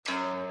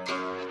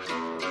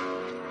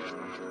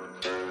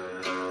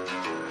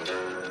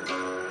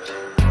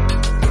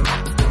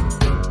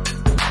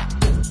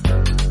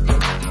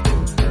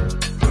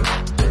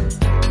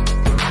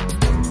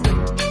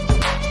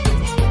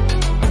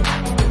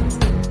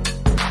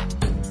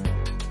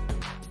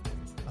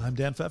I'm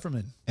Dan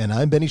Pfefferman. And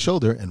I'm Benny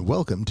Shoulder, and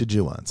welcome to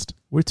Nuanced.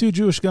 We're two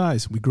Jewish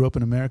guys. We grew up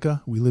in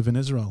America, we live in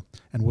Israel,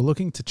 and we're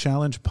looking to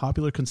challenge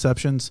popular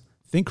conceptions,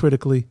 think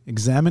critically,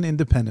 examine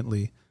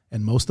independently,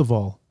 and most of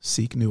all,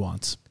 seek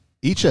nuance.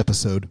 Each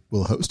episode,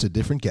 we'll host a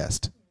different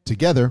guest.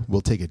 Together, we'll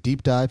take a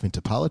deep dive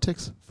into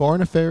politics,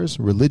 foreign affairs,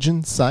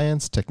 religion,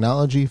 science,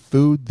 technology,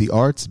 food, the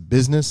arts,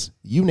 business,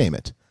 you name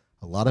it.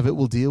 A lot of it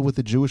will deal with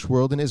the Jewish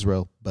world in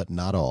Israel, but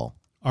not all.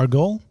 Our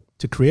goal?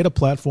 To create a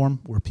platform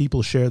where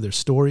people share their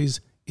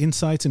stories,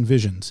 insights, and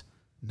visions.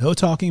 No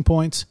talking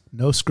points,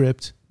 no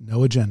script,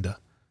 no agenda.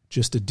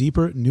 Just a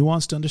deeper,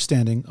 nuanced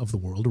understanding of the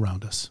world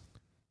around us.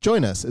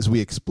 Join us as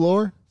we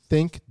explore,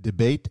 think,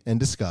 debate, and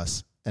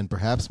discuss, and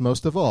perhaps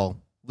most of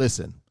all,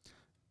 listen.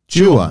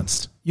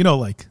 Nuanced. You know,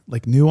 like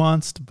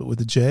nuanced, but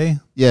with a J?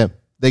 Yeah,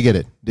 they get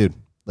it. Dude,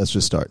 let's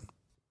just start.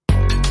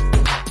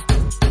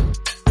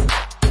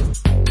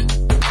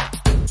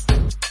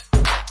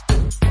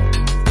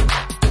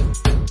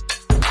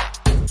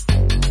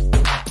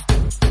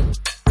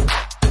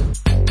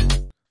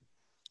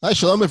 Hi,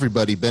 shalom,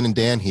 everybody. Ben and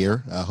Dan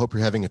here. I hope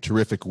you're having a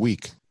terrific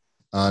week.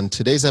 On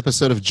today's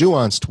episode of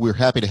Nuanced, we're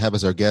happy to have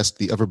as our guest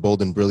the ever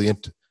bold and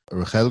brilliant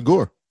Rachel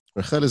Gur.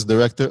 Rachel is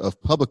Director of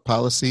Public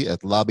Policy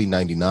at Lobby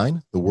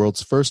 99, the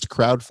world's first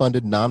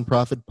crowd-funded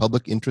nonprofit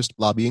public interest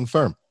lobbying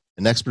firm.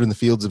 An expert in the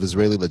fields of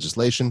Israeli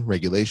legislation,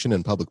 regulation,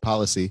 and public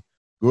policy,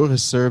 Gur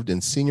has served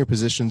in senior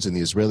positions in the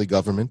Israeli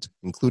government,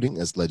 including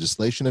as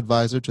legislation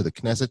advisor to the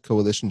Knesset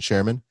Coalition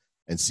Chairman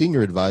and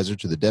senior advisor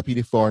to the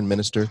Deputy Foreign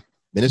Minister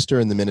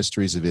in the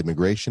Ministries of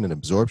Immigration and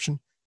Absorption,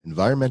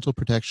 Environmental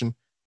Protection,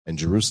 and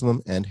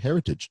Jerusalem and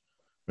Heritage.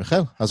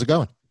 Rachel, how's it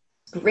going?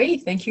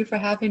 Great. Thank you for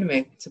having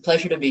me. It's a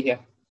pleasure to be here.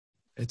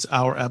 It's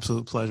our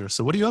absolute pleasure.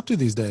 So what are you up to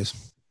these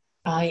days?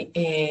 I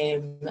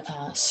am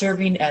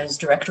serving as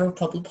Director of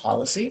Public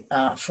Policy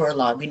for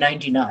Lobby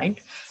 99,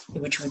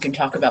 which we can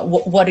talk about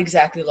what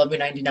exactly Lobby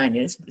 99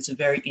 is. It's a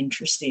very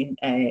interesting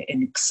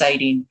and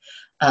exciting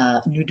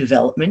new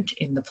development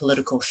in the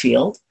political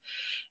field.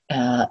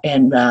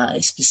 And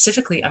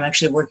specifically, I'm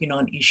actually working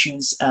on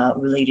issues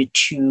related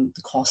to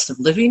the cost of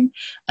living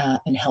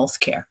and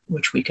healthcare,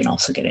 which we can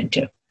also get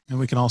into. And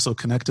we can also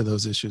connect to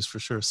those issues for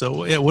sure.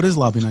 So, yeah, what is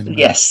Lobby 99?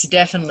 Yes,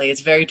 definitely. It's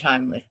very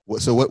timely.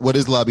 So what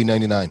is Lobby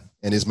 99?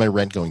 And is my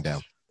rent going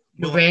down?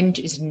 The rent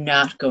is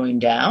not going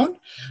down.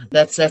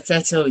 That's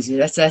always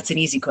that's an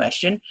easy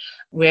question.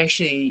 We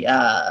actually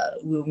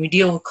when we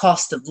deal with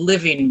cost of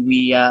living,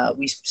 we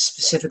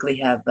specifically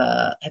have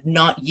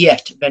not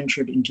yet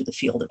ventured into the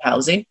field of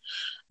housing.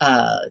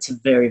 It's a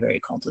very,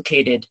 very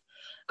complicated,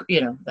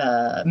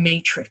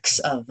 matrix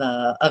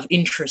of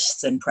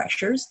interests and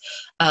pressures.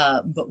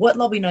 But what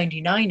Lobby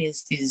 99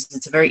 is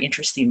it's a very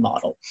interesting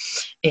model.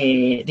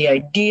 The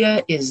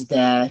idea is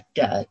that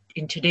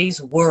in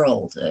today's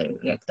world,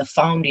 the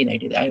founding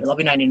idea,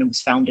 Lobby 99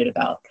 was founded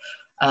about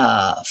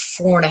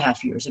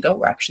 4.5 years ago.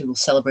 We'll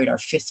celebrate our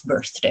 5th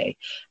birthday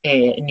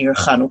near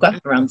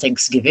Hanukkah, around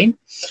Thanksgiving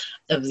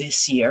of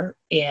this year.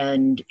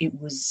 And it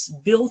was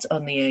built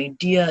on the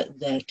idea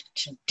that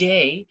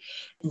today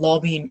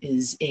lobbying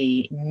is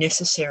a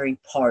necessary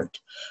part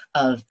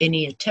of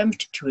any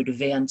attempt to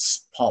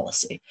advance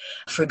policy.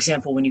 For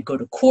example, when you go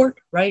to court,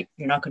 right,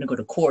 you're not going to go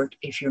to court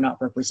if you're not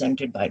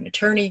represented by an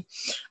attorney.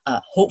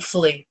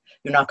 Hopefully,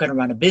 you're not going to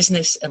run a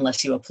business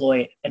unless you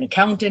employ an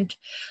accountant.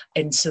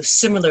 And so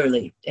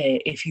similarly,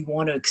 if you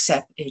want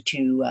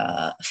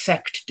to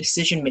affect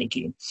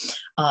decision-making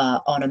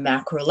on a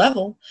macro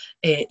level,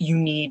 you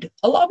need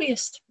a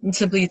lobbyist. And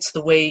simply, it's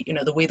the way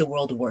the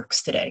world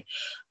works today.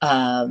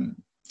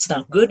 It's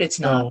not good.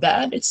 It's not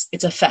bad.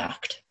 It's a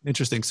fact.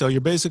 Interesting. So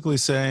you're basically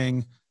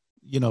saying,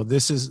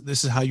 this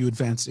is how you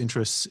advance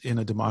interests in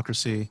a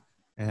democracy,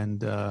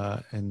 and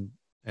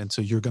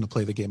so you're going to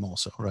play the game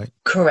also, right?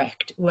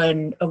 Correct.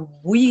 When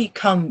we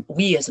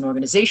as an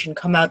organization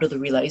come out of the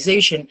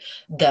realization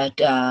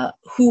that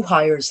who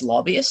hires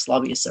lobbyists?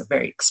 Lobbyists are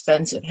very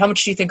expensive. How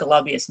much do you think a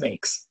lobbyist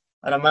makes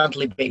on a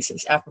monthly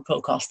basis, apropos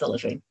cost of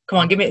living? Come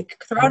on,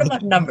 throw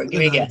out a number.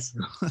 Give me a guess.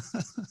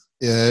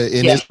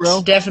 In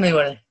Israel?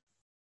 Definitely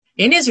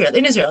In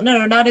Israel.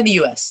 No, not in the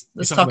U.S.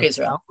 Let's talk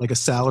Israel. Like a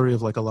salary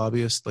of like a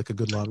lobbyist, like a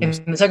good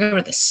lobbyist. I'm talking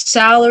about the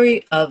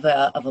salary of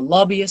a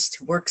lobbyist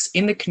who works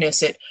in the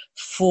Knesset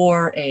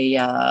for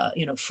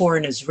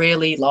an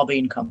Israeli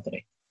lobbying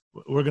company.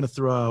 We're going to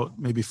throw out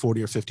maybe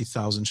 40 or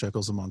 50,000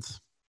 shekels a month.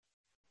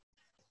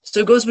 So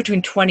it goes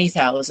between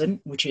 20,000,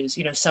 which is,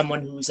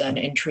 someone who's an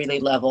entry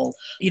level,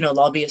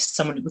 lobbyist,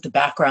 someone with a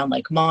background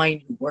like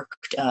mine who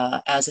worked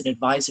as an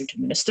advisor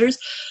to ministers.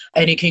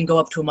 And it can go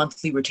up to a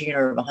monthly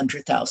retainer of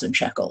 100,000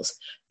 shekels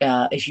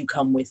if you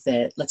come with,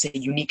 let's say,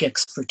 unique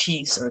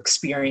expertise or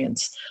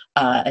experience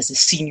as a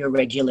senior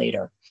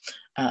regulator.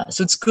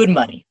 So it's good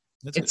money.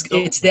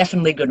 It's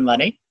definitely good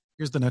money.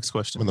 Here's the next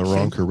question. In the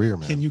wrong career,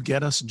 man. Can you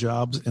get us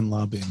jobs in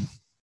lobbying?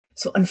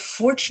 So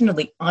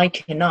unfortunately, I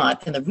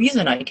cannot. And the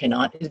reason I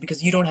cannot is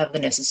because you don't have the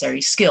necessary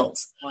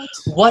skills.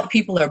 What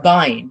people are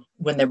buying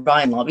when they're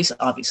buying lobbies,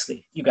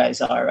 obviously, you guys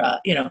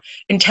are,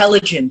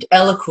 intelligent,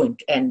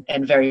 eloquent, and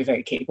very,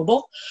 very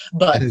capable.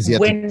 But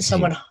when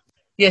someone...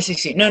 Yes, you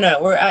see. No,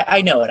 no,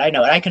 I know it. I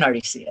know it. I can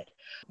already see it.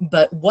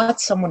 But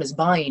what someone is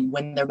buying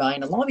when they're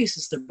buying a lobbyist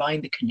is they're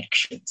buying the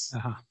connections.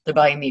 Uh-huh. They're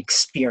buying the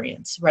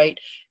experience, right?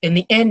 In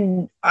the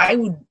end, I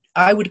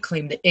would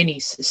claim that any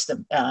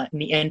system, in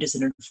the end, is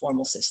an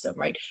informal system,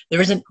 right?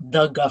 There isn't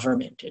the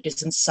government. It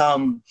isn't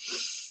some,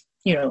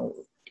 you know,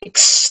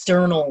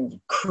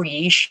 external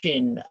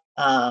creation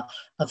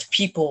of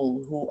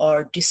people who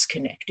are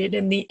disconnected.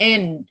 In the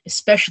end,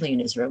 especially in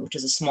Israel, which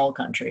is a small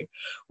country,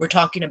 we're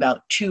talking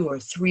about 200 or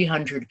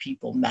 300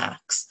 people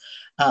max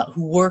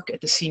who work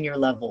at the senior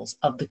levels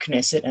of the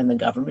Knesset and the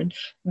government.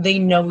 They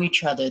know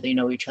each other. They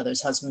know each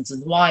other's husbands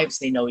and wives.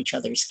 They know each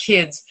other's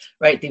kids,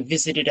 right? They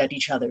visited at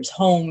each other's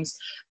homes.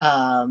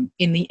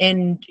 In the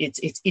end,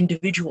 it's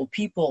individual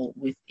people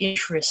with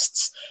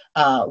interests,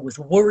 with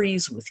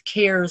worries, with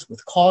cares,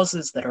 with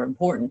causes that are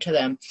important to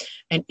them.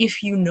 And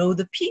if you know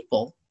the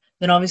people,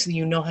 then obviously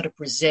you know how to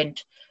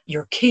present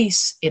your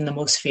case in the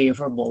most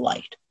favorable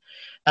light.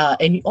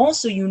 And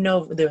also,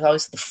 there's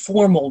always the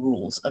formal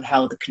rules of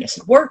how the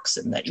Knesset works,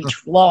 and that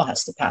each law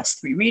has to pass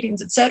 3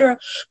 readings, etc.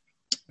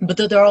 But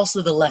there are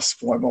also the less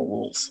formal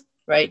rules,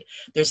 right?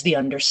 There's the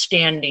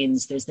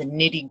understandings, there's the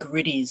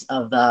nitty-gritties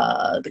of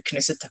the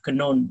Knesset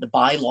Takanon, the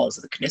bylaws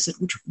of the Knesset,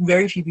 which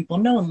very few people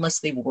know unless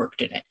they've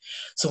worked in it.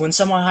 So when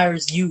someone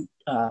hires you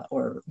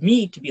or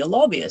me to be a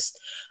lobbyist,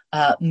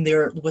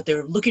 what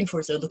they're looking for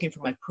is they're looking for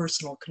my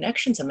personal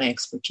connections and my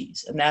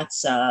expertise, and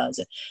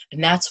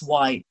that's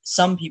why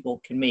some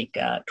people can make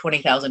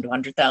 20,000 to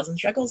 100,000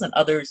 shekels, and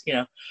others,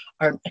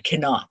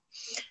 cannot.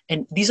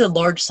 And these are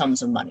large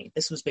sums of money.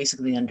 This was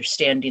basically the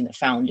understanding that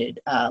founded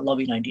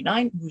Lobby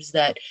 99, was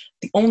that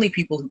the only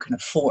people who can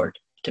afford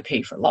to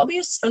pay for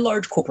lobbyists are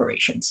large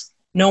corporations.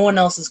 No one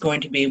else is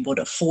going to be able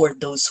to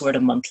afford those sort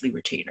of monthly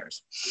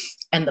retainers,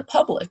 and the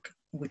public,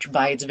 which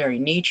by its very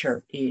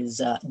nature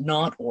is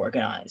not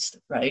organized,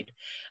 right,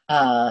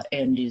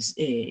 and is,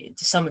 to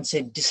some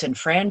extent,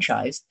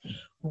 disenfranchised,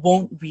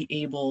 won't be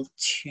able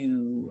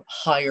to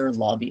hire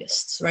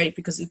lobbyists, right?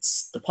 Because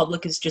the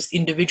public is just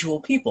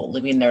individual people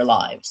living their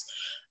lives.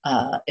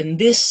 And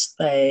this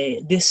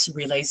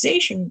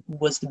realization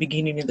was the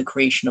beginning of the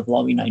creation of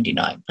Lobby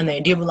 99. And the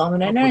idea of Lobby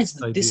 99 is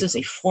that this is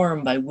a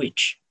forum by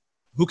which...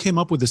 Who came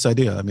up with this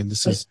idea? I mean,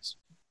 this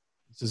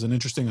is an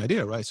interesting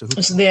idea, right? So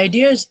the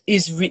idea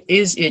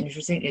is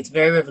interesting. It's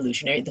very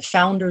revolutionary. The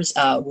founders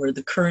were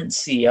the current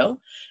CEO,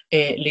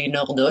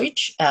 Leonor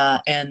Deutsch,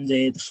 and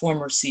the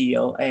former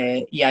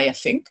CEO, Yaya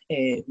Fink,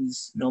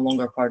 who's no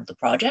longer part of the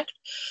project,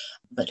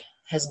 but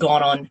has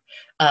gone on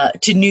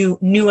to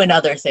new and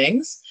other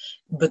things.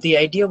 But the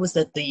idea was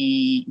that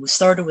we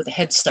started with a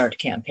Head Start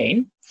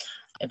campaign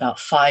about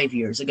 5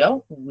 years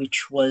ago,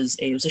 which was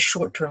a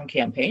short-term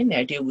campaign. The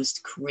idea was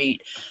to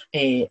create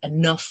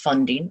enough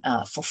funding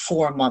for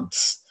 4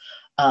 months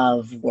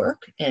of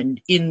work, and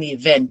in the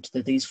event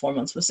that these 4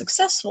 months were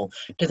successful,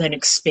 to then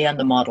expand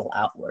the model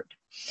outward.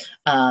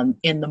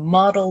 And the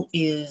model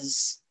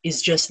is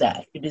just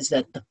that. It is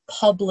that the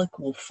public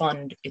will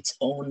fund its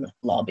own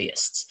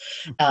lobbyists.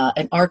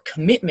 And our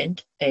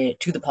commitment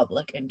to the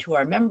public and to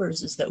our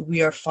members is that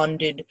we are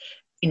funded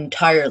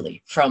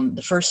entirely from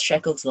the first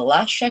shekel to the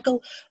last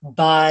shekel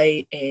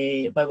by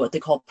what they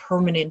call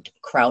permanent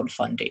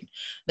crowdfunding.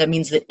 That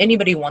means that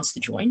anybody who wants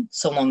to join,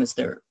 so long as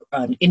they're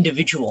an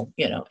individual,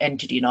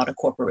 entity, not a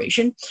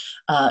corporation,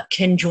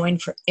 can join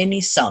for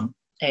any sum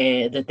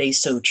that they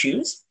so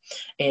choose,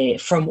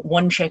 from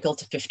 1 shekel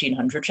to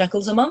 1,500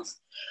 shekels a month.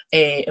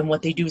 And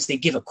what they do is they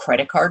give a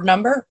credit card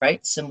number,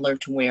 right? Similar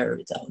to where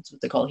it's what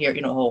they call here,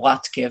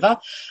 Horat Keva.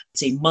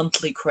 It's a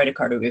monthly credit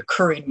card, a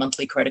recurring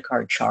monthly credit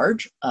card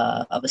charge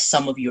of a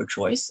sum of your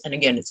choice. And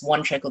again, it's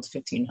 1 shekel to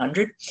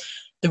 1,500.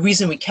 The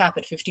reason we cap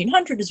at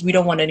 1,500 is we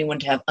don't want anyone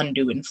to have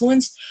undue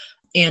influence,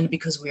 and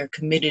because we are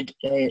committed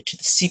to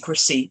the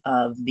secrecy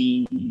of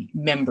the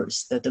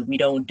members, that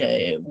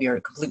we are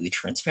a completely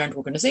transparent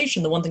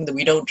organization. The one thing that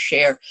we don't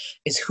share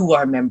is who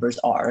our members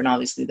are, and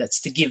obviously that's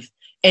to give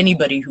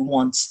anybody who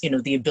wants,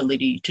 the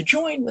ability to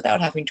join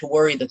without having to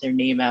worry that their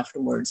name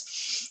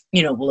afterwards,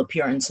 will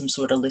appear in some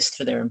sort of list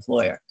for their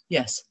employer.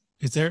 Yes.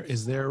 Is there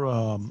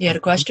you had a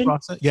question?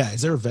 Yeah.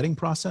 Is there a vetting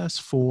process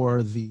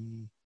for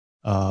the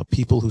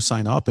people who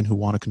sign up and who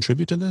want to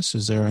contribute to this?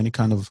 Is there any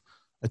kind of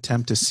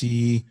attempt to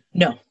see?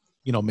 No.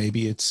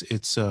 Maybe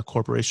it's a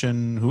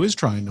corporation who is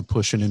trying to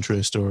push an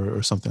interest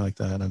or something like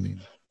that. I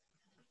mean,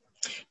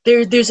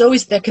 there's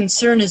always that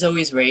concern is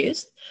always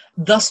raised.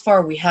 Thus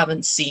far, we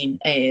haven't seen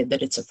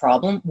that it's a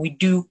problem. We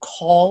do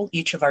call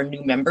each of our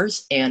new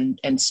members and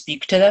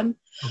speak to them,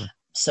 okay.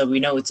 So we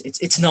know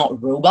it's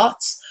not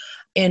robots.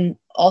 And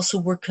also,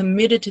 we're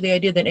committed to the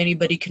idea that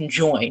anybody can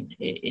join.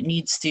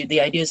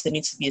 The idea is that it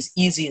needs to be as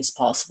easy as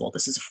possible.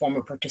 This is a form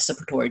of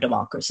participatory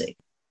democracy,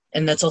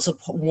 and that's also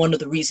one of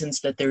the reasons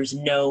that there's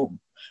no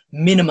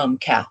minimum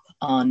cap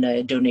on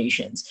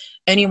donations.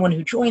 Anyone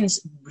who joins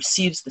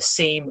receives the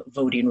same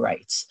voting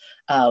rights,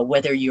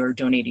 whether you're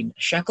donating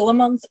a shekel a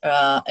month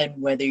and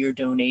whether you're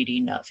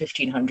donating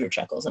 1,500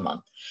 shekels a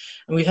month.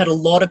 And we've had a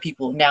lot of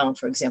people now,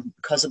 for example,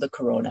 because of the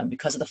corona and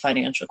because of the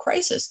financial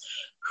crisis,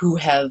 who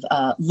have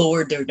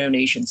lowered their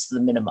donations to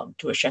the minimum,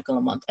 to a shekel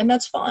a month, and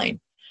that's fine.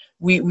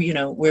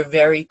 We're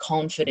very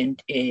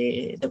confident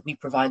that we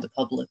provide the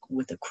public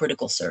with a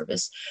critical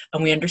service,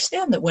 and we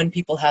understand that when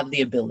people have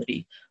the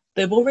ability,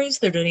 they will raise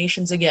their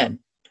donations again.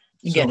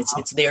 Again,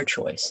 it's their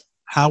choice.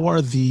 How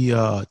are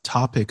the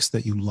topics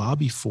that you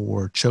lobby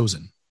for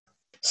chosen?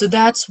 So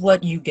that's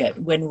what you get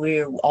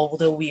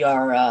although we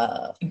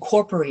are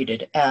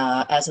incorporated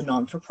as a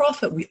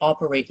non-for-profit, we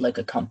operate like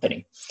a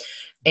company.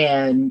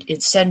 And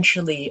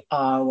essentially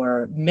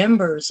our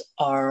members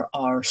are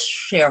our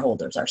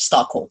shareholders, our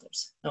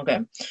stockholders,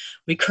 okay?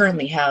 We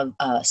currently have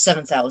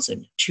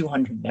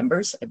 7,200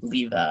 members, I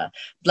believe,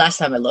 last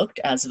time I looked,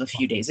 as of a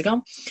few days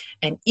ago.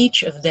 And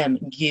each of them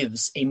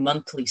gives a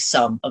monthly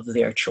sum of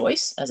their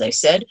choice. As I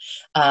said,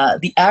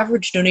 the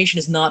average donation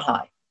is not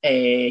high.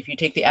 If you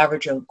take the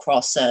average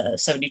across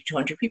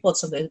 7,200 people, it's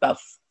something about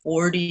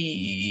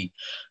 40,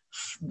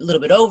 a little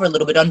bit over, a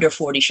little bit under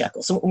 40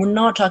 shekels. So we're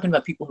not talking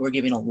about people who are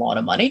giving a lot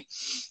of money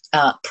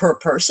per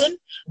person,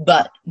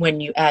 but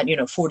when you add,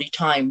 40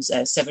 times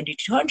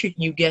 7,200,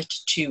 you get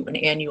to an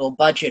annual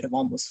budget of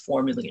almost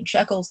 4 million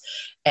shekels,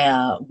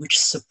 which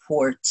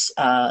supports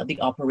the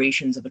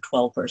operations of a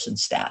 12-person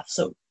staff.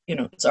 So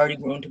it's already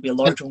grown to be a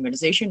large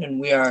organization, and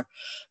we are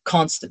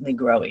constantly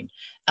growing.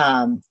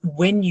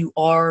 When you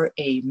are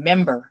a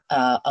member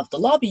of the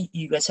lobby,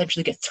 you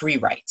essentially get 3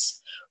 rights.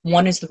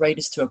 One is the right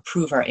is to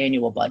approve our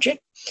annual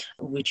budget,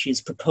 which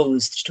is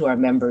proposed to our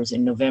members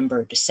in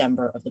November,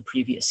 December of the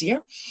previous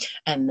year.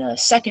 And the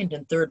second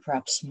and third,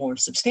 perhaps more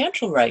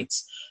substantial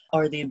rights,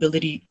 are the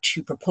ability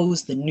to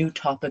propose the new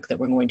topic that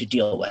we're going to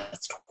deal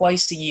with.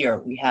 Twice a year,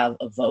 we have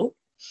a vote.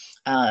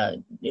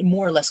 It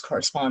more or less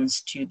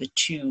corresponds to the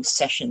 2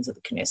 sessions of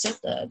the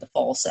Knesset, the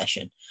fall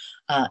session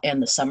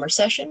and the summer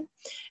session.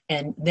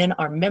 And then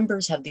our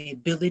members have the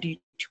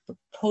ability to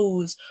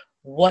propose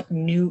what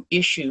new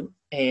issue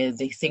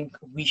they think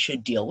we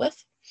should deal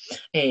with.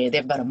 They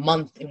have about a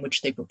month in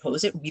which they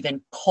propose it. We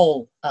then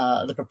cull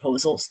the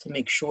proposals to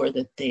make sure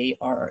that they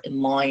are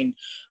in line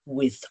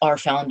with our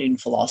founding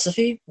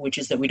philosophy, which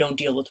is that we don't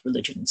deal with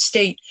religion and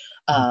state.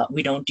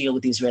 We don't deal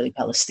with the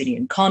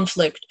Israeli-Palestinian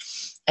conflict.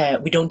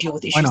 We don't deal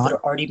with issues that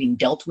are already being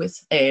dealt with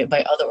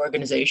by other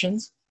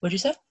organizations. What'd you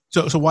say?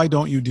 So why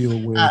don't you deal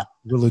with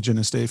religion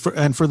and state?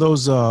 For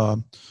those, a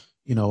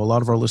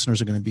lot of our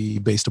listeners are going to be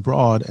based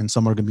abroad, and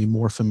some are going to be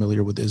more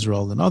familiar with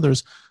Israel than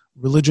others.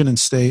 Religion and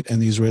state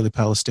and the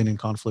Israeli-Palestinian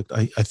conflict,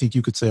 I think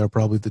you could say, are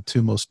probably the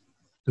 2 most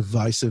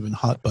divisive and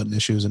hot-button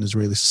issues in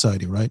Israeli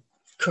society, right?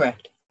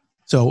 Correct.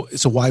 So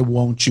why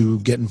won't you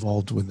get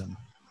involved with them,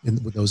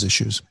 with those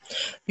issues?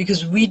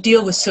 Because we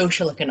deal with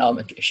social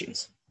economic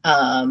issues,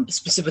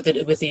 specific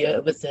with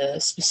the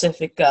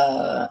specific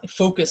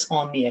focus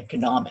on the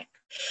economic.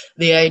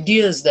 The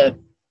idea is that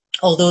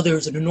although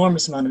there's an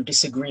enormous amount of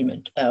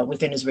disagreement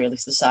within Israeli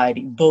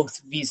society,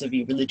 both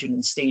vis-a-vis religion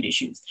and state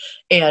issues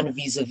and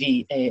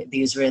vis-a-vis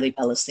the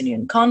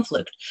Israeli-Palestinian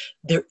conflict,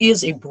 there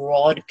is a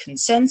broad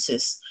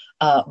consensus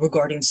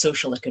regarding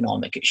social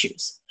economic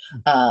issues.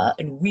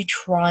 And we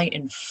try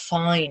and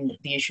find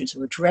the issues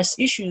or address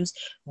issues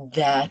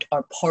that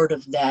are part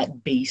of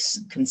that base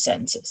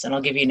consensus. And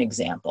I'll give you an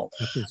example.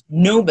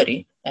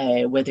 Nobody,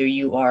 whether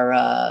you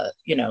are,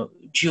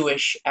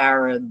 Jewish,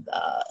 Arab,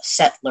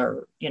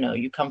 settler,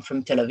 you come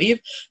from Tel Aviv,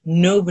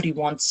 nobody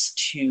wants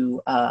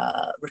to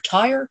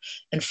retire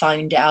and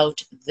find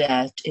out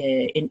that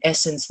in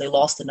essence they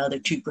lost another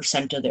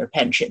 2% of their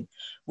pension,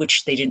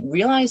 which they didn't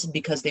realize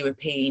because they were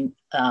paying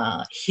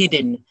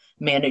hidden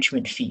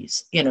management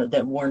fees,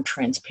 that weren't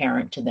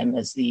transparent to them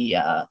as the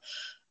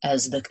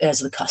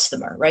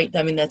customer, right?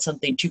 I mean, that's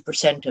something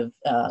 2%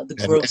 of the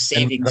gross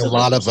savings of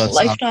a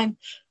lifetime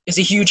is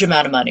a huge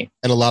amount of money.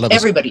 And a lot of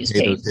everybody's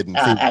paid.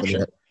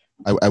 Actually,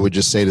 I would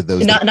just say to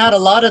those, not a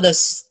lot of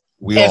this.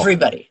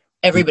 Everybody.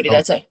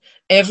 That's it.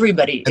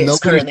 Everybody is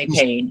currently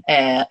paying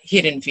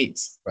hidden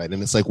fees. Right,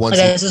 and it's like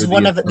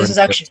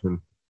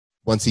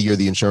once a year,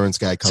 the insurance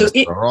guy comes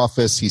to our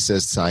office. He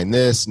says, sign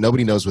this.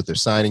 Nobody knows what they're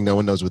signing. No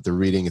one knows what they're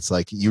reading. It's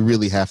like you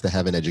really have to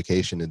have an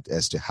education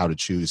as to how to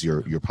choose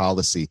your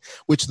policy,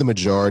 which the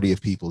majority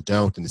of people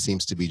don't. And it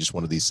seems to be just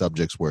one of these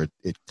subjects where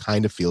it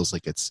kind of feels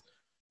like it's,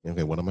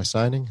 okay, what am I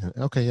signing?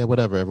 Okay, yeah,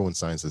 whatever. Everyone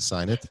signs this,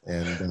 sign it.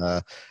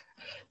 And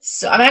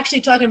so I'm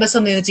actually talking about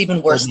something that's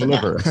even worse than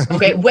that.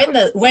 Okay,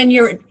 when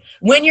your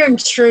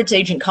insurance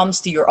agent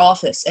comes to your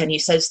office and he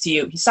says to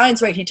you, he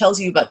signs right, he tells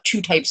you about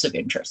 2 types of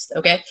interest.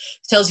 Okay,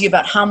 he tells you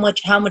about how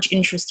much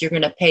interest you're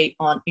going to pay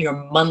on your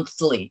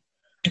monthly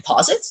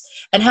deposits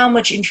and how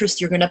much interest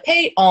you're going to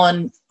pay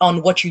on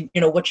what you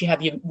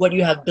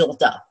have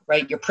built up,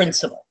 right? Your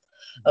principal,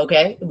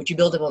 okay, which you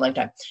build up a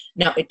lifetime.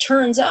 Now it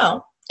turns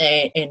out,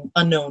 and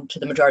unknown to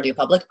the majority of the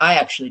public, I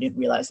actually didn't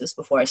realize this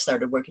before I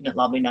started working at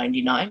Lobby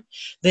 99,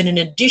 that in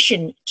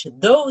addition to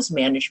those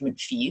management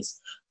fees,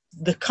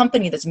 the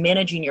company that's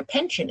managing your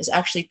pension is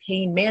actually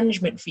paying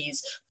management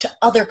fees to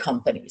other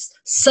companies,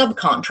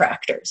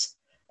 subcontractors,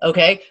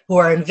 okay, who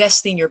are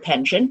investing your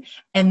pension.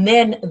 And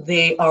then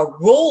they are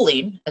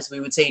rolling, as we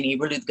would say in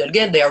Hebrew,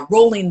 they are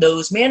rolling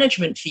those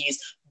management fees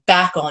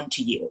back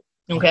onto you,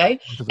 okay?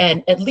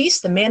 And at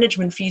least the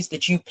management fees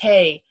that you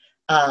pay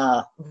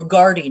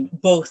regarding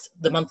both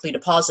the monthly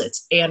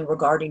deposits and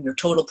regarding your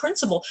total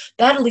principal,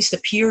 that at least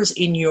appears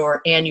in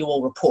your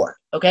annual report,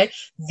 okay?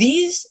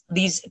 These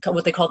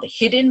what they call the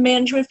hidden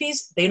management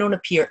fees, they don't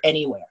appear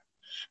anywhere.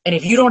 And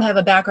if you don't have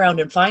a background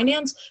in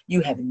finance,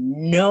 you have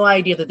no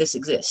idea that this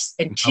exists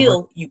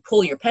until you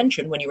pull your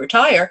pension when you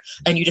retire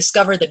and you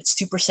discover that it's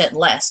 2%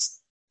 less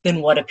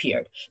than what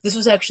appeared. This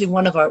was actually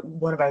one of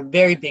our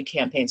very big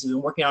campaigns. We've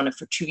been working on it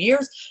for 2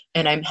 years,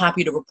 and I'm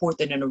happy to report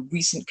that in a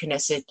recent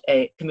Knesset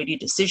committee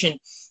decision,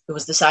 it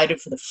was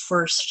decided for the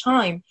first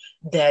time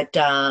that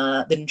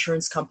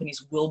insurance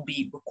companies will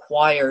be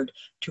required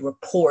to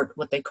report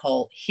what they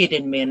call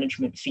hidden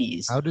management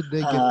fees. How did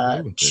they get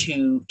away with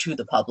it? to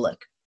the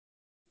public.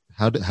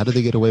 How did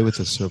they get away with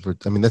this?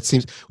 I mean, that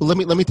seems. Well,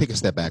 let me take a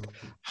step back.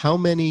 How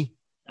many?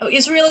 Oh,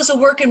 Israel is a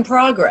work in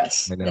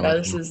progress. I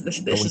know, this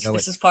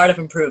is part of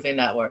improving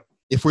that work.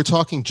 If we're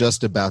talking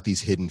just about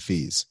these hidden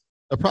fees,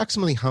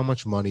 approximately how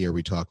much money are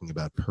we talking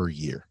about per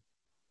year?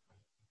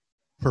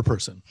 Per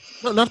person?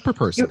 No, not per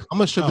person. How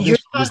much of this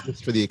is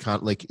this for the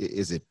account? Like,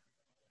 is it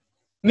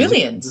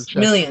millions?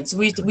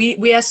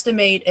 We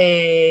estimate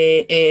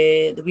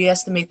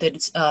that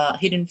it's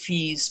hidden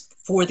fees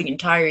for the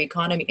entire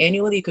economy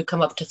annually could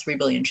come up to 3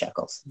 billion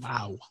shekels.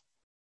 Wow,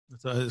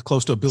 it's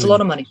close to $1 billion. It's a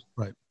lot of money,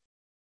 right?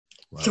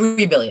 Wow.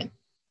 3 billion.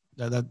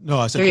 No,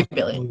 I said $3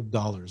 billion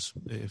dollars.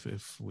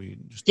 If we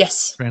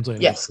just translate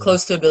it. Yes,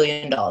 close to $1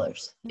 billion.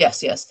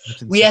 Yes.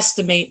 We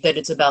estimate that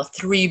it's about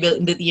 3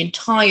 billion. That the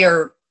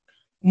entire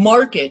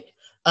market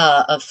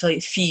of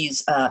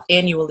fees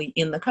annually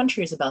in the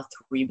country is about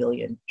 3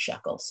 billion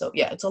shekels. So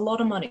yeah, it's a lot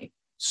of money.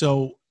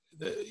 So,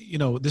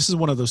 this is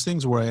one of those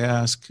things where I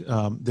ask,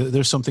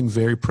 there's something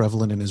very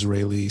prevalent in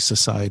Israeli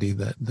society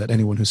that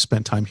anyone who's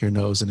spent time here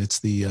knows, and it's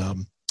the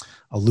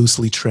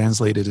loosely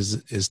translated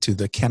is to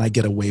the "can I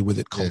get away with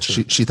it" culture.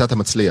 Shitat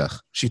HaMatzliach.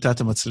 Shitat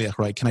HaMatzliach,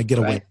 right? Can I get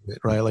away with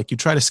it, right? Like you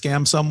try to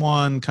scam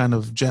someone kind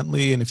of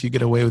gently, and if you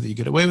get away with it, you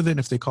get away with it. And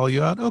if they call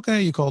you out,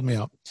 okay, you called me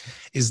out.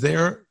 Is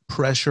there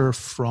pressure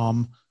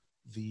from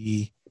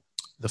the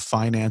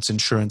finance,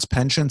 insurance,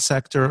 pension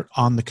sector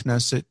on the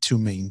Knesset to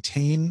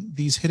maintain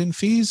these hidden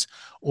fees?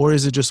 Or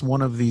is it just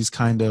one of these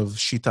kind of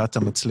Shitat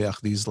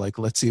HaMatzliach, these like,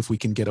 let's see if we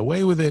can get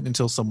away with it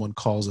until someone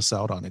calls us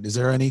out on it? Is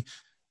there any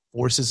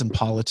forces in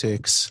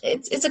politics?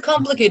 It's a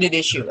complicated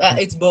issue.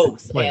 It's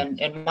both, right.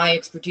 and my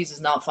expertise is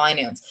not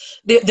finance.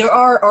 There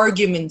are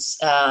arguments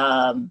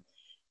that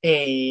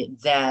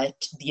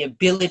the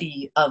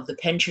ability of the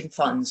pension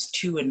funds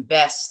to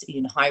invest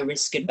in high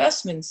risk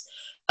investments,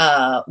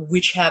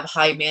 which have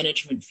high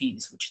management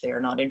fees, which they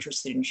are not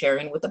interested in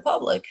sharing with the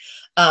public,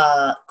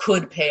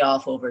 could pay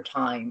off over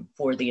time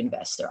for the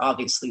investor.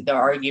 Obviously, there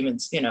are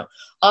arguments,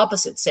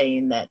 opposite,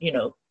 saying that,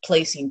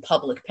 placing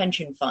public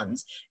pension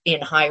funds in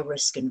high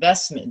risk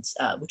investments,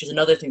 which is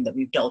another thing that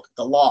we've dealt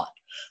with a lot,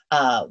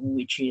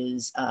 which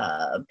is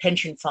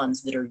pension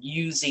funds that are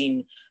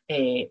using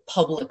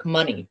public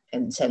money,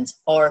 in the sense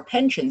our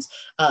pensions,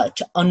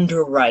 to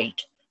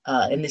underwrite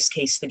in this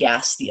case, the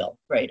gas deal,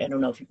 right? I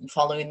don't know if you've been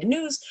following the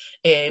news,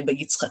 but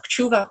Yitzchak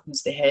Tshuva,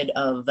 who's the head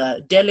of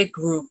Delek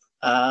Group,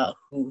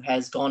 who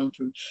has gone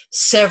through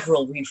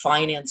several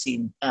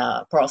refinancing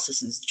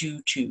processes due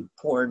to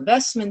poor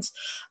investments,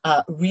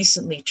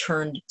 recently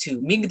turned to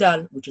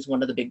Migdal, which is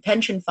one of the big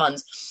pension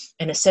funds,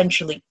 and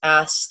essentially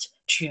asked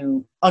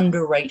to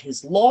underwrite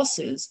his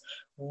losses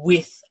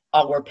with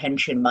our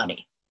pension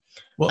money.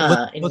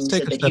 Well, let's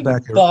take a step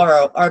back here.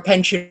 Borrow our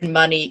pension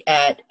money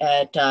at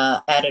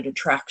an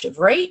attractive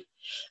rate,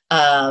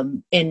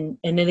 and then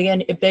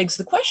again, it begs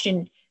the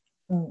question: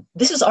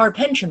 this is our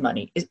pension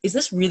money. Is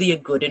this really a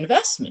good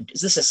investment?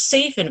 Is this a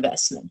safe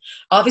investment?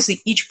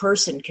 Obviously, each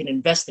person can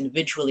invest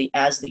individually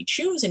as they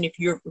choose, and if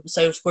you're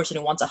a person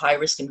who wants a high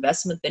risk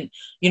investment, then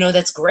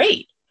that's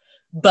great.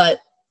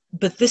 But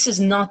this is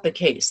not the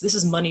case. This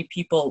is money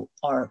people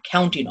are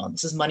counting on.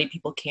 This is money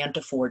people can't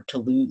afford to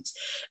lose.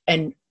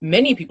 And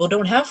many people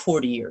don't have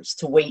 40 years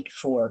to wait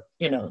for,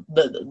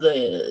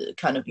 the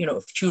kind of,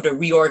 Tshuva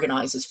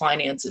reorganize his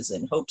finances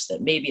in hopes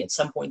that maybe at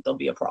some point there'll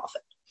be a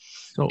profit.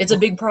 So it's a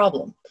big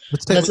problem.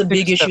 That's a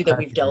big issue that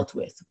we've dealt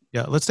with.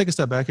 Yeah, let's take a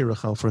step back here,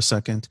 Rachel, for a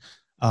second,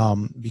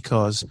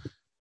 because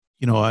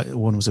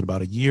when was it,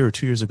 about a year or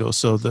 2 years ago?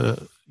 So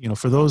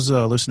for those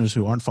listeners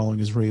who aren't following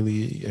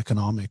Israeli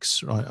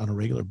economics on a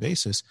regular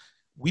basis,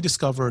 we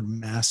discovered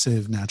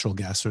massive natural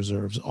gas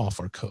reserves off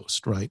our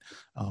coast, right?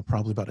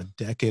 Probably about a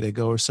decade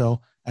ago or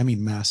so. I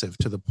mean, massive,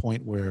 to the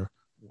point where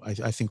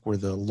I think we're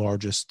the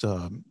largest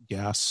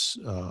gas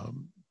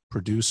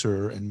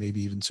producer and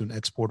maybe even soon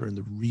exporter in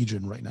the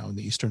region right now in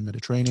the Eastern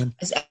Mediterranean.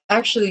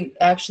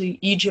 Actually,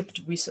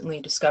 Egypt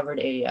recently discovered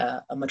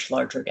a much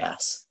larger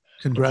gas.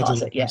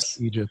 Congratulations, yes.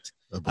 Egypt.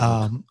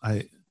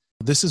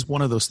 This is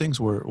one of those things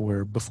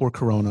where before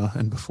Corona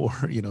and before,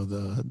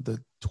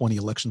 the 20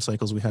 election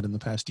cycles we had in the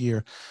past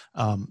year,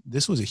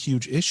 this was a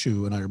huge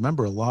issue. And I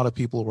remember a lot of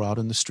people were out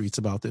in the streets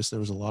about this. There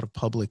was a lot of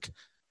public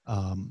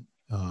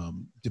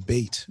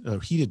debate,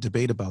 heated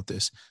debate about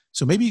this.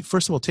 So maybe,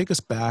 first of all, take us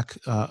back.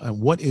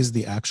 What is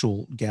the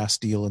actual gas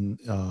deal and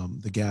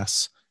the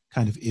gas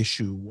kind of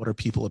issue? What are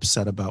people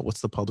upset about?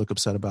 What's the public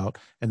upset about?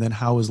 And then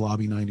how is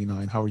Lobby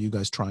 99? How are you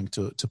guys trying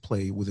to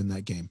play within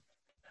that game?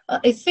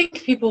 I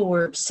think people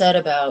were upset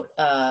about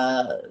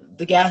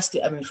the gas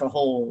deal, for a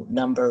whole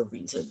number of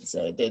reasons.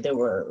 There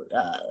were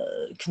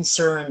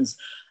concerns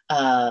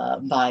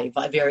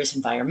by various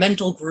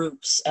environmental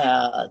groups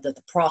that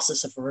the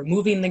process of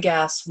removing the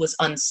gas was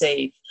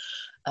unsafe.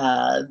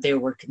 There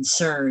were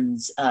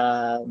concerns.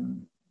 There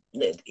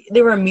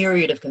were a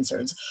myriad of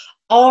concerns.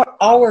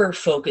 Our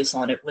focus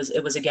on it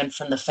was again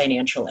from the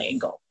financial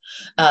angle.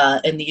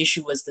 And the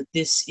issue was that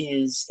this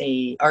is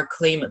our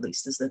claim at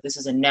least is that this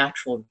is a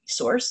natural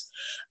resource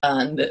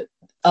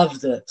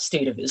of the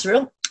state of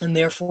Israel, and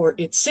therefore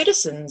its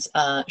citizens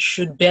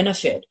should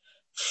benefit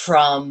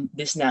from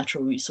this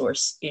natural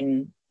resource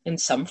in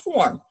some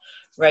form,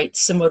 right?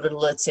 Similar to,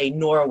 let's say,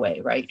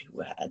 Norway, right?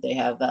 They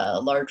have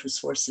large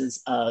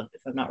resources of,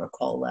 if I'm not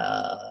recall,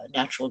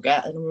 natural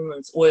gas. I don't remember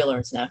it's oil or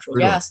it's natural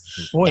gas.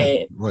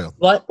 Oil.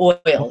 What?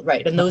 Oil,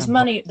 right. And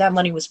that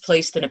money was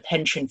placed in a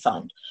pension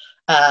fund.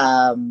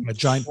 A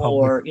giant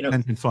public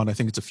pension fund. I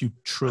think it's a few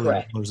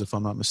trillion dollars, if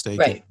I'm not mistaken.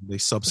 Right. They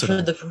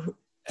subsidize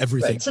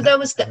everything. Right. So that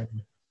was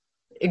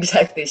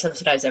exactly,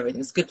 subsidize everything.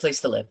 It's a good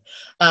place to live.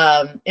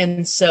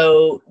 And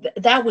so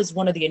that was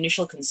one of the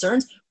initial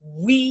concerns.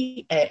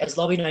 We, as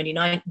Lobby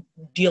 99,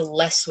 deal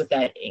less with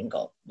that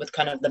angle, with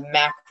kind of the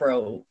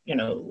macro,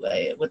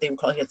 what they would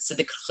call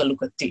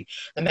the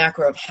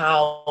macro of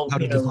how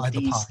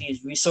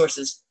these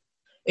resources,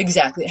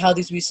 exactly, how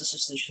these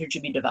resources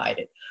should be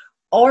divided.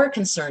 Our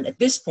concern at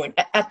this point,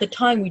 at the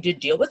time we did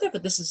deal with it,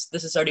 but this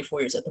is already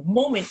 4 years. At the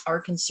moment, our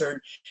concern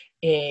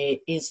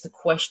is the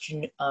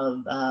question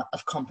of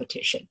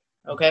competition.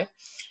 Okay,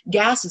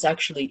 gas is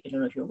actually, I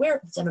don't know if you're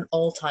aware, it's at an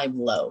all-time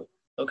low.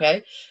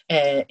 Okay,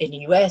 in the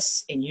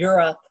U.S., in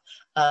Europe,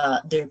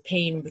 they're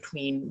paying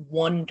between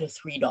 $1 to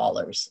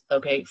 $3,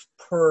 okay,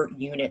 per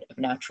unit of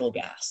natural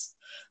gas.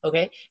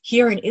 Okay,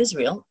 here in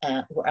Israel,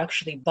 we're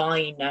actually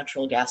buying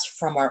natural gas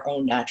from our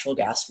own natural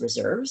gas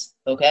reserves.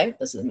 Okay,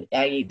 this is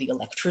the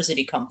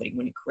electricity company,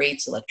 when it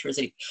creates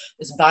electricity,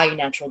 is buying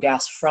natural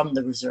gas from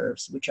the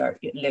reserves, which are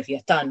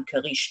Leviathan,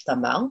 Karish,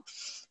 Tamar,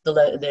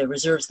 the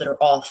reserves that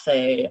are off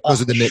the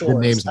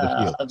shores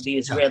of the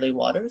Israeli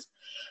waters.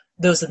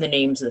 Those are the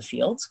names of the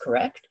fields,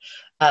 correct?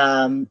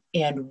 And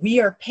we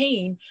are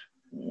paying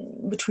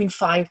between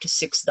 $5 to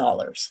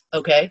 $6,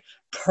 okay,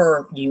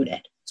 per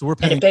unit. So we're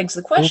paying, and it begs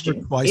the question,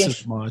 over twice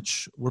as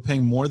much. We're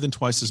paying more than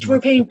twice as much. We're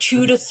paying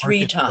 2 to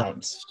 3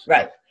 times.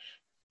 Right.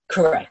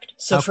 Correct.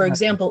 So for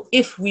example,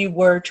 if we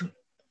were to,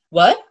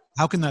 what?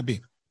 How can that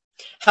be?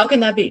 How can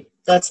that be?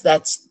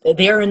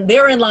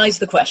 Therein lies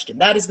the question.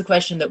 That is the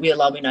question that we at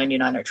Lobby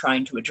 99 are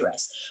trying to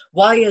address.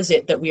 Why is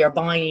it that we are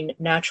buying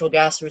natural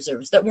gas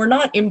reserves that we're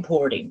not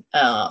importing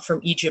from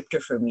Egypt or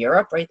from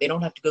Europe, right? They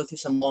don't have to go through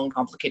some long,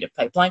 complicated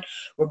pipeline.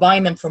 We're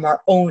buying them from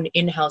our own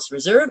in-house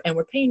reserve, and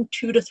we're paying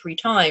 2 to 3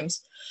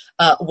 times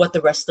what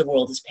the rest of the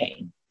world is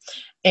paying.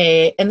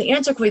 And the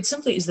answer, quite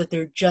simply, is that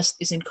there just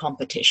isn't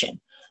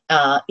competition.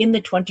 In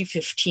the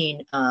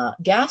 2015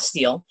 gas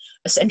deal,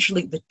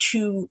 essentially the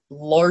two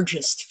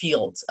largest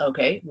fields,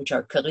 okay, which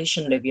are Karish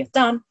and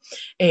Leviathan,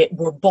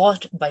 were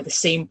bought by the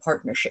same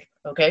partnership,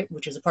 okay,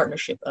 which is a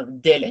partnership of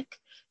Delek,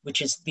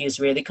 which is the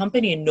Israeli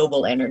company, and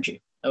Noble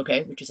Energy,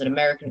 okay, which is an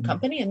American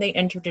company, and they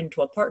entered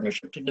into a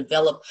partnership to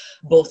develop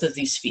both of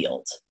these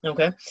fields,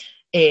 okay.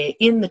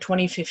 In the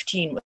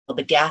 2015,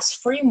 the gas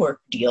framework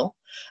deal,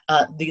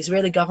 the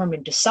Israeli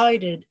government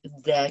decided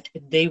that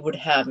they would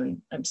have,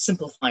 and I'm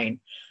simplifying,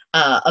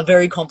 a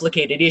very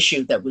complicated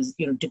issue that was,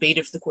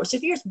 debated for the course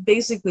of years.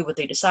 Basically, what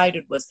they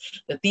decided was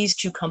that these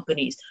two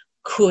companies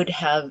could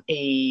have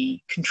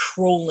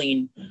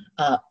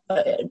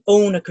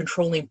own a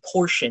controlling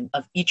portion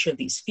of each of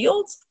these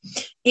fields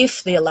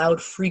if they allowed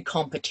free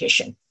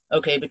competition,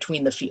 okay,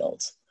 between the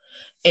fields.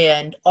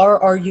 And our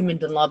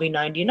argument in Lobby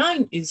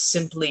 99 is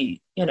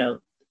simply,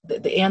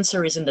 the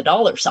answer is in the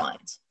dollar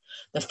signs.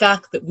 The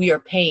fact that we are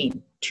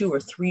paying 2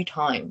 or 3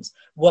 times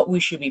what we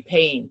should be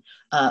paying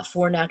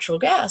for natural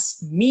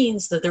gas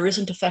means that there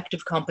isn't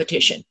effective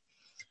competition.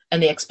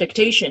 And the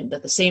expectation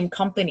that the same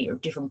company or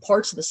different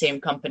parts of the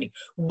same company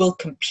will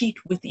compete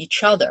with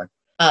each other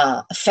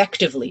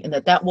effectively and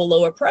that will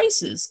lower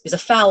prices is a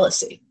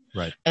fallacy.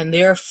 Right. And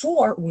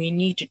therefore, we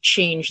need to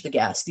change the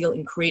gas deal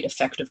and create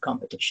effective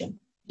competition.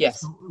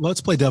 Yes. So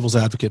let's play devil's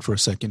advocate for a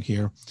second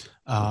here.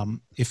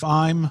 If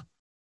I'm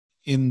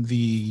in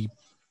the,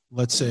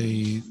 let's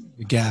say,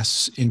 the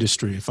gas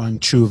industry, if I'm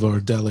Chuva or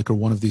Delek or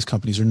one of these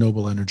companies or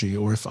Noble Energy,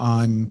 or if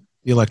I'm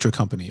the electric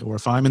company, or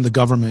if I'm in the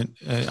government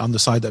on the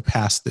side that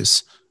passed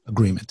this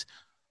agreement,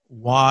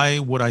 why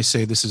would I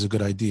say this is a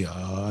good idea?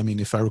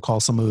 If I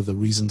recall some of the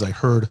reasons I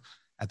heard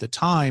at the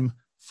time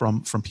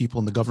from people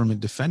in the government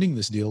defending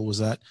this deal was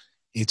that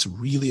it's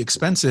really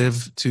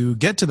expensive to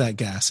get to that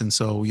gas, and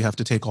so you have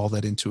to take all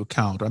that into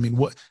account. I mean,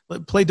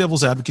 play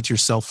devil's advocate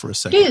yourself for a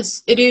second.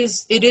 It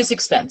is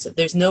expensive.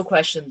 There's no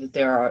question that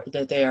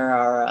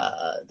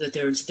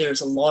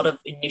there's a lot of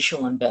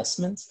initial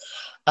investments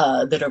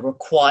that are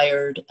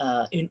required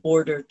in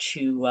order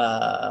to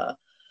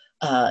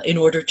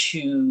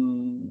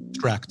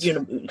extract,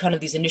 kind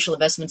of these initial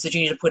investments that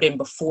you need to put in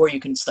before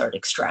you can start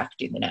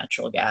extracting the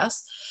natural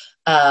gas.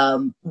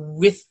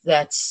 With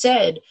that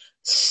said,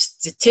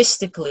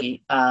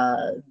 statistically,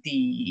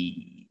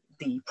 the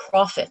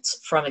profits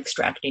from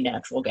extracting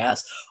natural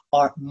gas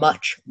are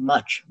much,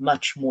 much,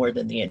 much more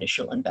than the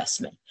initial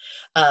investment.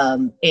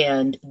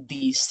 And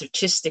the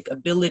statistic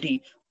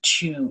ability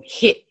to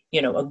hit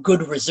a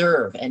good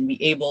reserve and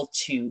be able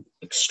to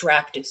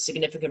extract a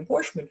significant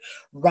portion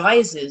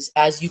rises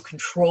as you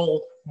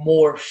control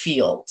more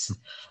fields.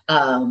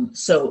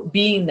 So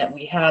being that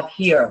we have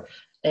here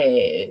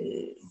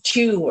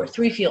 2 or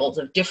 3 fields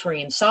of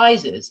differing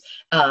sizes,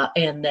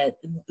 and that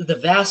the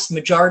vast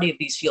majority of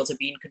these fields are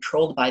being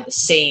controlled by the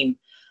same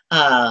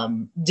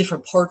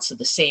different parts of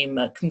the same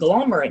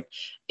conglomerate,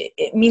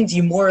 it means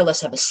you more or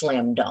less have a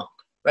slam dunk,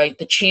 right?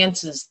 The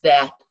chances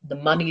that the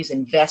money is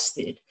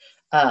invested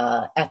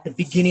at the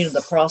beginning of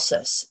the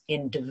process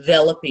in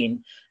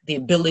developing the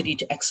ability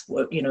to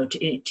export,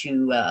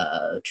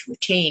 to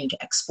retain, to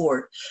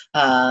export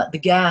the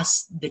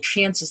gas, the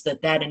chances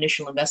that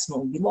initial investment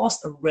will be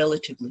lost are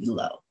relatively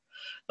low.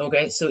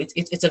 Okay, so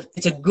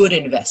it's a good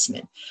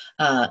investment.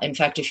 In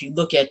fact, if you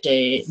look at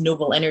a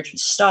Noble Energy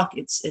stock,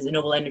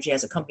 Noble Energy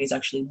as a company is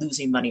actually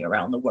losing money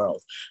around the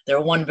world.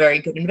 Their one very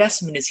good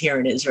investment is here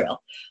in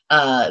Israel.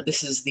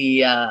 This is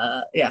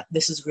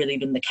really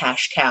been the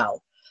cash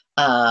cow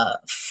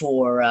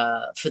for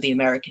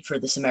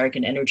this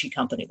American energy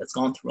company that's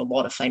gone through a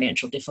lot of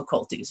financial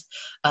difficulties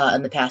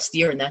in the past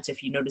year. And that's,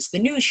 if you notice the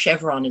news,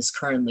 Chevron is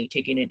currently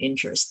taking an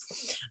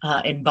interest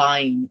in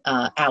buying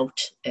out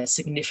a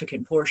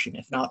significant portion,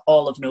 if not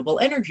all, of Noble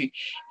Energy.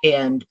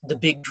 And the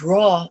big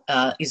draw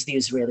is the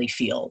Israeli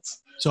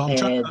fields. So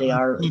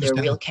they're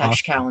real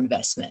cash cow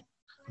investment.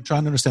 I'm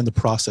trying to understand the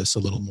process a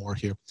little more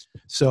here.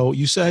 So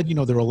you said,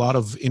 there are a lot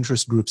of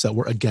interest groups that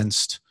were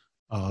against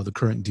the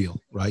current deal,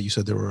 right? You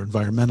said there were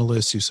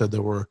environmentalists. You said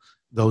there were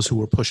those who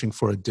were pushing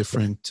for a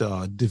different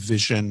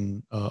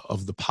division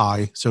of the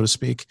pie, so to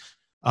speak.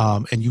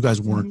 And you guys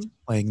weren't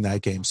playing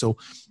that game. So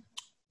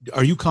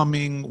are you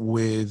coming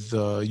with,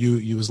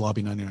 you as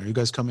Lobby 99, are you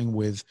guys coming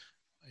with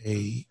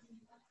a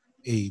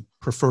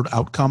preferred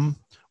outcome,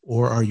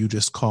 or are you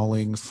just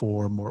calling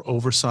for more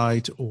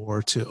oversight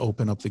or to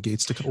open up the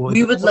gates to?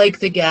 We would like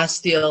the gas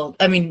deal.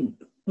 I mean,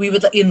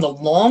 in the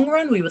long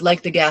run, we would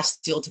like the gas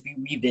deal to be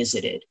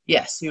revisited.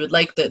 Yes, we would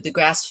like the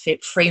gas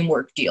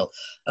framework deal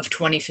of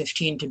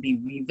 2015 to be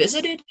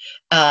revisited,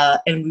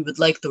 and we would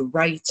like the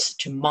rights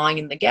to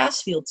mine the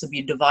gas field to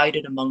be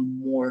divided among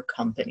more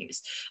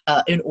companies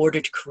in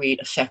order to create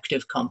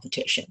effective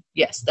competition.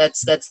 Yes,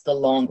 that's the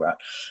long run.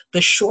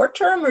 The short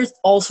term is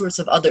all sorts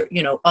of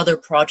other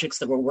projects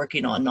that we're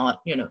working on.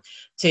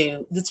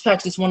 In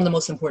fact, it's one of the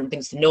most important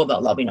things to know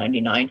about Lobby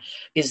 99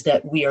 is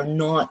that we are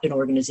not an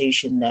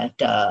organization that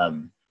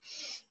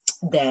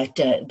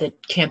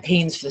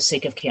campaigns for the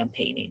sake of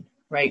campaigning,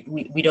 right?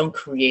 We don't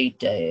create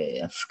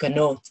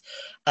afganot.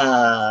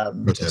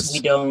 We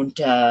don't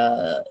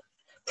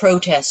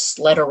protest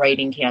letter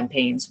writing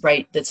campaigns,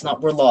 right?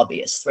 We're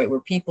lobbyists, right?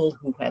 We're people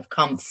who have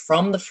come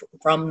from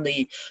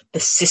the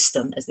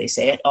system, as they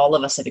say it. All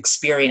of us have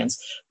experience,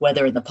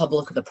 whether in the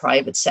public or the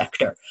private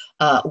sector,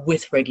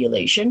 with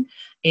regulation.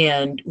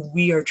 And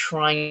we are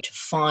trying to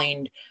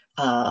find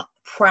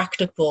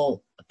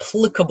practical,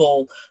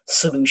 applicable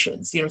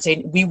solutions. You know what I'm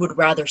saying? We would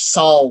rather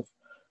solve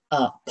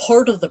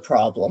part of the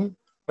problem,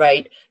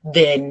 right,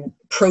 than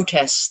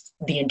protest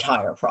the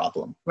entire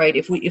problem, right?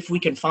 If we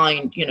can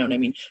find,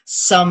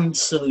 some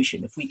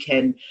solution, if we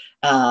can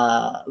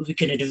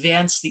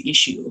advance the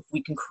issue, if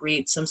we can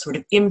create some sort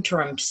of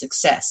interim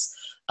success,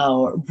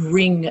 or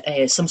bring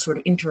some sort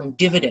of interim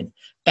dividend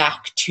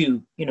back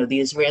to the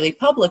Israeli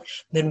public,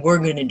 then we're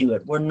going to do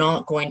it. We're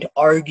not going to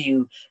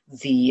argue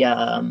the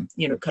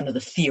kind of the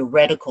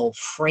theoretical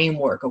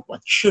framework of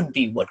what should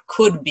be, what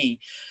could be,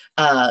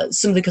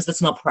 simply because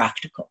that's not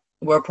practical.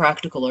 We're a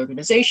practical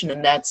organization,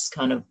 and that's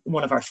kind of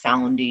one of our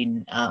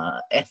founding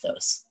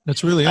ethos.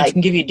 That's really interesting. I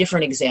can give you a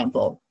different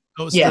example.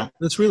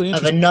 That's really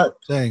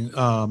interesting.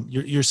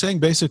 You're saying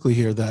basically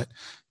here that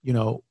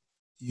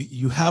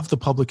you have the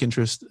public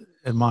interest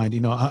in mind.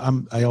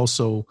 I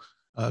also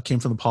came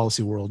from the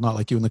policy world, not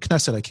like you in the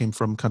Knesset. I came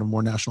from kind of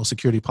more national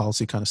security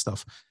policy kind of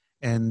stuff.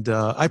 And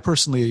I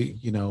personally,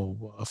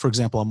 for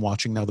example, I'm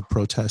watching now the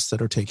protests that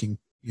are taking,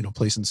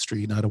 place in the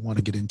street. And I don't want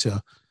to get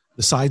into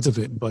the sides of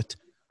it, but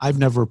I've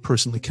never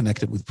personally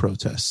connected with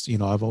protests.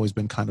 I've always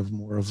been kind of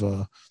more of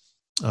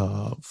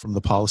from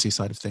the policy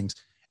side of things.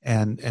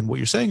 And what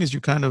you're saying is you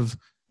kind of,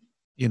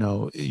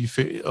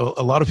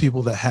 a lot of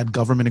people that had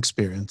government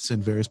experience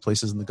in various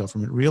places in the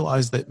government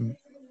realize that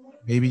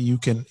maybe you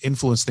can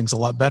influence things a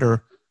lot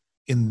better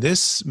in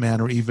this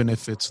manner, even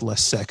if it's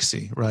less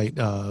sexy, right?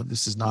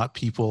 This is not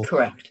people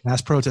Correct.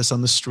 mass protests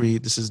on the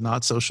street. This is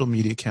not social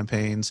media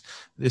campaigns.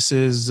 This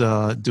is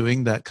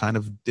doing that kind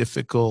of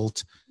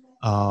difficult,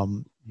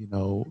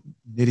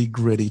 nitty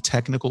gritty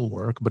technical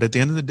work. But at the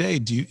end of the day,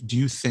 do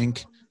you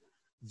think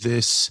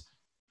this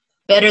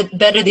better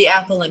the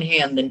apple in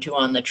hand than two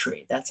on the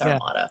tree? That's our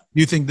motto. Do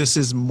you think this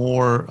is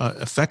more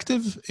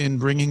effective in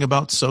bringing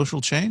about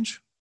social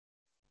change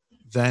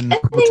than? I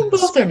think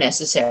both are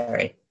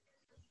necessary.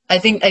 I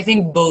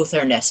think both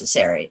are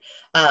necessary.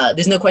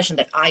 There's no question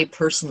that I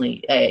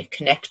personally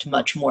connect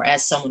much more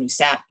as someone who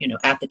sat,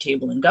 at the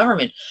table in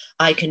government.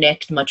 I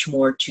connect much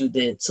more to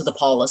the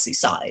policy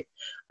side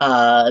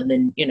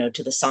than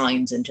to the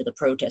signs and to the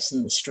protests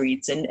in the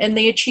streets, and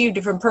they achieve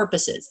different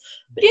purposes.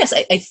 But yes,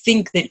 I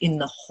think that in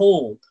the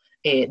whole,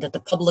 that the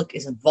public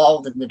is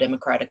involved in the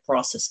democratic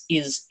process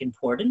is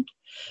important,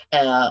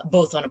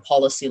 both on a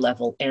policy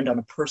level and on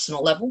a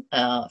personal level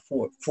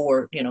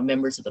for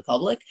members of the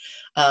public.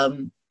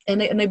 And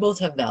they both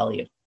have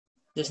value.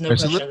 There's no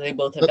question that they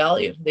both have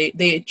value.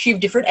 They achieve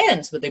different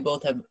ends, but they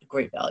both have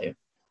great value.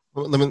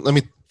 Well, let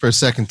me for a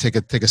second take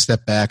a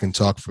step back and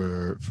talk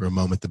for a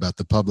moment about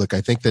the public.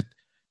 I think that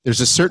there's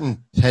a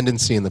certain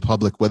tendency in the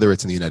public, whether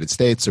it's in the United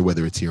States or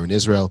whether it's here in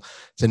Israel,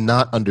 to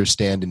not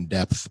understand in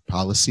depth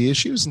policy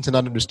issues and to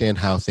not understand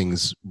how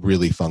things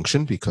really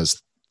function,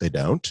 because they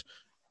don't.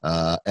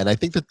 And I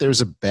think that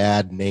there's a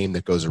bad name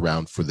that goes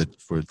around for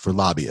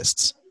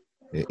lobbyists.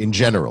 In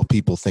general,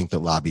 people think that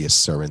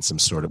lobbyists are in some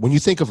sort of, when you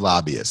think of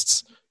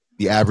lobbyists,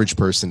 the average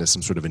person has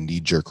some sort of a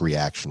knee-jerk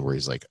reaction where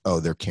he's like, oh,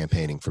 they're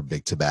campaigning for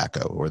big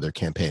tobacco, or they're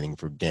campaigning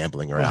for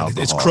gambling or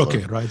alcohol. It's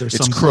crooked, right?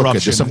 It's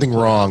crooked. There's something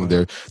wrong.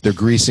 They're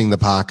greasing the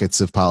pockets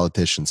of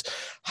politicians.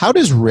 How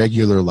does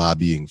regular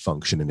lobbying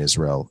function in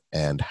Israel,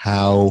 and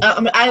how?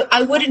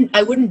 I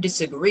wouldn't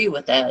disagree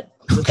with that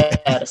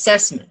that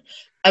assessment.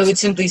 I would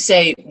simply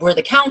say we're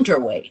the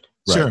counterweight.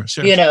 Right.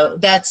 Sure.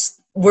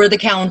 We're the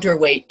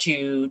counterweight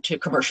to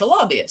commercial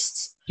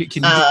lobbyists. Can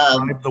you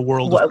describe the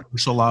world of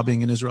commercial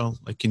lobbying in Israel?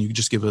 Like, can you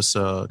just give us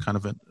kind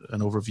of an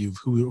overview of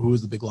who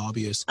is the big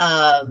lobbyist?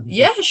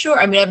 Yeah, sure.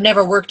 I mean, I've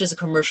never worked as a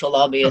commercial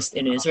lobbyist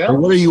in Israel.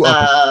 What are you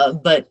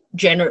but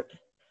generally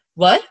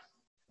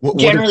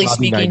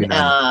speaking, in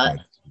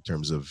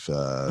terms of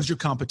who's your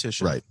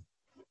competition? Right.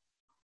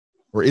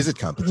 Or is it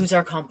competition? Who's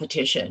our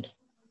competition?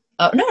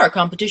 No, our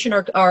competition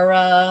are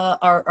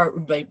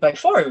by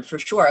far, for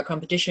sure, our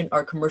competition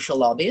are commercial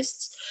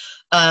lobbyists.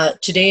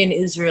 Today in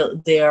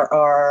Israel, there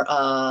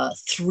are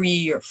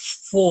 3 or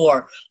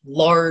 4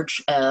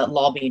 large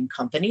lobbying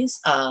companies.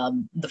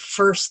 The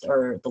first,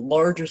 or the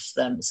largest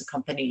of them, is a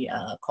company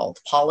called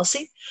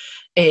Policy,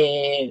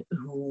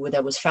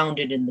 that was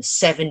founded in the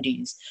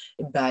 70s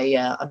by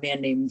a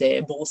man named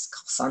Boris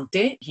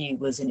Karsante. He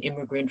was an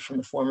immigrant from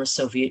the former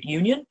Soviet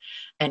Union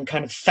and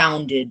kind of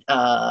founded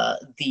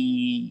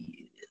the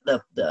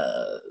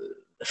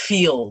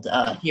field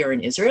here in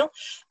Israel.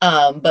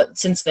 But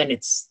since then,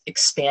 it's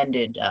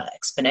expanded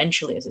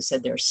exponentially. As I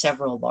said, there are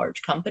several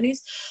large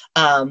companies.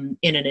 In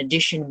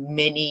addition,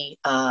 many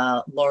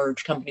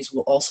large companies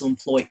will also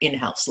employ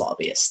in-house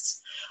lobbyists.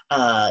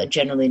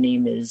 Generally,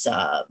 name is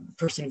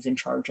person who's in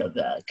charge of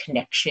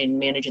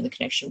managing the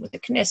connection with the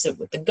Knesset,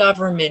 with the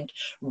government,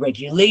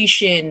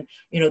 regulation.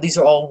 These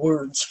are all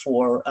words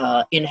for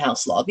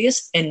in-house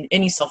lobbyists. And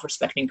any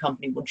self-respecting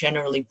company will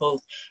generally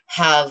both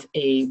have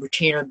a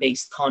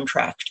retainer-based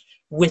contract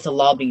with a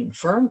lobbying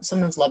firm.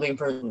 Sometimes lobbying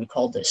firms will be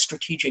called a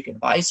strategic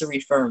advisory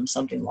firm,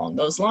 something along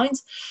those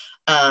lines.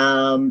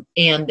 And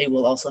they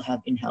will also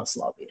have in-house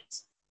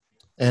lobbyists.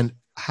 And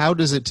how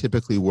does it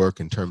typically work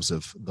in terms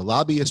of the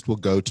lobbyist will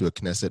go to a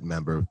Knesset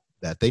member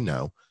that they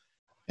know,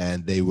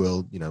 and they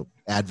will,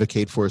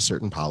 advocate for a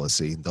certain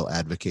policy. They'll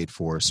advocate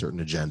for a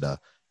certain agenda.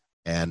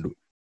 And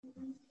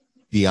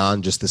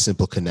beyond just the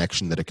simple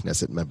connection that a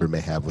Knesset member may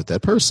have with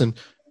that person,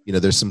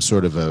 there's some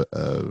sort of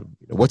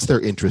what's their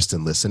interest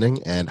in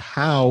listening, and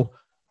how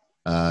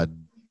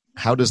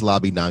does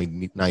Lobby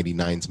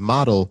 99's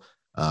model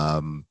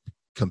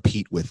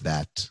compete with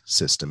that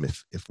system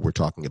if we're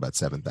talking about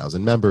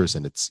 7,000 members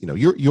and it's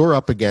you're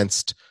up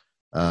against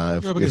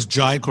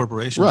giant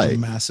corporations, right, with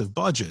massive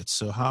budgets.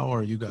 So how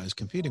are you guys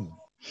competing with them?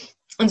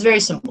 It's very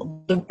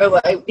simple.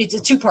 It's a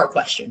 2-part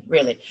question,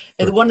 really.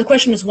 Sure. The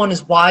question is, one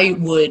is, why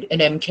would an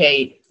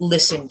MK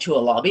listen to a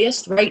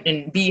lobbyist, right?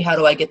 And B, how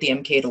do I get the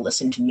MK to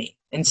listen to me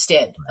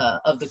instead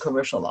of the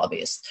commercial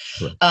lobbyist?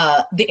 Sure.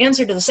 The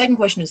answer to the second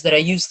question is that I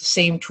use the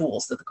same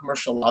tools that the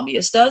commercial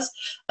lobbyist does.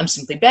 I'm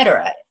simply better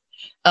at it.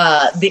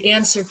 The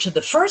answer to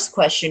the first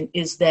question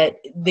is that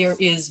there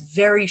is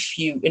very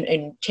few,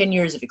 in 10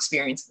 years of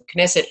experience in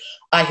the Knesset,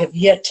 I have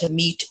yet to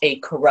meet a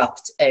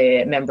corrupt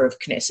member of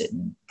Knesset.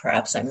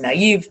 Perhaps I'm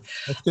naive,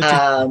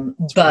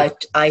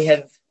 but I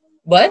have,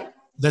 what?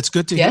 That's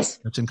good to hear.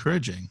 That's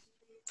encouraging.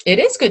 It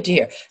is good to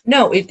hear.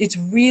 No, it's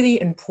really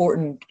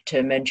important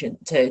to mention,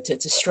 to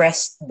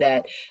stress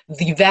that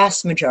the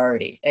vast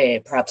majority,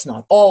 perhaps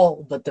not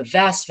all, but the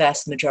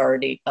vast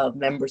majority of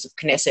members of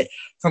Knesset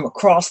from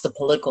across the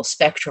political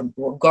spectrum,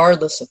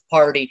 regardless of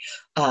party,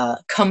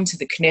 come to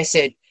the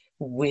Knesset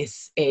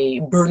with a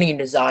burning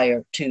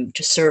desire to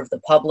serve the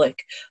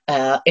public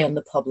and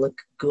the public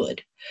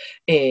good.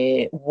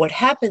 What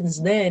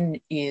happens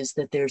then is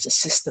that there's a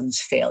systems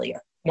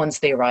failure once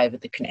they arrive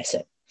at the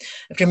Knesset. You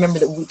have to remember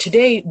that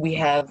today we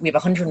have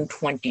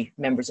 120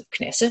 members of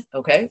Knesset,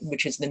 okay,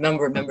 which is the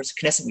number of members of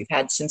Knesset we've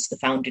had since the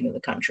founding of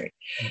the country.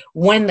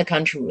 When the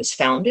country was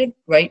founded,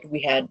 right,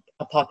 we had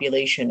a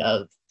population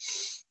of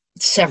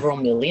several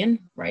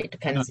million, right?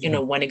 Depends,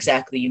 when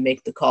exactly you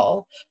make the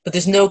call. But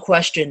there's no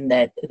question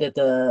that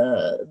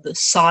the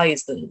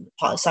size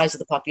of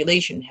the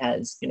population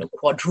has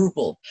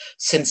quadrupled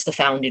since the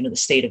founding of the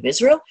state of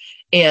Israel,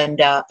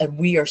 and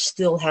we are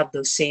still have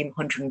those same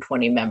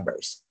 120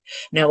 members.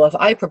 Now, if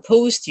I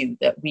proposed to you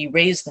that we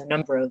raise the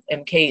number of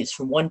MKs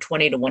from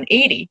 120 to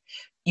 180,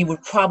 you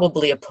would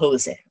probably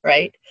oppose it,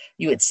 right?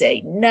 You would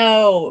say,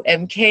 no,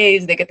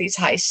 MKs, they get these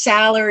high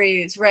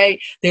salaries,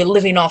 right? They're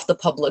living off the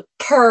public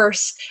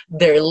purse.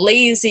 They're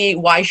lazy.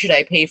 Why should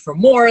I pay for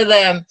more of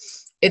them?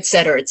 Et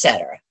cetera,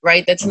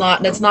 right? That's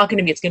not going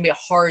to be, it's going to be a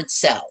hard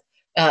sell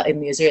in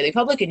the Israeli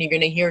public. And you're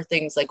going to hear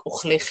things like,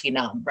 "Ochle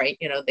chinam," right?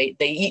 They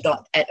eat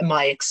at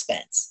my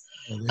expense.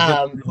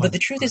 But the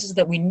truth is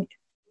that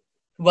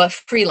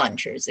free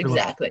lunchers,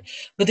 exactly.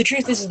 But the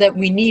truth is that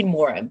we need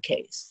more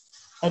MKs.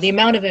 The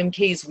amount of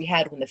MKs we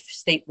had when the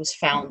state was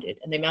founded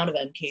and the amount of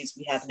MKs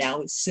we have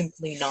now is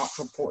simply not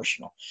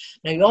proportional.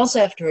 Now, you also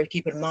have to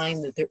keep in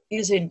mind that there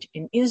isn't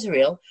in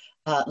Israel,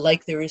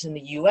 like there is in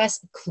the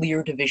US, a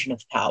clear division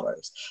of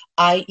powers,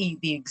 i.e.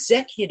 the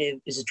executive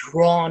is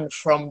drawn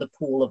from the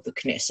pool of the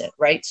Knesset,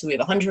 right? So we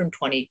have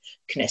 120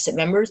 Knesset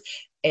members,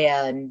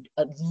 and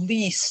at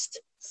least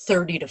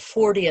 30 to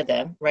 40 of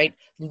them, right,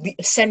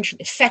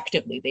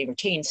 effectively, they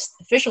retain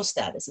official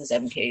status as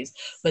MKs,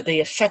 but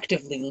they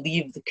effectively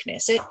leave the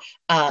Knesset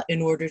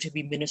in order to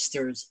be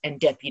ministers and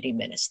deputy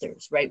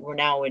ministers, right? We're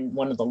now in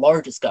one of the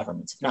largest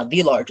governments, if not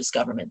the largest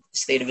government the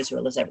state of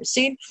Israel has ever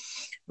seen,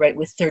 right,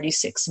 with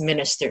 36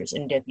 ministers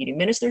and deputy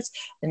ministers.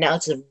 And now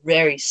it's a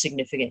very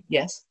significant,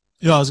 yes?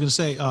 Yeah, I was going to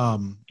say,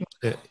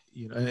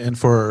 and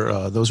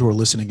for those who are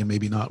listening and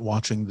maybe not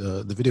watching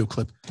the video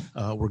clip,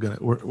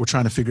 we're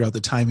trying to figure out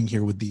the timing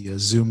here with the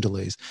Zoom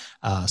delays,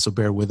 so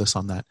bear with us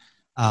on that.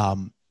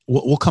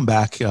 We'll come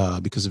back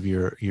because of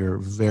your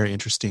very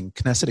interesting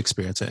Knesset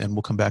experience, and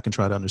we'll come back and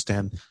try to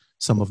understand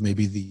some of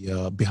maybe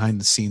the behind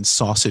the scenes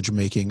sausage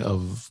making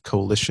of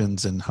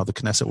coalitions and how the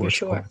Knesset works.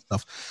 Sure. And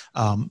stuff.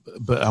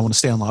 But I want to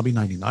stay on Lobby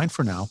 99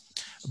 for now.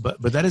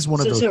 But that is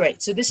one of those.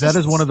 Right. So this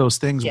is one of those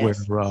things,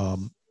 yes, where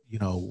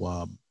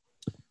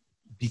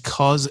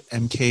because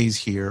MKs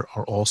here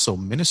are also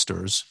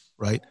ministers,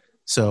 right?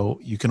 So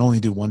you can only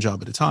do one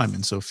job at a time.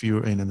 And so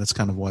and that's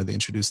kind of why they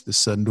introduced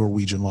this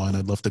Norwegian law. And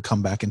I'd love to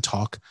come back and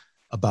talk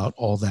about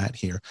all that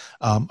here.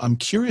 I'm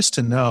curious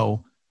to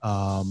know.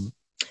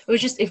 It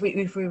was just if we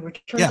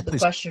return to the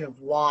question of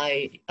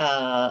why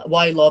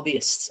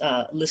lobbyists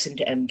listen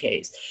to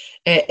MKs,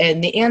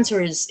 and the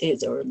answer is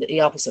or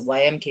the opposite,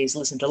 why MKs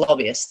listen to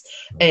lobbyists.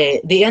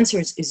 The answer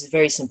is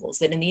very simple. Is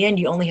that in the end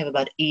you only have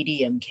about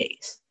 80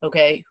 MKs,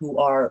 okay, who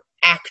are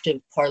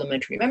active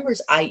parliamentary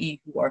members, i.e.,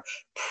 who are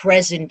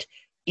present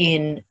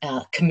in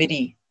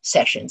committee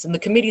sessions, and the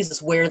committees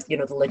is where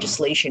the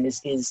legislation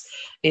is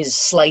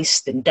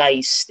sliced and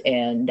diced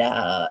and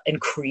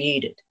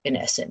created, in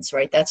essence,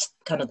 right? That's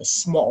kind of the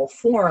small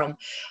forum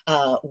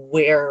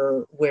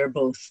where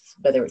both,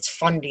 whether it's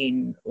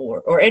funding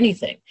or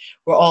anything,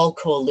 where all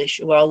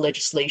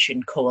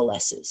legislation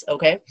coalesces.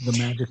 Okay, the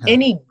magic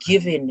any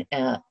given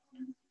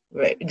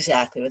right,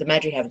 exactly. What the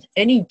magic happens.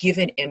 Any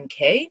given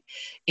MK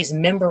is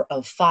member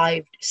of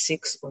 5,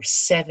 6, or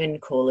 7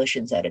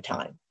 coalitions at a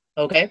time.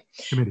 Okay,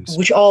 committees,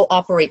 which all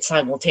operate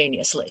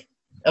simultaneously.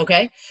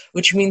 Okay,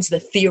 which means that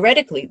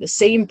theoretically the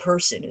same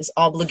person is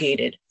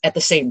obligated at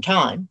the same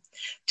time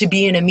to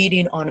be in a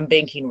meeting on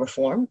banking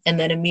reform, and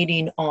then a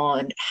meeting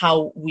on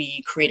how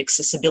we create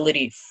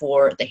accessibility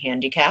for the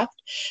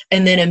handicapped,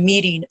 and then a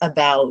meeting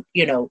about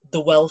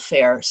the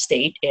welfare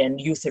state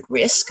and youth at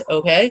risk.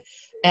 Okay.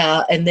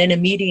 And then a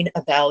meeting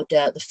about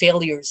the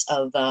failures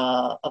of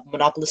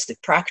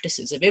monopolistic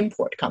practices of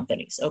import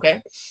companies.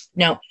 Okay,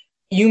 now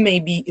you may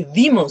be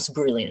the most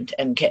brilliant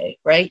MK,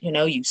 right?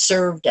 You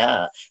served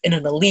in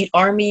an elite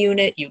army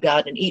unit. You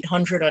got an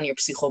 800 on your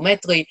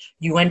psychometry.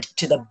 You went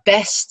to the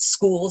best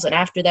schools, and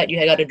after that,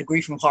 you got a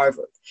degree from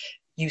Harvard.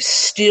 You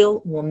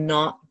still will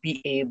not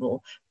be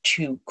able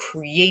to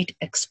create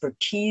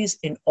expertise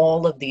in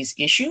all of these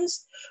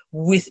issues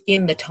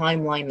within the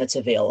timeline that's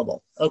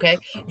available, okay?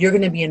 You're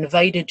going to be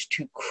invited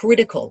to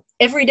critical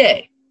every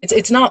day,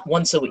 It's not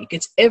once a week.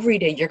 It's every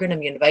day. You're going to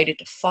be invited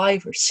to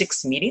 5 or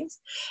 6 meetings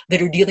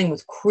that are dealing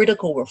with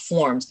critical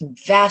reforms in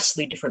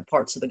vastly different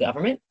parts of the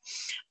government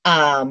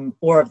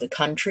or of the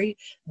country.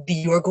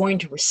 You're going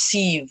to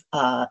receive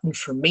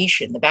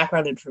information, the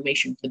background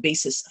information, the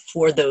basis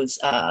for those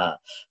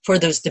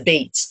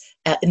debates.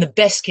 In the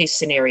best case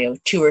scenario,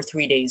 2 or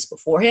 3 days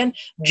beforehand,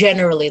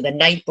 generally the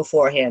night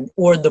beforehand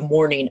or the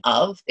morning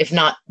of, if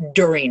not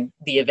during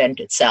the event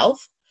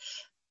itself.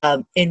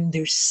 And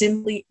there's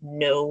simply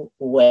no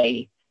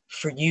way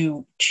for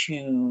you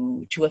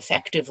to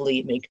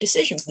effectively make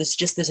decisions.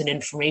 There's an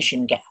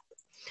information gap.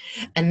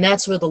 And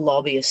that's where the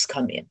lobbyists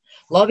come in.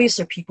 Lobbyists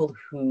are people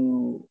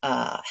who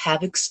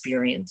have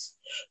experience,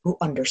 who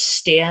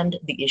understand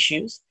the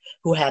issues,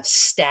 who have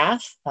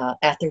staff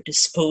at their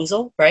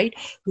disposal, right?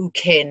 Who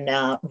can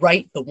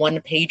write the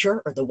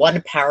one-pager or the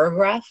one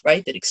paragraph,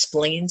 right, that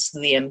explains to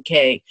the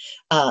MK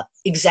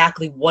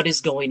exactly what is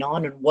going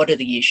on and what are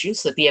the issues,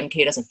 so that the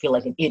MK doesn't feel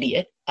like an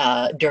idiot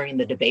during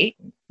the debate.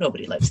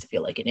 Nobody likes to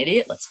feel like an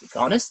idiot, let's be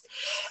honest.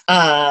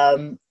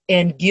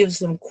 And gives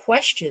them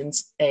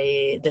questions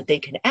that they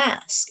can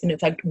ask. And in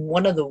fact,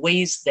 one of the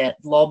ways that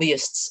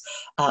lobbyists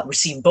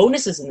receive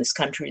bonuses in this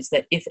country is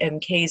that if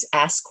MKs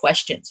ask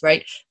questions,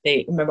 right?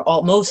 They remember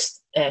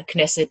most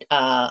Knesset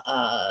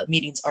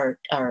meetings are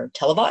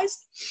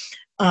televised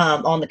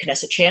on the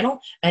Knesset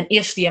channel. And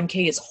if the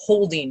MK is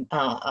holding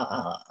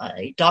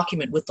a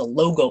document with the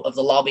logo of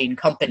the lobbying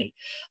company,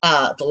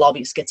 the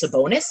lobbyist gets a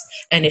bonus.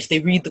 And if they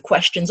read the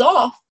questions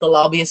off, the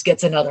lobbyist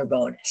gets another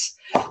bonus.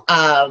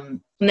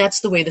 And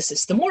that's the way the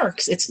system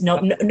works. It's no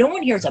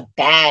one here is a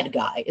bad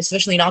guy,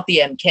 especially not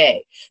the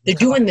MK. They're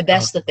doing the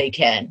best that they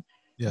can.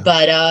 Yeah.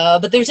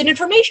 But there's an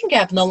information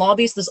gap, and the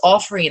lobbyist is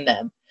offering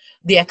them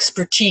the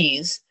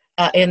expertise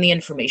and the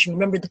information.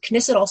 Remember, the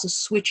Knesset also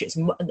switches.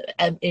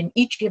 In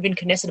each given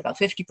Knesset, about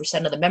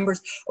 50% of the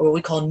members are what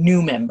we call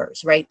new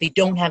members, right? They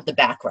don't have the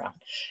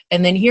background.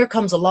 And then here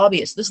comes a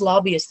lobbyist. This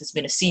lobbyist has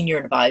been a senior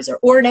advisor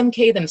or an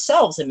MK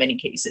themselves in many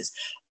cases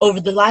over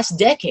the last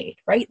decade,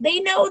 right? They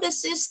know the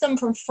system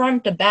from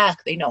front to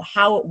back. They know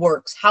how it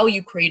works, how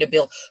you create a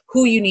bill,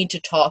 who you need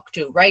to talk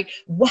to, right?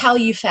 How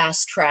you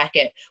fast track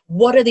it.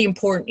 What are the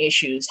important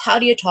issues? How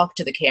do you talk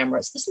to the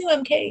cameras? This new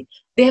MK,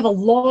 they have a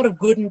lot of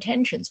good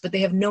intentions, but they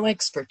have no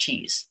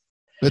expertise.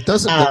 But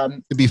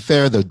to be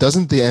fair, though,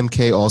 doesn't the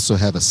MK also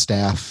have a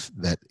staff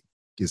that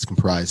is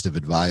comprised of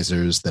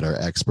advisors that are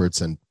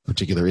experts on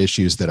particular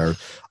issues that are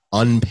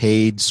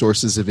unpaid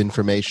sources of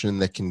information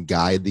that can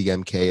guide the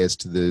MK as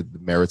to the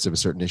merits of a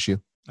certain issue?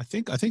 I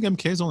think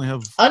MKs only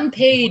have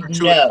unpaid.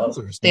 No,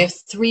 they have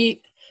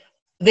 3.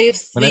 They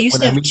used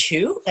to have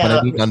 2. When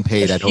I mean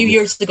unpaid, a few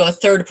years ago, a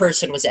third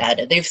person was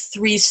added. They have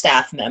 3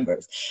 staff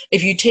members.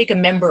 If you take a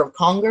member of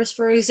Congress,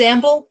 for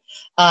example,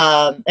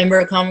 a member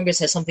of Congress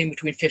has something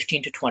between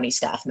 15 to 20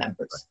 staff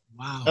members.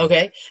 Wow.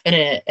 Okay, and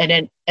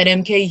an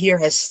MK here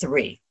has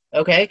 3.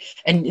 Okay,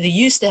 and they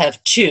used to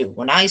have 2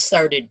 when I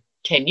started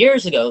 10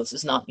 years ago. This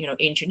is not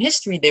ancient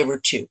history. There were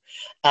 2.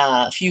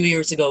 A few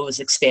years ago, it was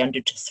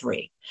expanded to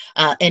 3.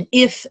 And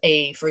if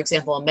for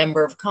example, a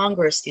member of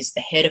Congress is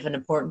the head of an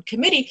important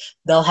committee,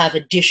 they'll have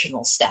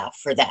additional staff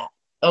for that.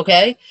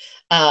 Okay.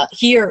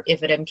 Here,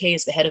 if an MK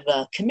is the head of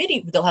a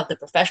committee, they'll have the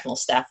professional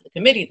staff of the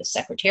committee, the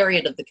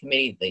secretariat of the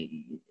committee, the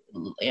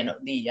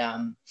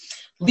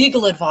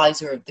legal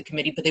advisor of the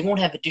committee, but they won't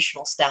have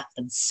additional staff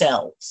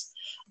themselves.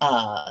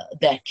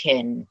 That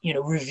can,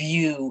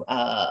 review,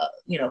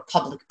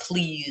 public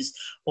pleas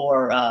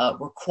or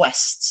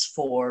requests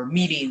for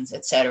meetings,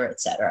 et cetera, et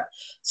cetera.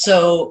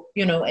 So,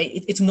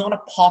 it's not a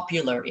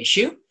popular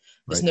issue.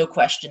 There's no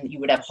question that you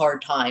would have a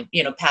hard time,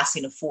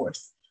 passing a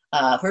fourth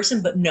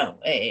person. But no,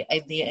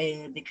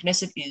 the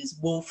Knesset is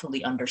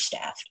woefully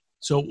understaffed.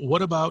 So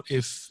what about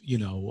if,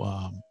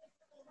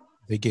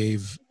 they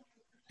gave,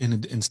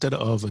 instead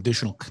of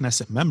additional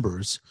Knesset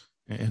members,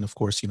 and of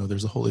course,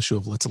 there's a whole issue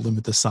of let's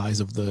limit the size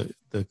of the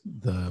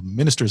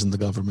ministers in the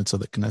government so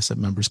that Knesset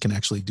members can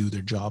actually do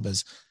their job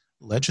as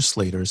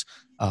legislators,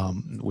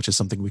 which is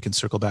something we can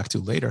circle back to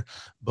later.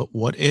 But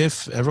what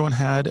if everyone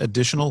had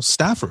additional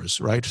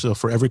staffers, right? So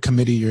for every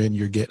committee you're in,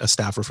 you get a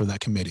staffer for that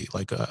committee.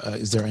 Like,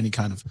 is there any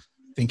kind of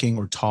thinking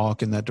or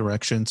talk in that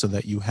direction so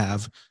that you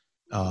have,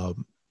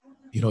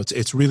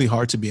 it's really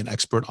hard to be an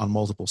expert on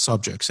multiple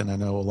subjects. And I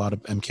know a lot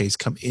of MKs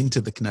come into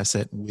the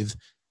Knesset with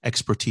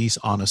expertise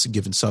on a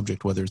given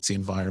subject, whether it's the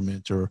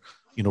environment or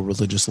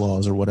religious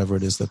laws or whatever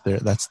it is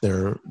that's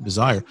their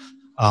desire.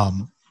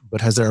 But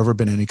has there ever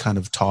been any kind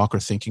of talk or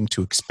thinking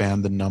to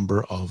expand the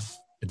number of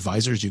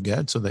advisors you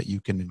get so that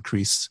you can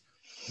increase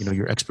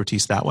your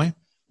expertise that way,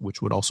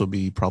 which would also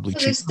be probably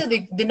cheaper?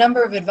 The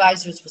number of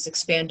advisors was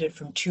expanded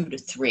from 2 to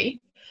 3.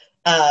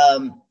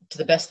 To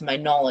the best of my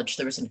knowledge,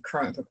 there isn't a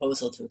current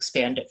proposal to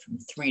expand it from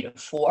 3 to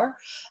 4.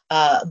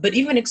 But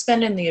even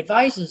expanding the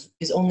advisors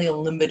is only a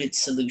limited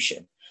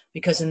solution,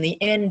 because in the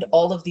end,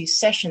 all of these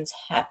sessions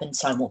happen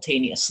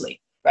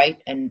simultaneously,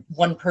 right? And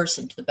one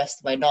person, to the best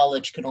of my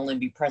knowledge, can only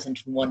be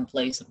present in one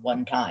place at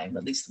one time,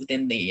 at least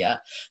within the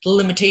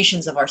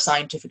limitations of our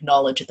scientific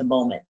knowledge at the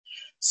moment.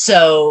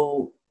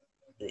 So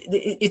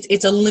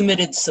it's a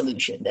limited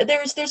solution.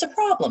 There's a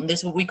problem.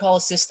 There's what we call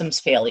a systems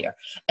failure,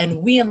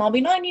 and we in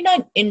Lobby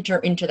 99 enter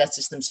into that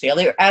systems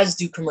failure, as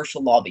do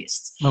commercial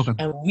lobbyists. Okay.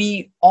 And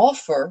we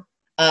offer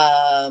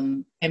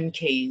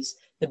MKs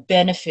the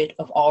benefit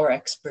of our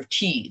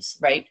expertise,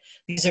 right?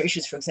 These are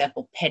issues, for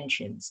example,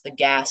 pensions, the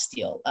gas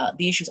deal,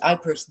 the issues I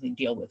personally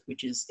deal with,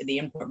 which is the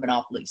import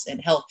monopolies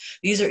and health.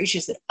 These are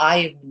issues that I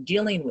have been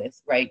dealing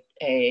with, right?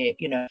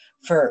 In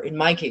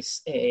my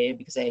case,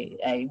 because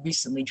I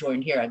recently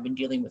joined here, I've been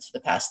dealing with for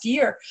the past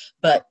year,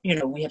 but,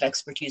 we have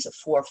expertise of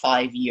 4 or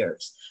 5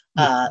 years.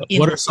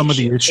 What are some of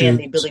the issues? And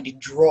the ability to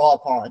draw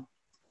upon.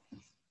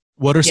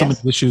 What are some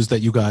of the issues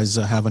that you guys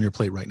have on your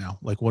plate right now?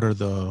 Like, what are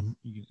the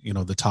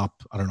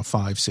top,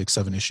 5, 6,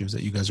 7 issues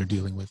that you guys are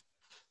dealing with?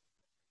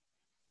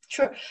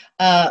 Sure.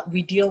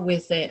 We deal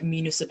with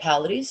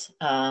municipalities,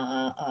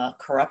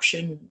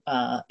 corruption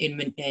at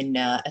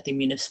the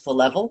municipal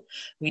level.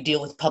 We deal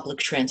with public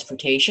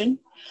transportation.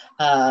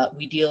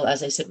 We deal,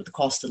 as I said, with the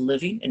cost of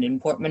living and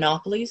import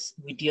monopolies.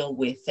 We deal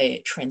with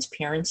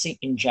transparency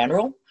in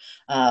general,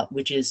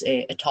 which is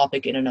a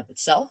topic in and of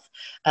itself.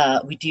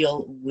 We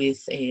deal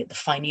with the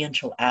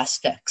financial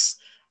aspects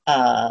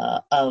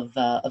of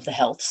the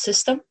health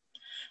system.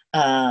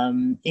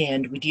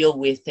 And we deal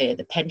with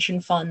the pension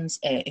funds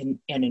and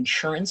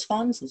insurance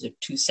funds. Those are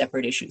 2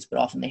 separate issues, but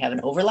often they have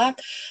an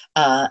overlap.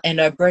 And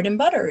our bread and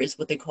butter is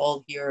what they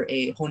call here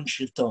a hon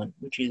shilton,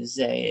 which is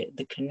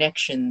the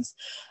connections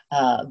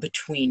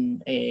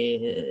between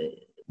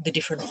the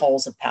different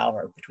halls of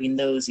power, between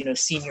those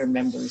senior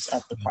members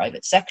of the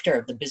private sector,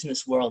 of the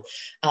business world,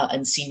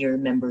 and senior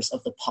members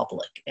of the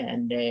public,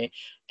 and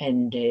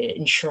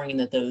ensuring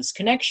that those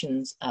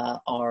connections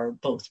are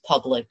both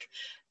public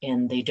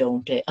and they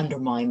don't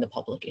undermine the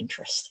public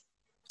interest.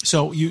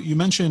 So you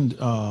mentioned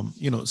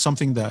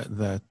something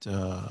that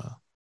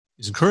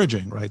is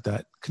encouraging, right?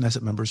 That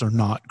Knesset members are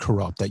not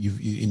corrupt. That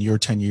in your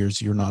 10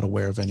 years you're not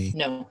aware of any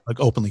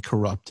openly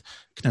corrupt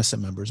Knesset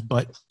members.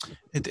 But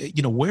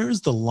where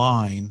is the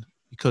line?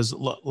 Because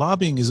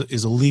lobbying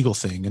is a legal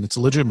thing and it's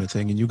a legitimate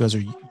thing, and you guys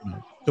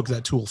took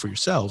that tool for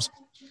yourselves.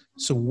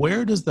 So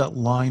where does that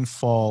line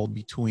fall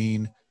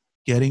between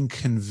getting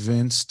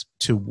convinced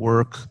to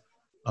work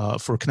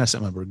for a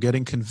Knesset member,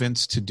 getting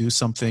convinced to do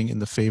something in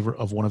the favor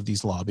of one of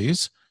these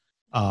lobbies,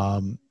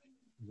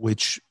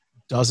 which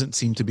doesn't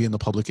seem to be in the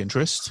public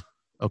interest?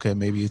 Okay,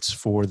 maybe it's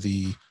for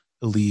the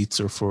elites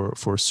or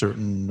for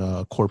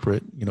certain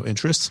corporate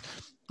interests,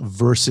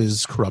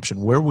 versus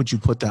corruption. Where would you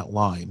put that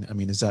line? I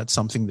mean, is that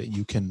something that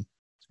you can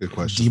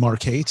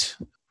demarcate?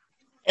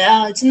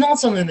 It's not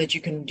something that you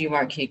can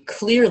demarcate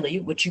clearly.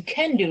 What you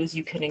can do is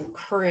you can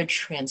encourage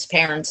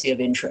transparency of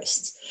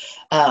interests.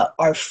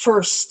 Our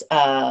first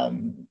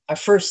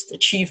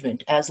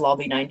achievement as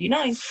Lobby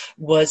 99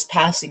 was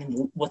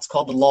passing what's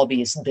called the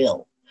Lobbyist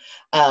Bill.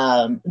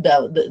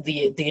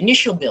 The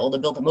initial bill, the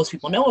bill that most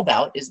people know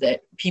about, is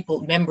that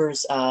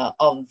members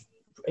of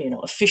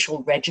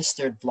official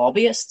registered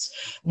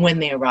lobbyists, when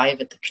they arrive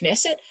at the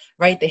Knesset,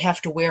 right, they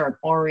have to wear an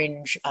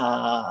orange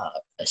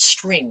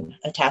string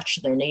attached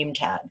to their name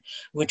tag,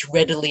 which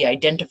readily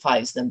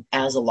identifies them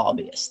as a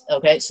lobbyist.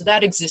 Okay, so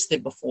that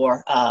existed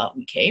before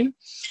we came,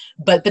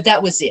 but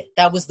that was it.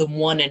 That was the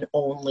one and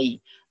only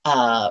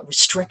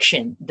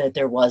restriction that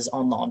there was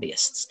on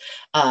lobbyists.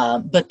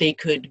 But they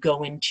could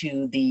go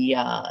into the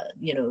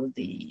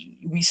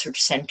research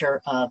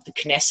center of the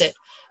Knesset,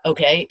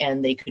 okay,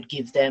 and they could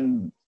give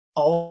them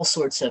all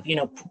sorts of,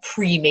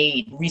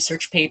 pre-made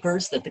research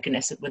papers that the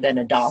Knesset would then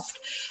adopt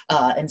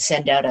and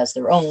send out as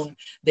their own.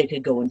 They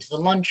could go into the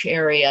lunch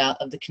area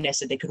of the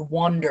Knesset. They could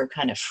wander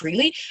kind of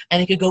freely,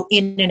 and they could go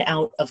in and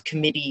out of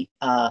committee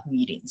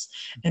meetings.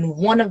 And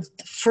one of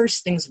the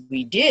first things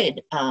we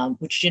did,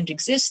 which didn't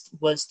exist,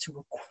 was to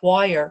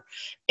require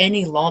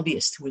any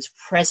lobbyist who was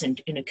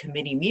present in a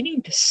committee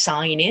meeting to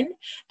sign in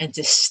and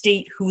to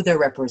state who they're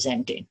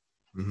representing.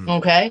 Mm-hmm.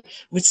 Okay,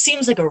 which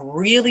seems like a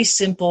really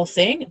simple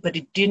thing, but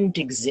it didn't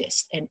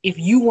exist. And if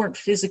you weren't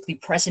physically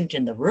present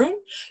in the room,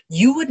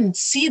 you wouldn't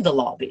see the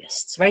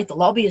lobbyists, right? The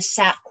lobbyists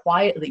sat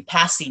quietly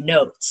passing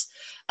notes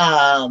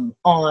on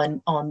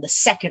the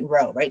second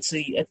row, right? So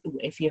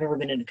if you've ever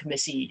been in a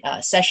committee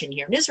session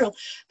here in Israel,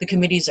 the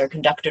committees are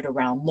conducted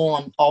around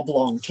long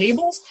oblong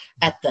tables.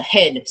 At the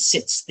head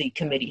sits the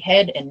committee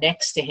head, and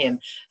next to him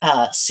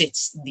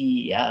sits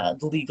the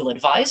legal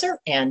advisor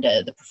and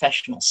the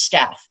professional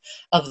staff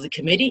of the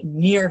committee.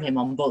 Near him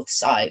on both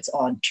sides,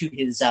 to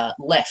his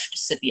left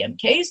sit the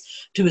MKs,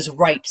 to his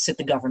right sit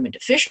the government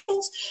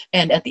officials,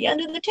 and at the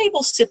end of the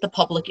table sit the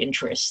public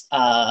interest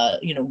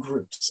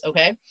groups,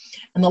 okay?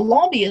 And the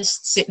lobbyists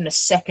sit in a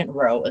second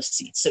row of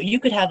seats. So you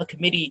could have a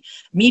committee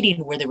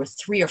meeting where there were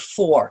 3 or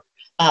 4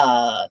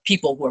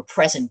 people who are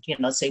present.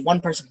 Let's say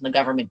one person from the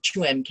government, 2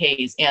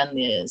 MKs, and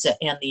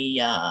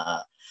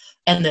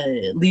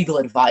the legal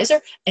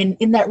advisor, and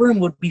in that room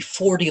would be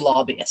 40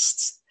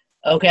 lobbyists,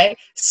 okay,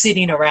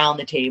 sitting around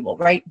the table,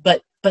 right?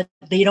 But but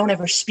they don't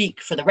ever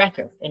speak for the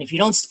record. And if you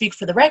don't speak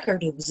for the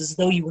record, it was as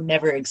though you were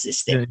never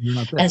existing. Yeah, you're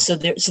not there. And so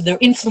their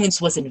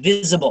influence was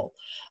invisible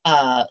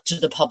to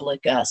the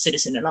public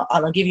citizen. And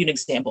I'll give you an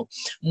example.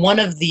 One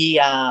of the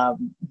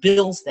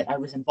bills that I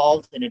was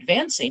involved in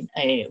advancing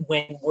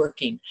when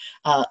working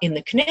in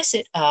the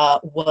Knesset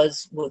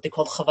was what they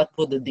called Chavat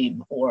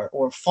Bodedim,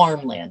 or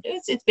farmland.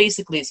 It's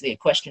basically the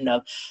question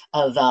of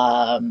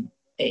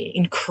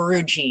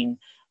encouraging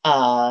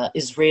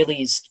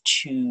Israelis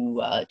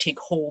to take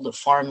hold of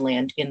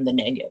farmland in the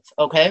Negev.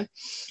 Okay,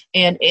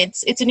 and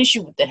it's an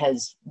issue that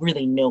has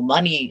really no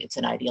money. It's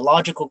an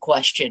ideological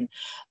question.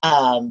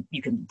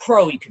 You can be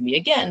pro, you can be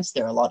against.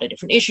 There are a lot of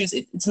different issues.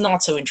 It's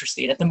not so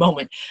interesting at the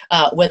moment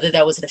whether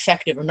that was an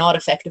effective or not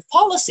effective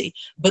policy.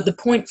 But the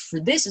point for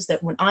this is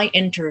that when I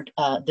entered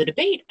the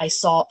debate, I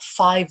saw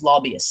 5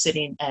 lobbyists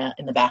sitting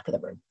in the back of the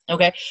room.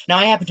 Okay, now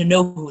I happen to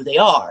know who they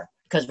are,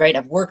 because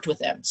I've worked with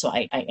them, so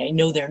I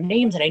know their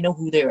names and I know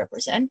who they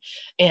represent,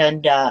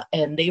 and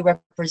they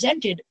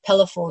represented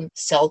Pelephone,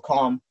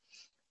 Cellcom,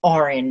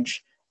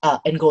 Orange,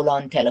 and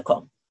Golan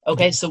Telecom.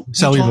 Okay, so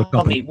tell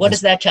me, what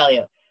does that tell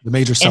you? The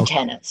major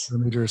antennas. The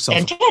major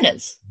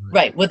antennas.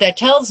 Right. What that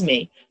tells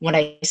me when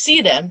I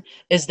see them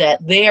is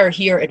that they are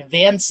here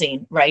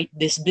advancing, right,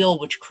 this bill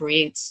which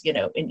creates,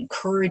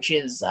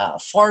 encourages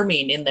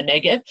farming in the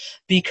Negev,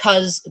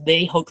 because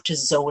they hope to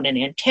zone an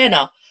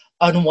antenna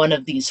on one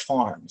of these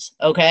farms.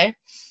 Okay.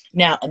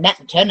 Now, and that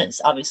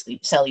antennas, obviously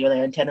cellular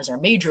antennas are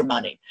major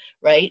money,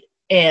 right?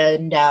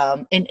 And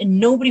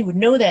nobody would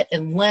know that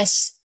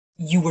unless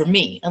you were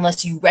me,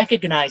 unless you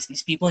recognize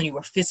these people and you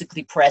were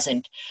physically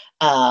present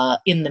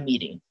in the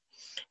meeting.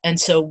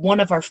 And so one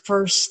of our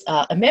first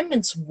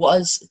amendments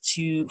was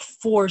to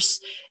force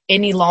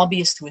any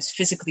lobbyist who is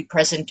physically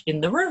present in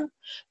the room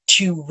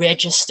to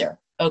register.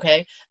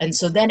 Okay, and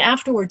so then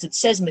afterwards it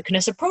says in the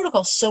Knesset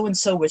protocol,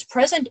 so-and-so was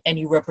present and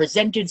you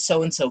represented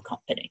so-and-so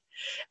company.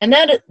 And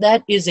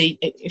that is a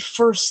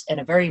first and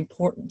a very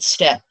important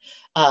step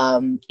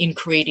in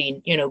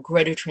creating,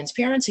 greater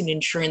transparency and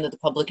ensuring that the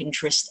public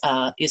interest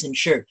is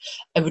ensured.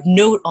 I would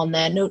note on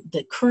that note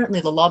that currently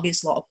the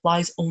lobbyist law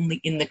applies only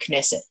in the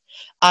Knesset,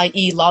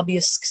 i.e.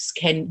 lobbyists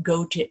can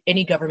go to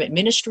any government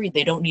ministry.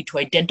 They don't need to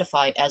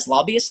identify as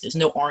lobbyists. There's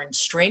no orange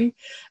string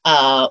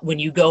when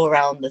you go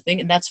around the thing.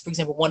 And that's, for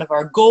example, one of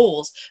our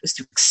goals is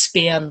to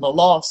expand the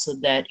law so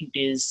that it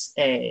is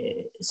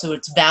so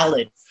it's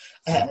valid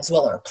as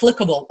well, or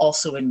applicable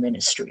also in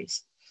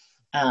ministries.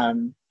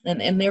 And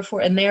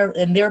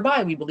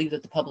thereby we believe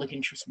that the public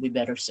interest will be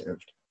better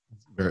served.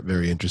 Very,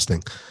 very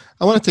interesting.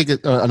 I want to take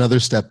another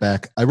step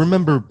back. I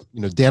remember,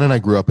 Dan and I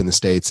grew up in the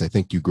States. I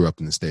think you grew up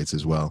in the States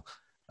as well.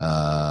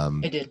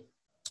 I did.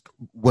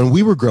 When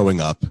we were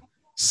growing up,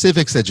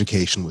 civics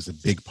education was a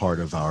big part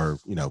of our,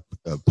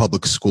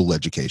 public school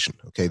education.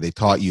 Okay. They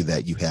taught you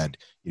that you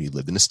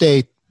lived in a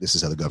state. This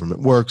is how the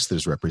government works.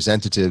 There's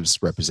representatives.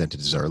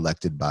 Representatives are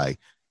elected by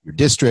your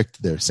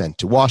district. They're sent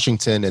to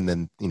Washington, and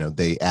then,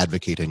 they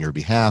advocate on your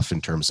behalf in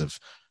terms of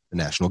the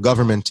national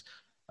government.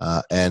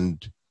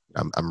 And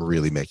I'm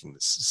really making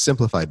this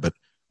simplified, but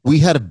we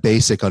had a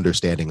basic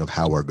understanding of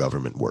how our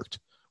government worked.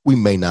 We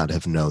may not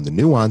have known the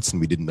nuance,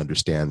 and we didn't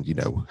understand,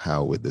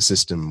 how the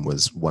system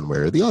was one way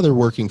or the other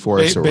working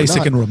for us.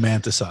 Basic and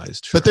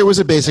romanticized. Sure. But there was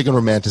a basic and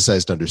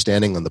romanticized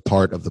understanding on the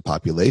part of the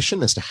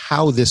population as to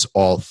how this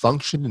all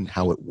functioned and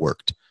how it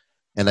worked.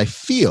 And I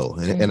feel,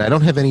 and I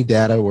don't have any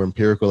data or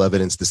empirical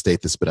evidence to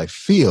state this, but I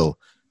feel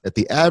that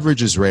the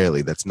average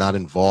Israeli that's not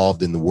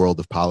involved in the world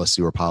of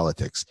policy or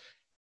politics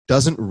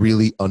doesn't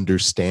really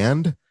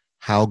understand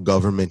how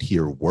government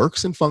here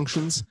works and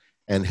functions,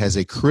 and has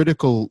a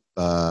critical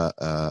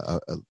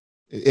and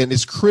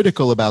is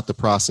critical about the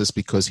process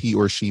because he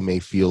or she may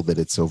feel that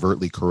it's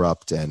overtly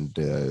corrupt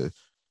and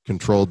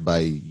controlled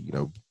by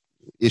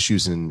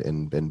issues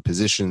and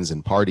positions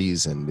and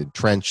parties and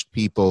entrenched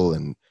people.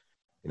 And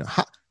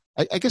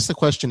I guess the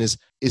question is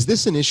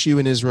this an issue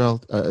in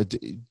Israel?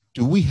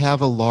 Do we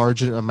have a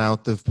large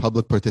amount of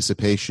public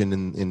participation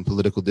in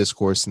political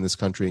discourse in this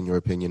country, in your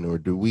opinion, or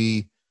do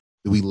we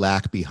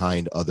lack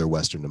behind other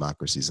Western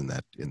democracies in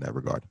that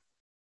regard?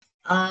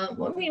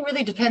 It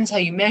really depends how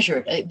you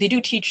measure it. They do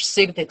teach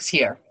civics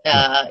here.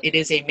 It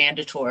is a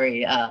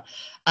mandatory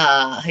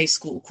high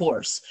school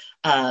course.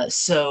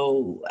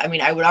 So,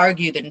 I would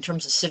argue that in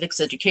terms of civics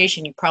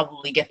education, you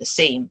probably get the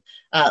same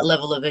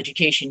level of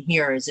education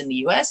here as in the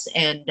U.S.,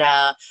 and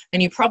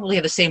you probably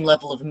have the same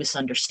level of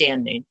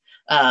misunderstanding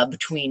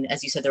between,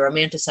 as you said, the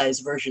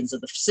romanticized versions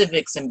of the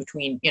civics, and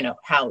between,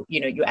 how,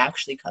 you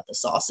actually cut the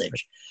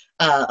sausage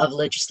of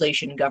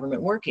legislation and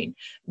government working.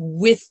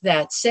 With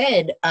that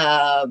said,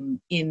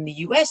 in the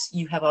U.S.,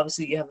 you have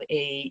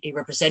a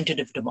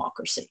representative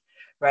democracy,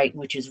 right,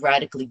 which is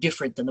radically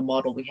different than the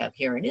model we have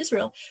here in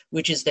Israel,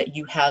 which is that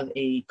you have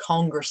a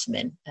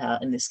congressman,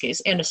 in this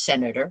case, and a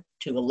senator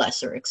to a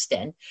lesser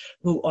extent,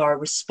 who are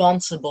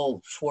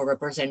responsible for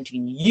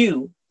representing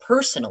you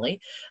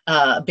personally,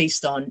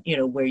 based on,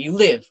 where you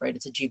live, right?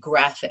 It's a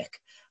geographic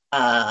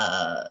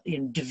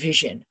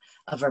division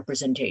of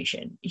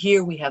representation.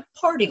 Here we have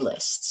party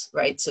lists,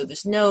 right? So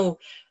there's no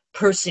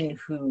person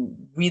who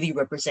really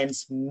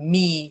represents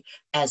me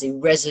as a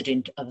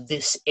resident of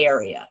this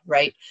area,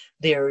 right?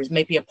 There's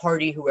maybe a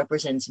party who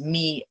represents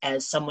me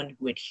as someone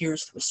who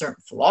adheres to a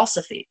certain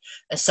philosophy,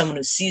 as someone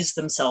who sees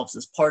themselves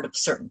as part of a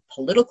certain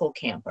political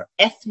camp or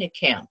ethnic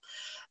camp.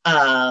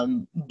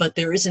 But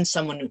there isn't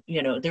someone,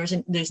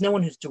 there's no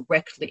one who's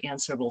directly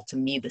answerable to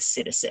me, the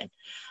citizen.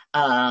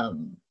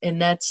 And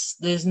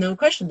there's no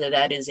question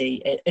that is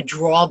a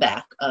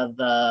drawback of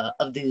the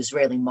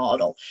Israeli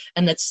model.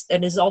 And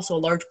is also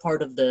a large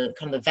part of the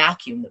kind of the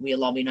vacuum that we at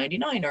Lobby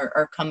 99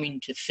 are coming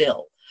to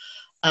fill.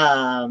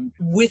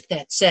 With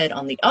that said,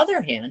 on the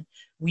other hand,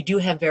 we do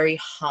have very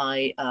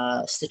high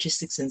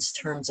statistics in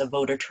terms of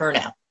voter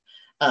turnout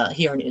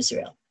here in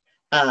Israel.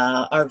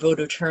 Our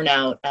voter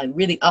turnout,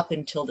 really up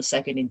until the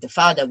Second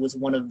Intifada, was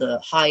one of the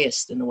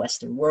highest in the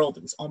Western world.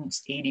 It was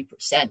almost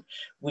 80%,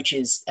 which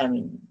is,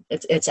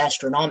 it's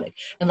astronomical.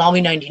 In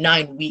Lobby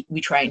 99,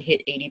 we try and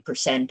hit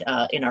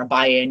 80% in our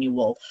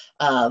biannual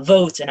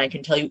votes, and I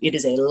can tell you it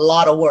is a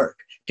lot of work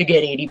to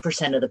get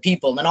 80% of the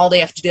people. And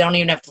they don't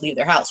even have to leave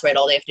their house, right?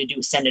 All they have to do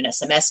is send an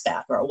SMS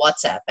back or a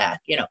WhatsApp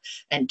back,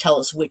 and tell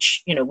us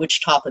which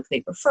topic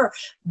they prefer.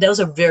 Those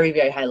are very,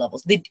 very high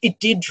levels. It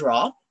did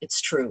drop, it's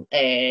true.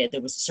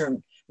 There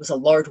was a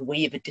large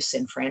wave of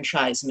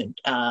disenfranchisement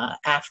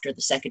after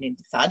the Second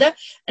Intifada,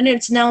 and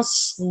it's now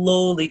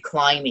slowly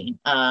climbing.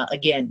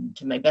 Again,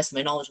 to my best of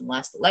my knowledge, in the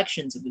last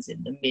elections, it was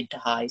in the mid to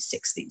high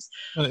 60s.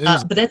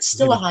 But that's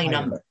still a high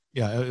number.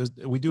 Yeah,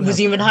 we do. It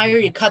was even higher.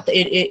 You cut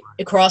it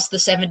across the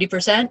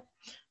 70%.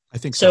 I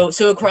think so.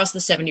 So across the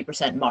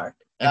 70% mark.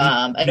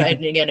 And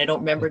again, I don't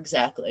remember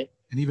exactly.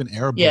 And even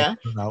Arab vote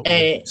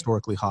was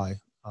historically high,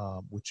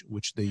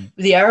 which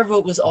the Arab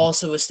vote was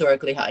also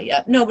historically high.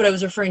 Yeah, no, but I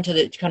was referring to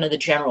the kind of the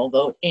general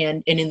vote,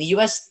 and in the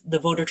U.S. the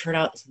voter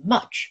turnout is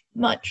much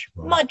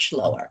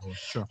lower.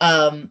 Sure.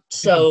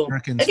 So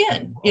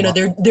again,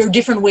 there are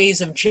different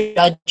ways of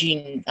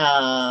judging.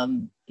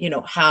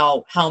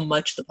 How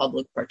much the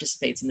public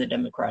participates in the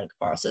democratic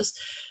process,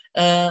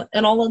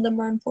 and all of them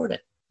are important.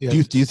 Yeah.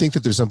 Do you think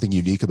that there's something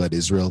unique about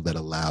Israel that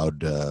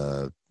allowed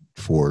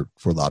for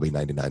Lobby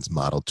 99's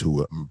model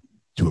to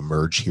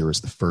emerge here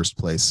as the first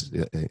place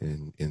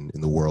in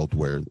the world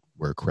where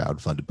a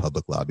crowd-funded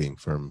public lobbying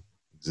firm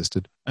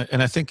existed?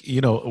 And I think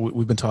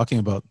we've been talking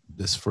about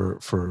this for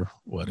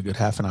a good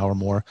half an hour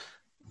more.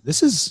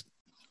 This is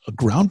a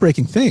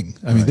groundbreaking thing.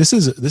 I mean, this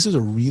is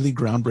a really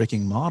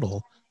groundbreaking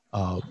model.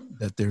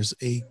 That there's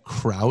a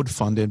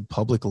crowd-funded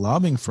public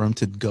lobbying firm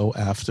to go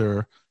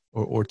after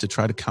or to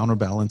try to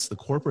counterbalance the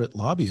corporate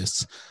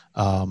lobbyists.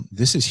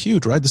 This is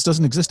huge, right? This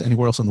doesn't exist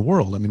anywhere else in the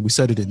world. I mean, we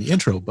said it in the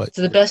intro, but...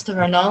 To the best of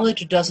our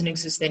knowledge, it doesn't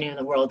exist anywhere in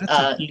the world.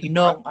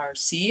 Lino, our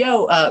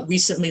CEO,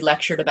 recently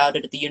lectured about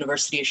it at the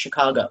University of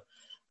Chicago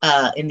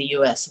in the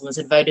U.S. and was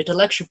invited to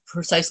lecture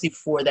precisely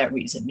for that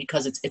reason,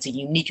 because it's a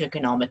unique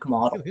economic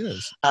model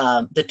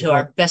that, to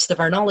our best of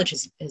our knowledge,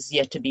 has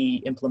yet to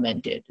be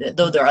implemented.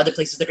 Though there are other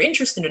places that are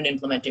interested in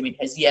implementing it,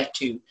 has yet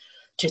to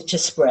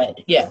spread.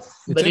 Yeah,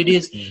 but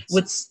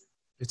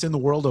it's in the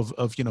world of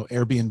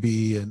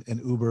Airbnb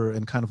and Uber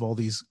and kind of all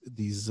these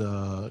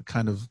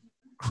kind of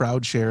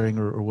crowd sharing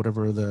or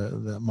whatever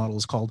the model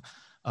is called,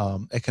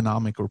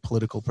 economic or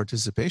political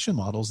participation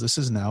models. This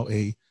is now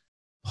a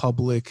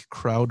public,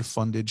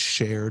 crowd-funded,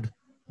 shared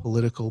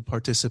political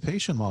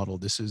participation model.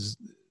 This is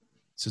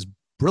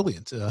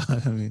brilliant.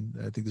 I mean,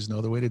 I think there's no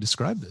other way to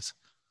describe this.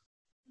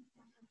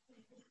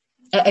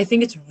 I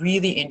think it's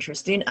really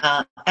interesting.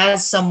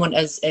 As someone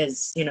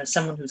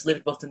who's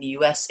lived both in the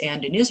U.S.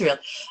 and in Israel,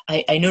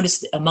 I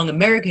noticed among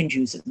American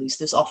Jews, at least,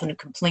 there's often a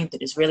complaint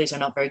that Israelis are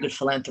not very good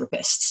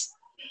philanthropists.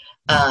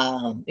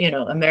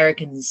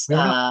 Americans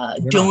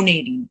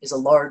donating is a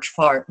large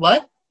part.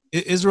 What?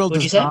 Israel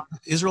does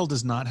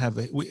not have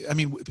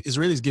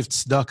Israelis give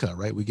tzedakah,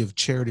 right? We give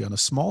charity on a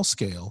small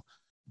scale,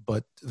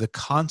 but the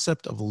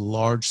concept of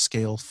large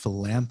scale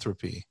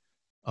philanthropy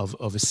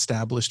of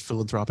established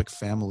philanthropic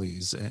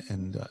families,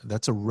 and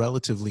that's a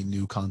relatively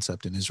new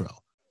concept in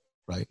Israel,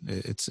 right?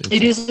 It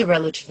is a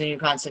relatively new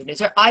concept in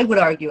Israel. I would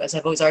argue, as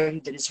I've always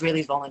argued, that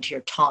Israelis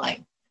volunteer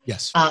time.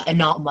 Yes. And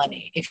not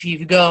money. If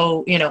you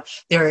go,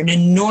 there are an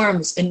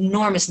enormous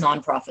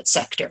nonprofit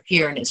sector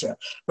here in Israel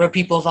where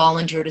people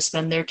volunteer to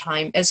spend their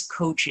time as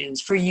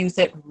coaches for youth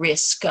at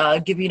risk,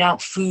 giving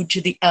out food to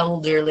the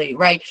elderly,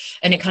 right?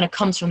 And it kind of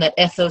comes from that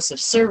ethos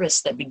of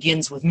service that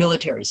begins with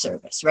military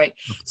service, right?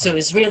 Okay. So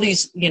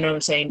Israelis,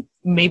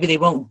 maybe they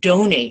won't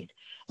donate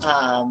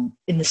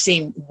in the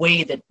same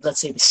way that, let's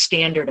say, the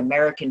standard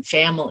American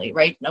family,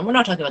 right? Now, we're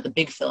not talking about the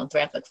big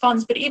philanthropic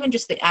funds, but even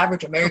just the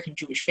average American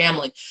Jewish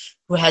family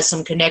who has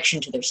some connection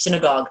to their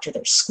synagogue, to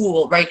their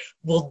school, right,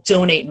 will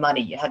donate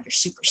money. You have your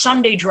Super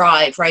Sunday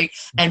drive, right?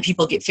 And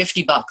people get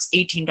 $50,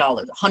 $18,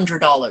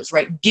 $100,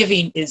 right?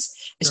 Giving is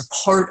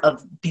part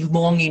of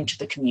belonging to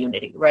the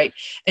community, right?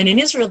 And in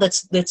Israel,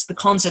 that's the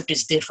concept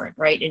is different,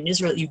 right? In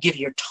Israel, you give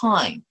your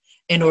time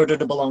in order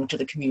to belong to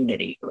the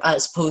community,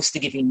 as opposed to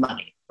giving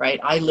money, right?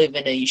 I live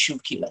in a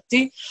Yishuv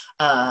Kilati,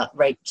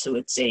 right? So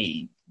it's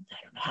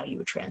don't know how you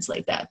would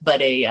translate that,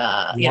 but a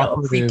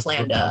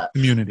pre-planned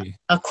community,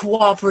 a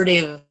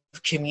cooperative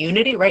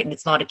community, right? And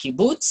it's not a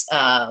kibbutz.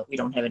 We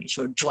don't have any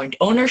sort of joint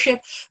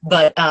ownership,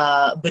 but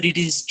it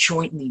is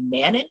jointly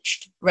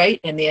managed, right?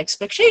 And the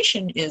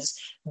expectation is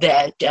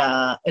that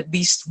at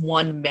least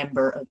one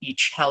member of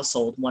each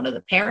household, one of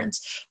the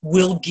parents,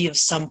 will give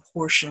some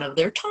portion of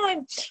their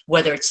time,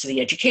 whether it's to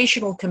the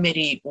educational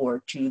committee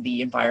or to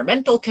the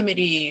environmental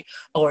committee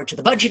or to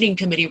the budgeting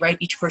committee, right?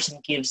 Each person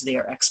gives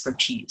their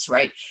expertise,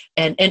 right?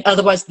 And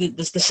otherwise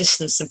the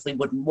system simply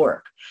wouldn't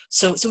work.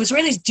 So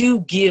Israelis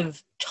do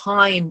give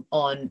time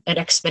on an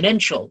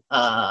exponential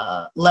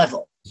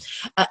level.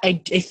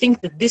 I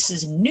think that this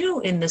is new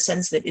in the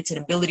sense that it's an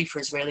ability for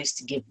Israelis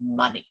to give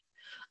money.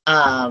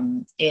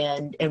 And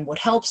what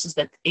helps is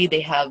that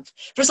they have,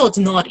 first of all, it's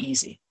not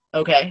easy.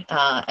 Okay.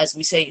 As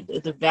we say,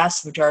 the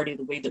vast majority of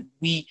the way that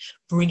we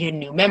bring in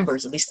new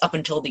members, at least up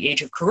until the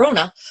age of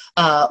Corona,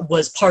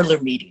 was parlor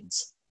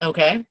meetings.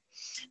 Okay.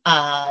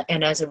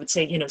 And as I would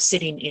say,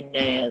 sitting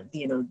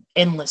in,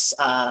 endless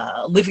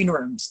living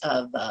rooms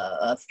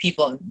of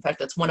people. In fact,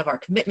 that's one of our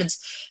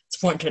commitments. It's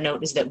important to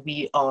note is that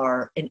we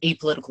are an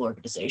apolitical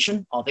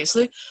organization,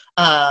 obviously.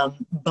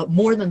 But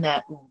more than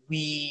that,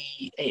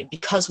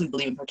 because we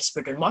believe in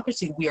participatory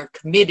democracy, we are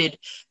committed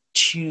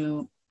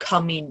to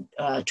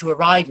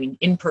arriving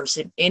in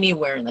person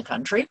anywhere in the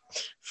country,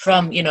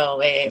 from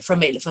Kiryat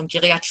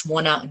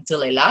Shmona until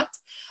Eilat,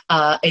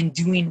 and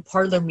doing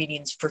parlor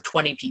meetings for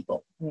 20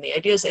 people. And the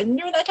idea is, and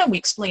during that time, we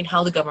explain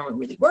how the government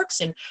really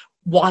works and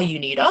why you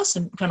need us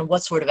and kind of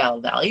what sort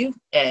of value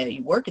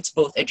you work. It's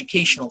both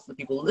educational for the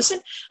people who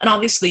listen, and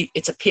obviously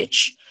it's a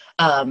pitch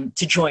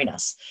to join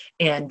us.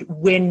 And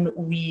when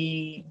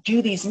we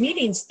do these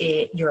meetings,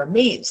 you're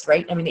amazed,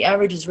 right? I mean, the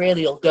average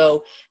Israeli will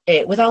go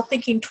without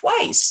thinking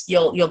twice.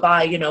 You'll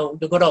buy, you'll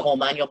go to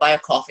Roma and you'll buy a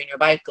coffee and you'll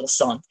buy a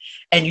croissant,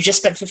 and you just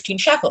spent 15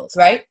 shekels,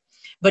 right?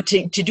 But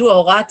to do a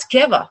Horat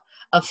Keva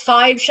of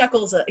 5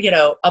 shekels, a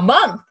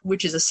month,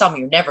 which is a sum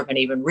you're never going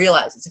to even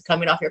realize it's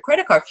coming off your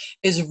credit card,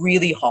 is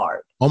really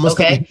hard. Almost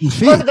okay? Like a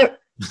fee.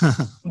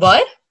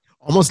 What?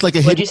 Almost like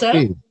a hidden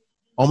fee.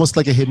 Almost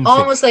like a hidden fee.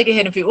 Almost like a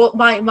hidden fee. Well,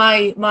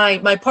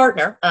 my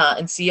partner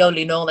and CEO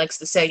Lino likes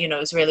to say,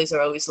 Israelis are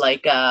always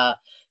like,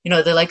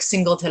 they're like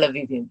single Tel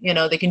Avivim.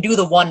 They can do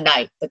the one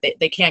night, but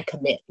they can't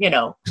commit,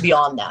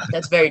 beyond that.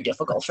 That's very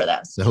difficult for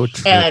them. So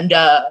true. And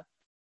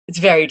it's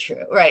very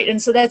true, right?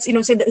 And so that's,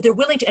 saying they're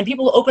willing to, and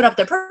people will open up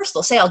their purse,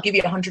 they'll say, I'll give you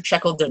a 100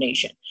 shekel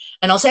donation.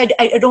 And I'll say,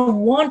 I don't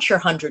want your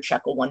 100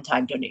 shekel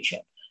one-time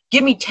donation.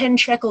 Give me 10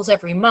 shekels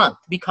every month,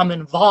 become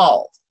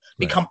involved,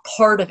 become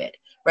part of it,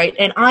 right?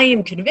 And I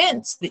am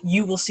convinced that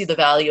you will see the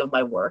value of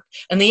my work.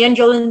 And the end,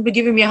 you'll be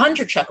giving me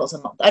 100 shekels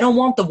a month. I don't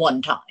want the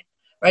one time,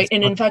 right?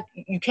 And in fact,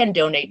 you can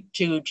donate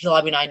to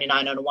Lobby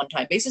 99 on a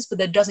one-time basis, but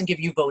that doesn't give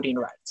you voting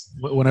rights,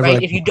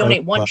 right? If you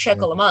donate 1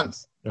 shekel a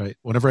month. Right.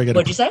 Whenever I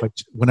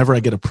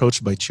get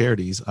approached by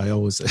charities, I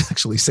always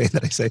actually say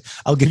that. I say,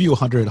 I'll give you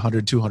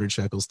 100, 200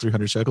 shekels,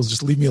 300 shekels.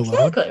 Just leave me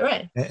alone. Exactly,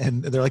 right.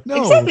 And they're like, no.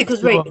 Exactly,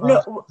 because,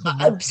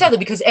 sadly,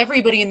 because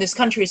everybody in this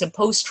country is a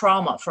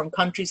post-trauma from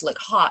countries like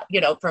HOT,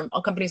 from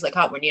companies like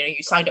HOT, when,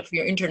 you signed up for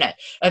your internet,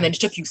 and then it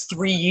took you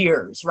 3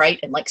 years, right?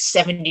 And like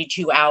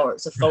 72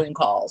 hours of phone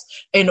calls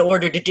in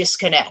order to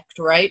disconnect,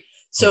 right?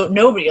 So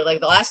nobody, like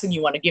the last thing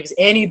you want to give is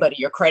anybody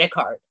your credit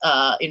card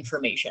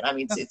information. I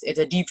mean, it's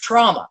a deep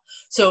trauma.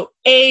 So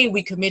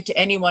we commit to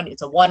anyone.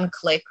 It's a one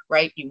click,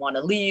 right? You want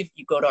to leave,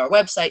 you go to our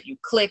website, you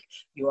click,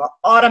 you are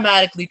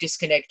automatically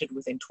disconnected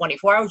within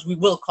 24 hours. We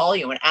will call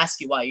you and ask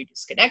you why you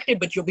disconnected,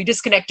 but you'll be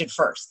disconnected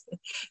first.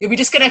 You'll be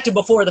disconnected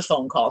before the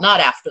phone call,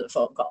 not after the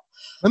phone call.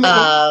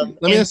 Let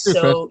me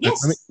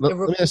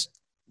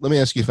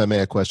ask you, if I may,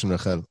 a question,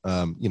 Rachel.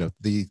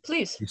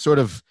 Please. The sort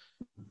of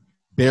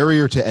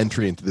barrier to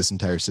entry into this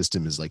entire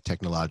system is like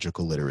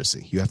technological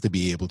literacy. You have to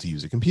be able to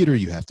use a computer.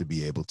 You have to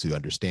be able to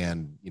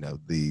understand,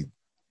 the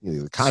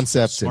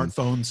concept,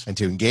 smartphones, and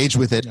to engage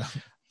with it. Yeah.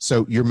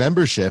 So your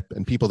membership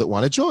and people that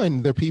want to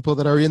join, they're people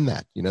that are in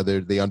that.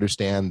 They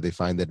understand, they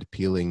find that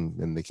appealing,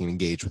 and they can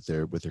engage with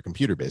their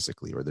computer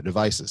basically, or their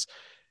devices.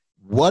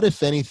 What,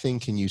 if anything,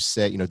 can you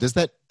say? Does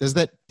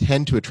that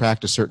tend to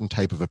attract a certain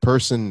type of a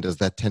person? Does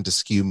that tend to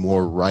skew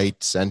more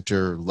right,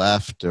 center,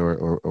 left,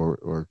 or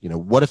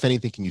what, if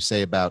anything, can you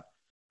say about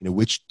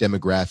which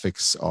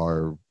demographics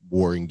are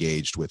more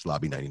engaged with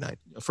Lobby 99?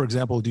 For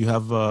example, do you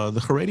have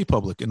the Haredi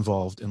public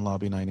involved in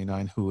Lobby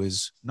 99 who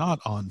is not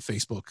on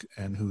Facebook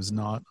and who's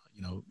not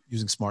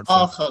using smartphones?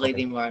 All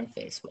Haredim are on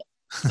Facebook.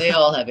 They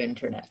all have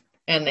internet.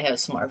 And they have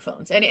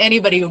smartphones.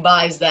 Anybody who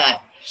buys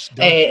that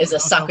is a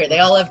sucker. They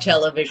all have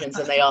televisions,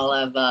 and they all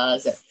have.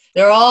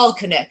 They're all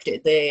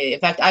connected. In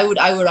fact, I would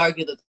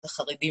argue that the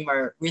Haredim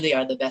are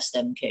the best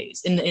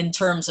MKs in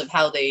terms of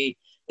how they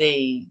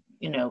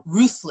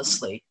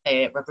ruthlessly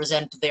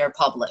represent their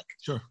public.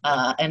 Sure.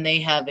 And they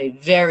have a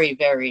very,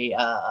 very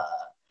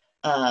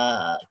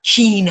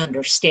keen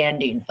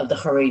understanding of the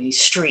Haredi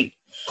street.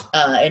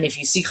 And if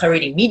you see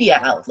Haredi media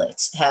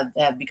outlets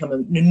have become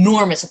an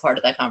enormous part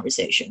of that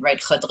conversation, right?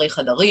 Chadrei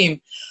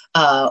Chadarim,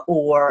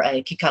 or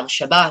Kikar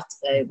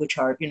Shabbat, which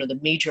are, the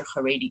major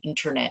Haredi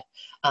internet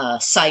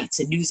sites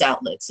and news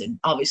outlets. And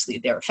obviously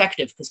they're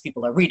effective because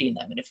people are reading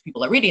them. And if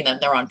people are reading them,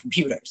 they're on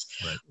computers.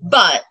 Right.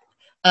 But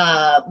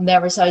that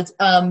besides,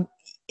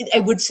 I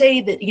would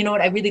say that,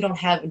 I really don't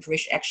have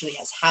information actually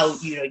as how,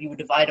 you would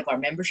divide up our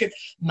membership.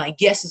 My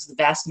guess is the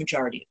vast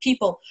majority of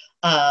people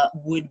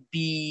would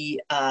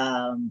be,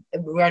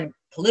 regarding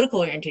political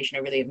orientation,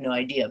 I really have no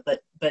idea,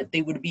 but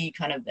they would be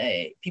kind of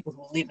people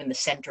who live in the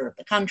center of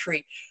the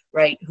country,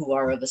 right, who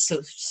are of a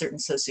certain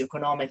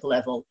socioeconomic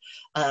level.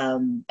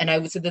 And I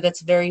would say that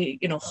that's very,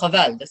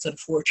 chaval, that's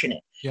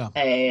unfortunate.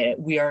 Yeah.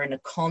 We are in a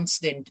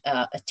constant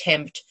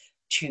attempt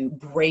to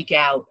break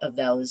out of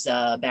those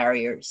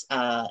barriers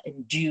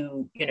and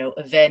do,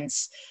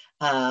 events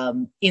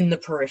in the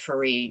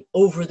periphery,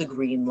 over the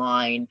green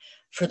line,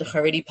 for the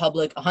Haredi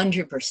public,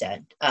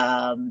 100%.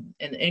 And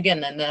again,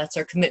 then that's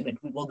our commitment.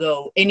 We will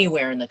go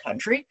anywhere in the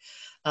country,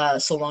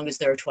 so long as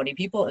there are 20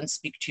 people, and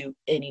speak to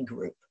any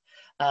group.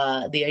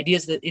 The idea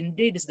is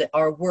that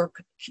our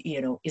work,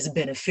 is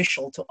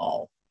beneficial to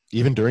all.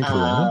 Even during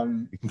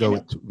Corona,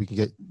 we can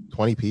get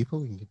 20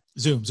 people.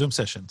 Zoom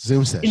sessions.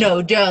 Doing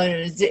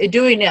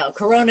now.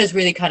 Corona has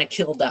really kind of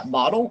killed that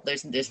model.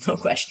 There's no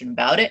question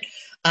about it.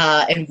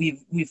 And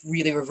we've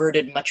really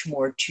reverted much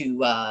more to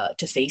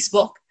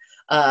Facebook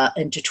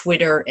and to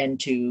Twitter, and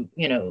to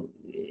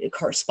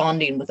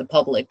corresponding with the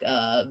public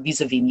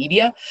vis-a-vis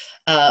media.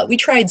 We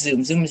tried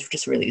Zoom. Zoom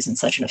just really isn't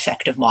such an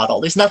effective model.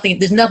 There's nothing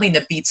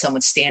that beats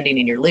someone standing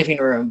in your living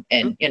room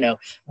and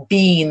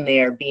being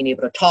there, being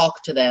able to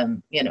talk to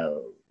them,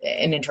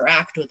 and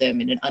interact with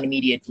them in an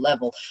unmediated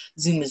level.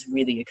 Zoom is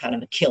really a kind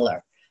of a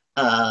killer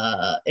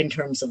in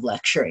terms of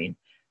lecturing.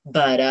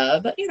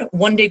 But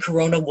one day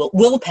Corona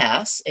will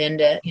pass,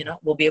 and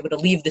we'll be able to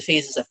leave the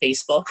phases of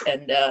Facebook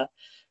and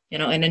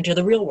and enter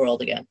the real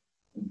world again.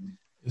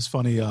 It's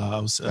funny.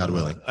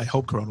 I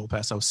hope Corona will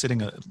pass.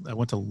 I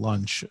went to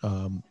lunch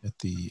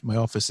my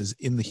office is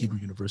in the Hebrew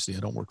University.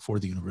 I don't work for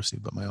the university,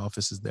 but my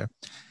office is there.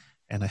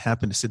 And I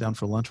happened to sit down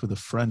for lunch with a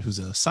friend who's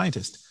a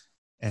scientist,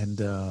 and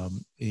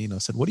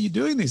said, "What are you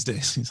doing these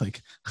days?" He's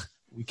like,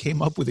 "We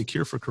came up with a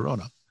cure for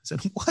Corona." I said,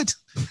 "What?"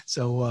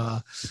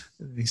 So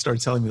he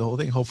started telling me the whole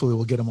thing. Hopefully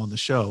we'll get him on the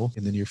show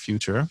in the near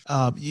future.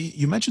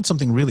 You mentioned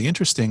something really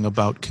interesting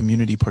about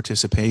community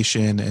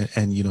participation,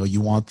 and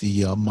you want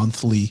the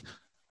monthly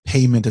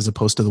payment as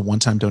opposed to the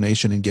one-time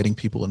donation, and getting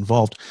people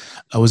involved.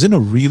 I was in a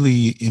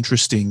really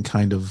interesting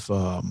kind of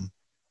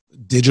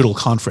digital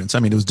conference. I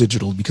mean, it was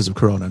digital because of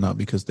Corona, not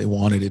because they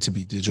wanted it to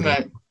be digital,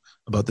 right,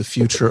 about the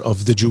future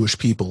of the Jewish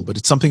people. But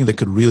it's something that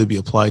could really be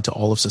applied to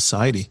all of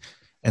society.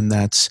 And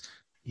that's,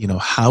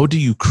 how do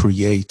you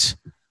create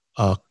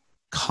a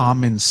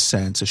common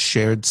sense, a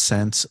shared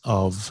sense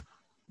of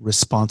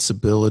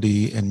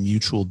responsibility and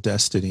mutual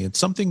destiny? It's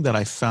something that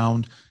I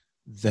found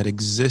that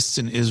exists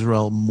in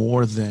Israel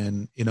more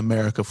than in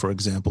America, for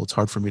example. It's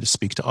hard for me to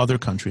speak to other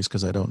countries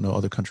because I don't know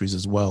other countries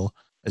as well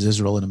as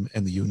Israel and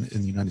the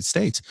United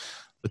States.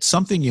 But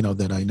something,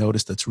 that I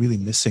noticed that's really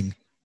missing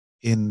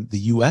in the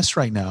U.S.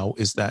 right now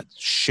is that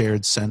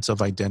shared sense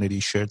of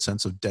identity, shared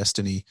sense of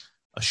destiny,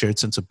 a shared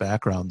sense of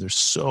background. There's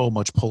so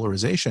much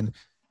polarization.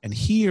 And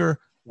here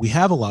we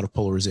have a lot of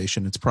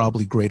polarization. It's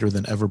probably greater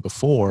than ever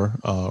before,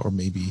 or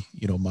maybe,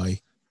 my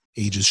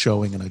age is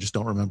showing and I just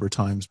don't remember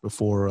times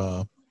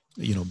before,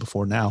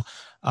 before now.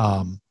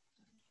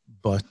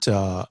 But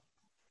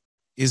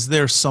is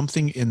there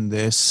something in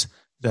this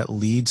that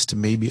leads to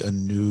maybe a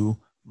new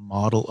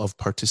model of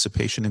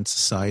participation in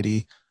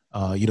society?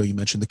 You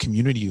mentioned the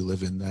community you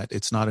live in, that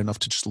it's not enough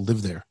to just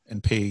live there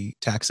and pay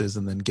taxes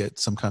and then get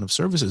some kind of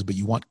services, but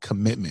you want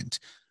commitment.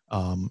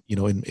 In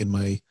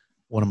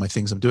one of my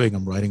things I'm doing,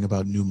 I'm writing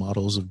about new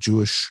models of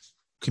Jewish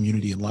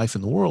community and life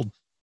in the world,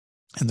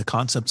 and the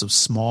concepts of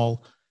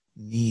small,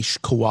 niche,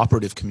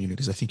 cooperative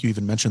communities. I think you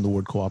even mentioned the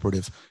word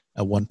cooperative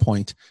at one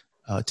point,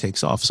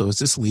 takes off. So is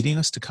this leading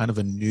us to kind of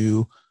a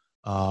new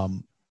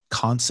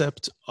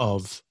concept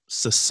of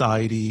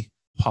society,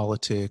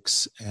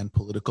 politics, and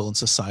political and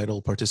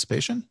societal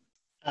participation?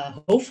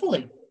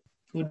 Hopefully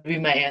would be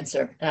my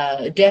answer.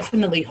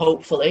 Definitely,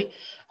 hopefully.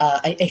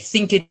 I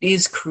think it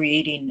is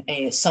creating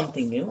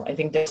something new. I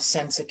think there's a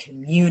sense of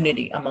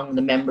community among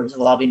the members of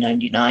Lobby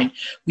 99.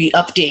 We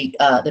update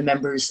the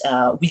members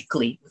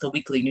weekly with a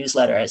weekly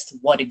newsletter as to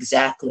what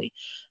exactly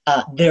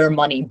their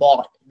money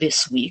bought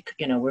this week.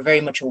 We're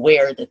very much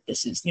aware that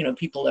this is,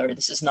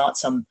 this is not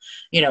some,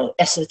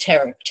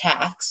 esoteric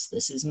tax.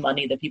 This is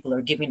money that people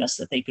are giving us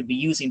that they could be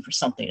using for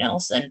something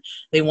else. And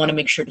they want to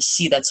make sure to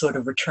see that sort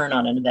of return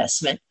on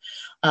investment.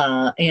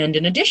 And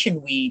in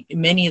addition,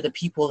 many of the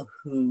people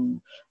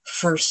who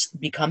first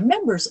become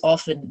members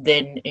often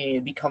then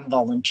become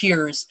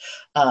volunteers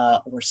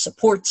or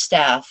support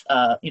staff,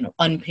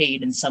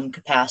 unpaid in some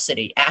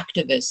capacity,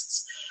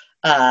 activists,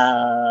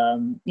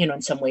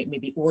 in some way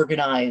maybe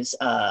organize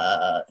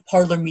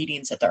parlor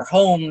meetings at their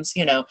homes,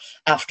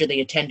 after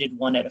they attended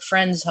one at a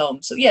friend's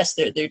home. So yes,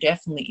 there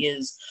definitely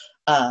is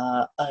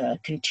a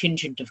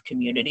contingent of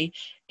community.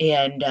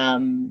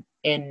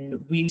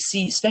 And we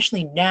see,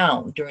 especially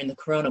now during the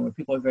corona, where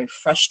people are very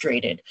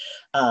frustrated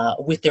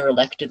with their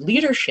elected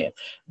leadership,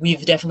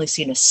 we've definitely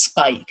seen a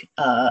spike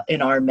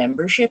in our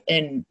membership.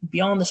 And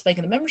beyond the spike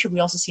in the membership,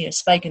 we also see a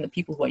spike in the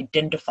people who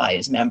identify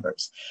as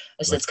members.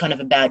 As that's kind of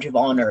a badge of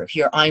honor.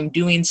 Here, I'm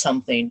doing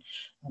something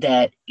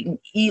that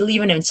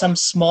even in some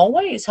small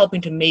way is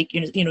helping to make,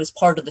 is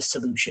part of the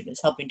solution,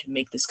 is helping to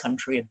make this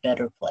country a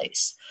better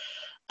place.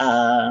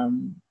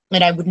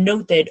 And I would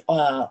note that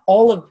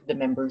all of the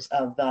members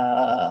of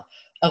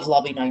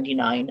Lobby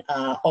 99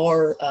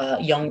 are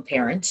young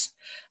parents.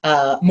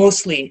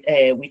 Mostly,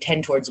 we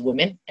tend towards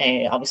women.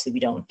 Obviously, we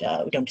don't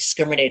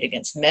discriminate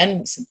against men.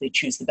 We simply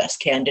choose the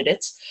best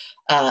candidates,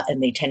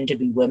 and they tend to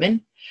be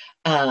women.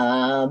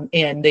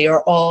 And they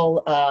are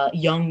all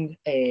young,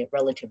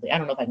 relatively. I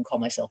don't know if I can call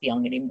myself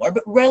young anymore,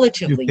 but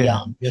relatively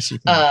young. Yes, you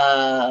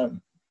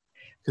can.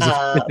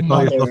 Because if you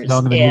call yourself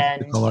young,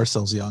 then we call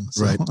ourselves young.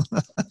 So. Right.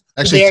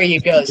 Actually, there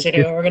you go. So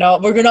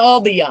we're gonna all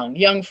be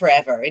young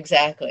forever.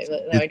 Exactly.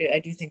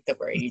 I do think that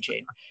we're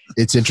aging.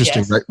 It's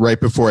interesting. Yes. Right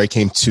before I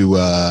came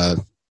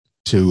to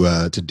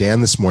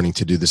Dan this morning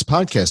to do this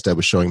podcast, I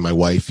was showing my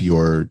wife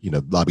your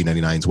Lobby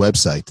 99's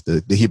website,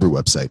 the Hebrew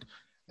website.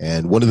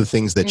 And one of the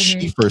things that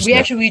she first we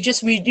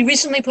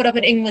recently put up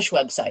an English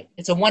website.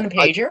 It's a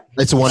one-pager.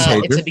 It's a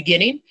one-pager. It's a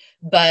beginning,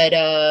 but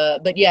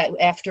yeah,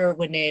 after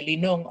when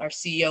Linong, our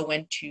CEO,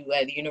 went to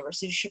the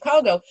University of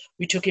Chicago,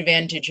 we took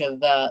advantage of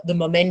the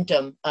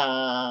momentum,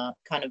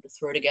 kind of to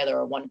throw together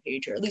a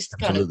one-pager, at least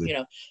kind Absolutely.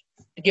 of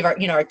give our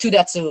our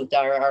Tudatsut,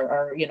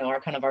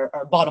 our kind of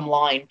our bottom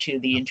line to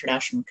the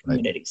international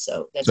community. Right.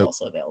 So that's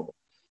also available.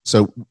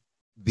 So.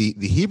 The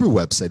Hebrew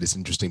website is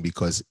interesting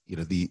because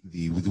the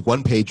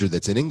one pager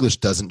that's in English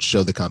doesn't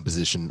show the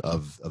composition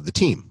of the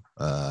team.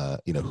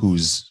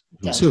 Who's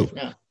who.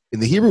 No. In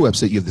the Hebrew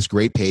website, you have this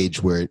great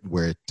page where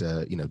it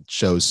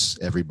shows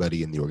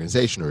everybody in the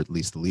organization, or at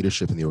least the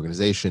leadership in the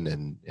organization,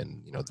 and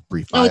the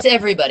brief. No, it's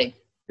everybody.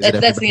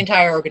 That's the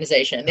entire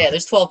organization. Yeah,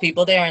 there's 12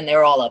 people there, and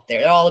they're all up there.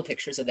 They're all the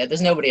pictures of that.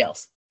 There's nobody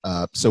else.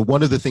 So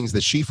one of the things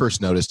that she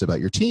first noticed about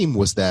your team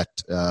was that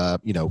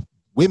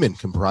women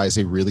comprise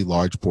a really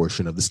large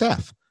portion of the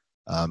staff.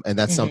 And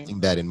that's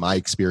something that in my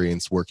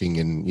experience working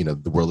in,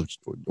 the world of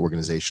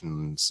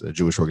organizations,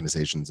 Jewish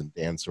organizations, and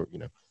Dan's,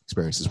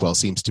 experience as well,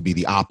 seems to be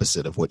the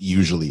opposite of what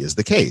usually is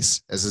the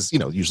case, as is,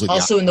 usually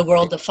also in the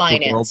world of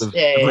finance,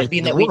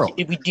 being that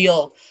we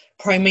deal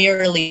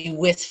primarily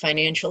with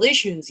financial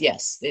issues.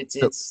 Yes,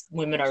 it's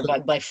women are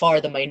by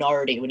far the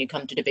minority when you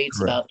come to debates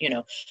about,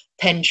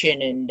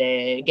 pension and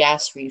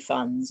gas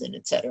refunds and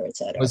et cetera, et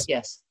cetera.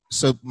 Yes.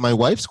 So my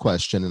wife's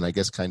question, and I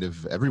guess kind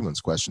of everyone's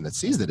question that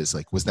sees that, is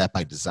like, was that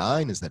by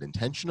design? Is that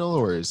intentional,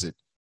 or is it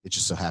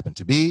just so happened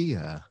to be?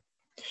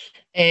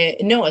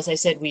 No, as I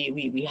said,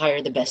 we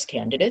hire the best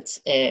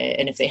candidates,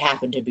 and if they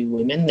happen to be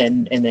women,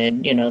 then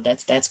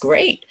that's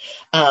great.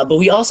 But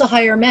we also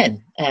hire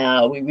men.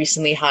 We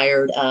recently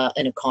hired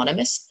an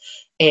economist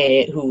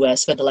who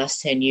spent the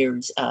last 10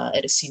 years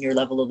at a senior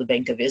level of the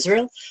Bank of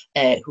Israel,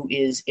 who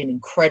is an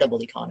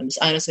incredible economist.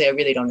 Honestly, I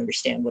really don't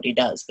understand what he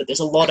does, but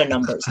there's a lot of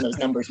numbers, and those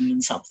numbers mean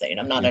something.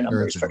 I'm not a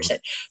numbers person,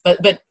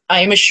 but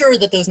I am assured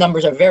that those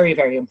numbers are very,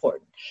 very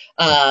important.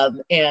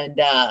 And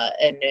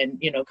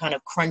kind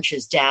of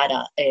crunches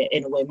data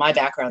in a way. My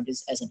background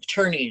is as an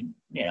attorney, and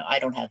I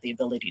don't have the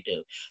ability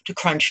to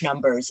crunch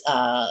numbers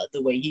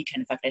the way he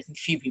can. In fact, I think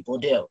few people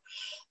do.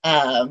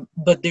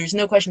 But there's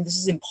no question this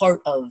is in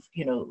part of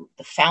the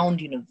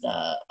founding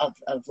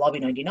of Lobby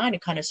 99.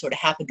 It kind of sort of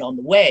happened on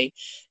the way,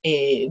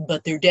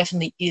 but there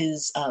definitely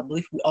is. I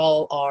believe we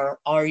all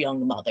are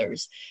young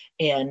mothers,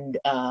 and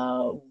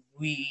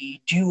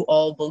we do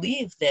all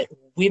believe that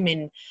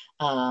women,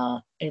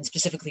 and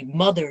specifically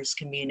mothers,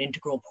 can be an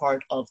integral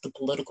part of the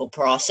political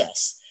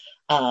process,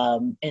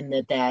 and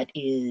that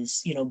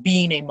is,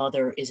 being a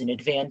mother is an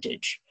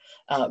advantage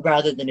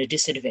rather than a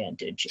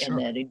disadvantage. Sure.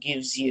 And that it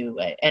gives you,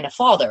 and a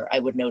father, I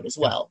would note as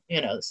well,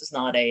 this is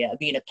not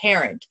being a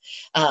parent.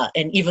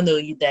 And even though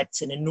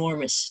that's an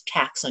enormous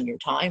tax on your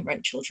time,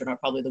 right? Children are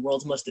probably the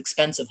world's most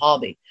expensive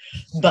hobby.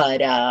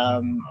 But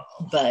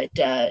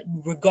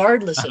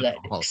regardless of that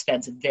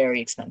expensive,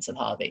 very expensive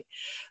hobby.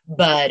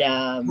 But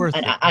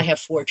and I have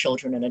 4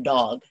 children and a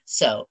dog.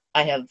 So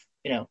I have,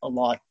 a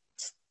lot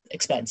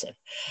expensive,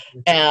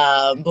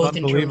 both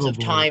in terms of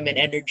time and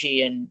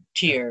energy and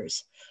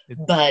tears.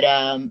 But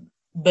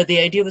the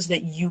idea was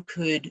that you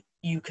could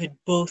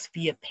both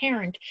be a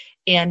parent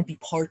and be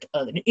part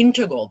of an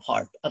integral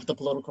part of the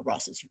political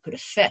process. You could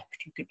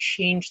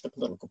change the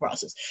political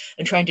process,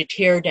 and trying to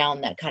tear down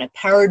that kind of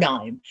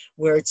paradigm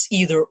where it's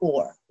either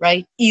or,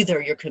 right?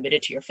 Either you're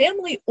committed to your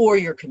family or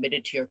you're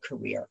committed to your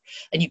career,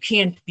 and you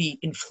can't be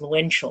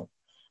influential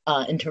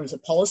in terms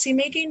of policy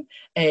making,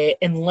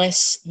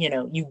 unless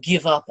you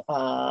give up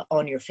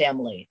on your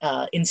family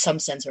in some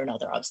sense or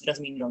another. Obviously, it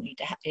doesn't mean you don't need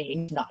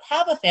to not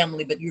have a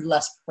family, but you're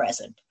less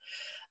present.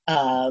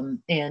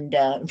 And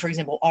for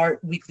example,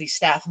 our weekly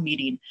staff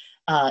meeting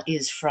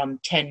is from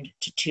 10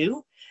 to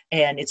 2.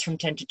 and it's from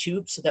 10 to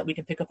 2 so that we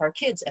can pick up our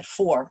kids at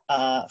 4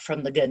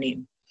 from the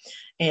Ganim.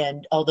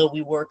 And although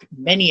we work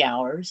many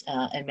hours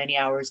and many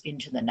hours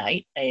into the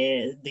night,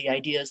 the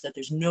idea is that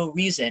there's no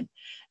reason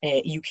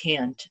you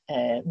can't,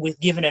 with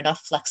given enough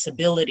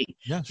flexibility,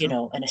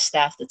 and a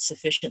staff that's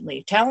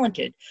sufficiently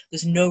talented,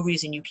 there's no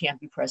reason you can't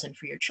be present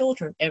for your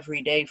children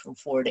every day from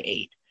 4 to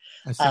 8.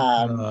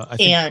 I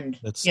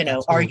think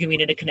arguing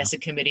in a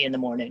Knesset committee in the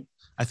morning.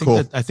 I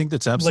think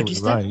that's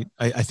absolutely right.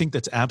 I think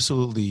that's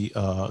absolutely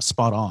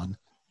spot on.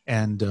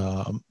 And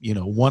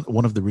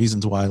one of the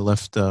reasons why I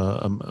left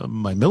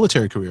my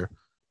military career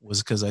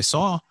was because I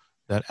saw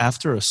that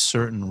after a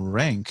certain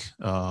rank,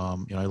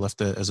 I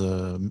left as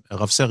a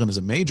Rav Seren as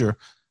a major,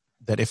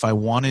 that if I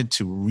wanted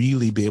to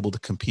really be able to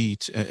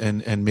compete,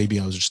 and maybe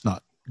I was just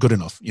not good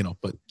enough,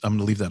 but I'm going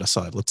to leave that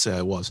aside. Let's say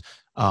I was.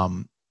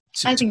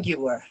 I think you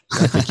were.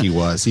 I think he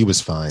was. He was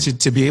fine.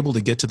 To be able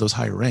to get to those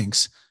higher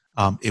ranks,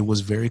 it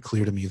was very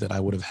clear to me that I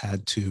would have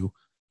had to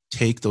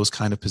take those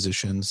kind of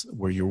positions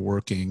where you're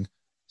working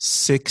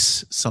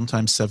 6,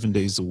 sometimes 7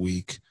 days a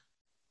week,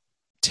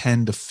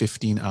 10 to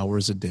 15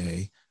 hours a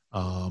day,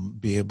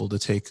 be able to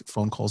take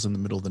phone calls in the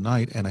middle of the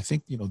night. And I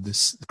think,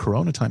 this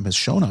Corona time has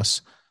shown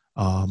us,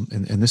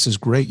 and this is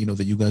great,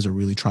 that you guys are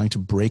really trying to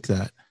break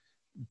that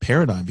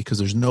paradigm, because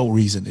there's no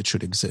reason it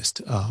should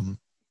exist.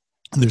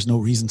 There's no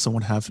reason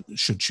someone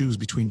should choose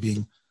between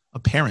being a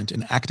parent,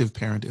 an active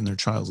parent in their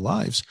child's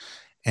lives,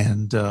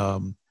 and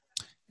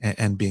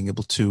being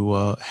able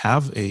to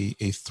have a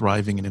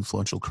thriving and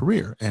influential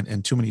career.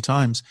 And too many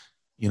times,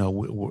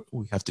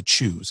 we have to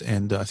choose.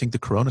 And I think the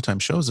Corona time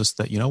shows us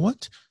that,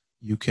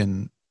 you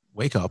can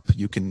wake up,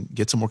 you can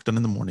get some work done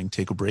in the morning,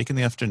 take a break in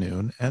the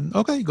afternoon, and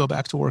go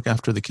back to work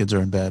after the kids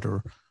are in bed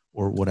or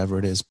whatever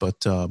it is.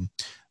 But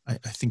I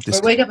think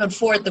this. Or wake up at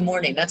 4 in the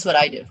morning. That's what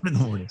I do.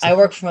 I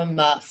work from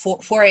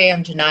 4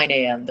 a.m. to 9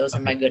 a.m. Those are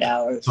my good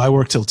hours. I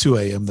work till 2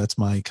 a.m. That's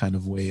my kind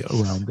of way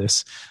around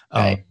this.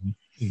 Right.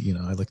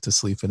 I like to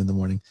sleep in the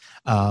morning.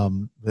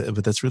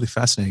 But that's really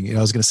fascinating.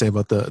 I was going to say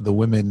about the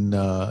women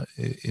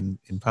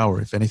in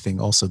power. If anything,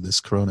 also this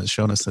Corona has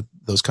shown us that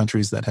those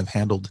countries that have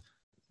handled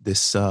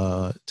this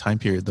time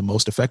period the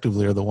most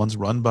effectively are the ones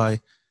run by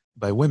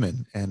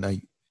women. And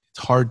it's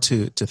hard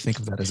to think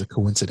of that as a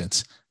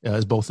coincidence,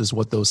 as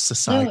what those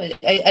societies.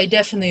 No, I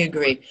definitely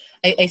agree.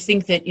 I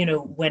think that,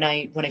 when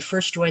I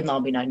first joined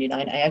Lobby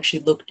 99, I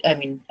actually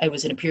I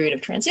was in a period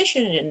of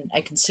transition, and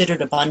I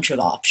considered a bunch of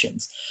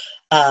options.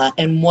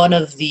 And one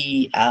of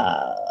the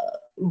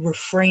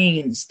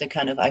refrains that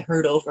kind of I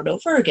heard over and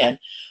over again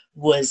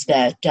was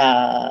that,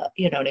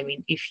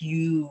 if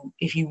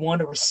you want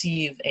to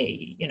receive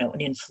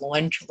an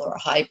influential or a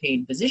high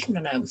paid position,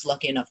 and I was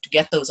lucky enough to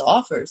get those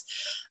offers,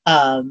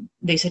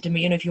 they said to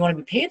me, if you want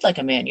to be paid like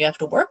a man, you have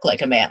to work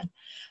like a man.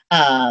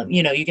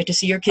 You get to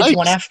see your kids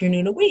one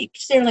afternoon a week,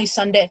 generally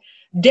Sunday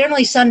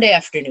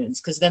afternoons,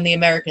 because then the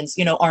Americans,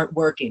 aren't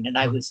working. And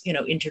I was,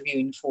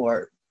 interviewing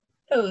for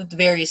the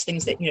various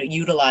things that,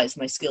 utilize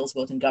my skills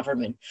both in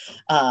government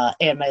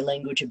and my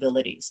language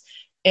abilities.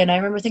 And I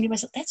remember thinking to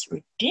myself, that's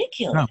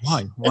ridiculous. No,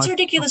 why? That's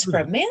ridiculous for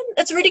a man.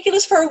 That's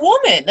ridiculous for a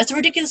woman. That's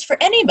ridiculous for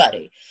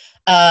anybody.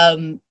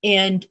 And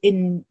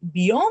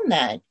beyond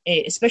that,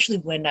 especially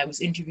when I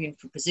was interviewing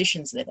for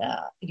positions that,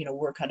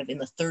 were kind of in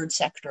the third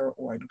sector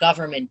or in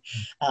government,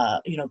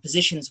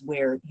 positions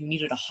where you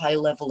needed a high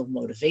level of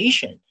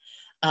motivation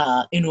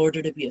in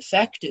order to be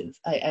effective.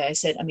 I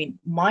said,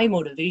 my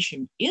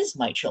motivation is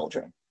my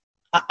children.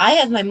 I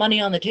have my money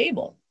on the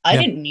table. I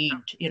didn't need,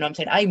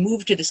 I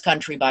moved to this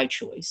country by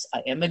choice. I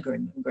am a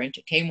immigrant.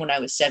 It came when I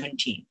was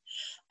 17.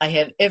 I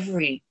have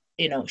every,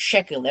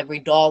 shekel, every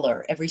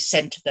dollar, every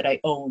cent that I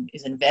own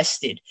is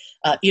invested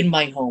in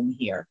my home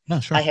here.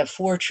 No, sure. I have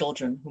 4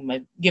 children whom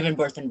I've given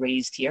birth and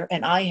raised here,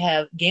 and I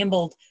have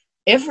gambled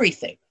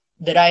everything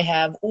that I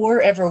have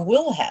or ever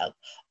will have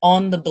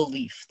on the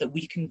belief that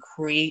we can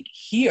create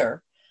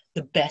here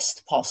the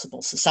best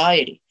possible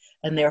society.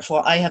 And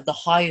therefore, I have the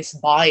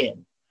highest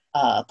buy-in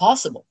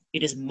possible.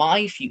 It is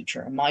my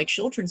future and my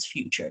children's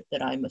future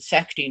that I'm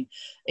affecting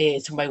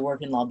through my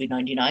work in Lobby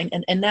 99.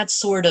 And that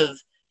sort of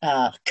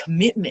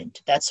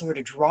commitment, that sort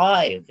of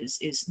drive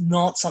is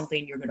not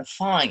something you're going to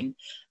find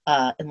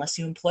unless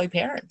you employ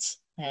parents.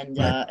 And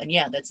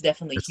that's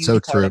definitely a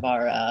huge part of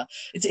our.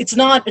 It's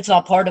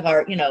not part of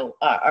our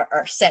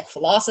our set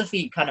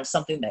philosophy. Kind of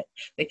something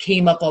that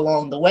came up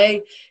along the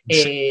way.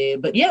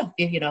 But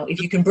if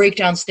you can break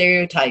down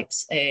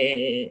stereotypes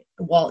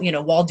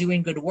while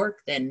doing good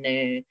work,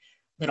 then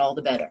all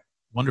the better.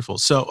 Wonderful.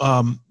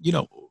 So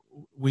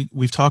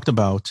we've talked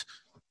about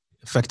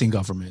affecting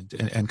government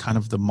and kind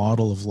of the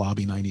model of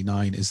Lobby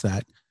 99 is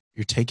that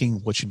you're taking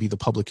what should be the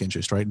public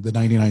interest, right? The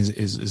 99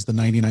 is the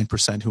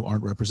 99% who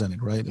aren't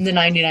represented, right? The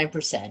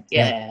 99%.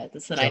 Yeah,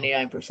 that's the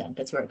 99%.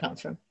 That's where it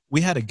comes from. We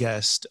had a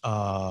guest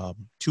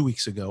 2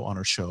 weeks ago on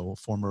our show, a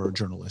former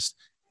journalist.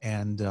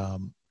 And,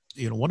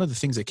 one of the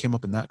things that came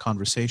up in that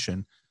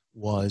conversation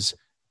was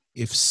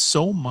if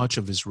so much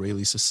of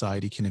Israeli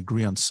society can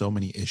agree on so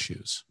many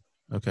issues,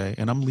 okay?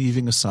 And I'm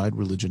leaving aside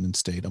religion and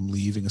state. I'm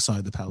leaving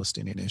aside the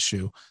Palestinian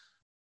issue.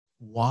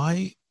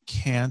 Why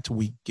can't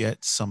we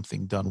get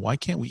something done? Why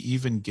can't we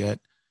even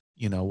get,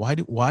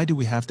 why do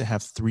we have to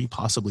have 3,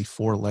 possibly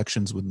 4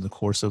 elections within the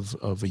course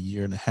of a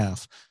year and a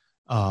half?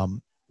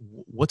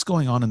 What's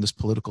going on in this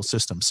political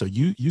system? So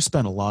you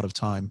spend a lot of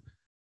time,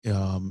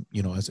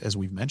 as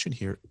we've mentioned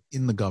here,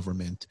 in the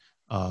government,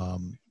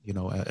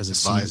 as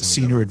a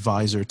senior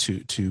advisor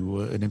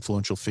to an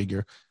influential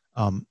figure.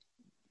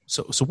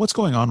 So what's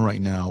going on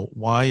right now?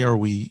 Why are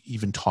we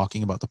even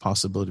talking about the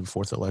possibility of a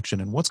 4th election?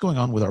 And what's going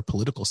on with our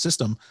political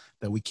system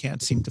that we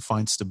can't seem to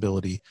find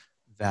stability,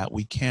 that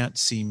we can't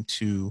seem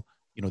to,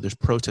 there's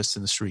protests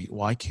in the street.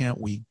 Why can't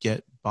we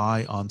get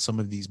by on some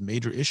of these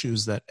major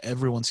issues that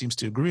everyone seems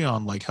to agree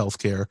on, like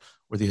healthcare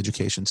or the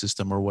education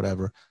system or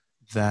whatever,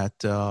 that,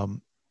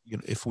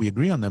 if we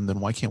agree on them, then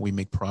why can't we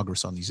make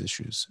progress on these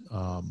issues?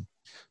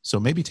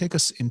 So maybe take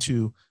us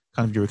into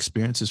kind of your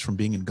experiences from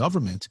being in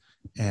government,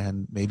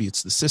 and maybe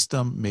it's the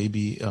system,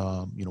 maybe,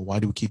 why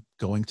do we keep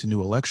going to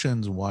new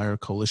elections? Why are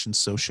coalitions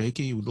so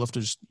shaky? We'd love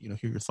to just,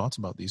 hear your thoughts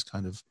about these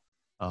kind of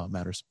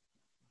matters.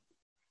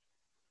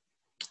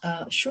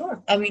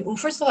 Sure. I mean, well,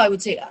 first of all, I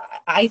would say,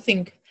 I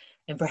think,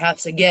 and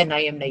perhaps again,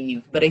 I am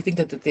naive, but I think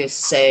that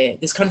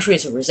this country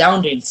is a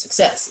resounding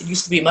success. It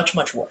used to be much,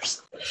 much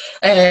worse,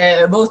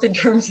 both in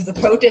terms of the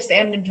protest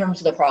and in terms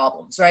of the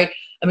problems, right?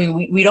 I mean,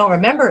 we don't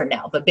remember it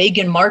now, but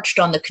Begin marched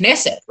on the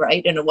Knesset,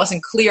 right? And it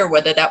wasn't clear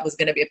whether that was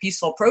going to be a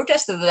peaceful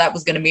protest or whether that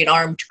was going to be an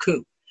armed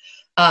coup.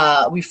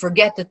 We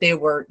forget that there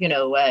were,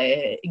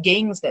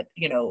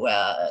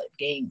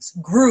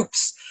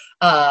 groups,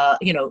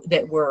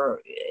 that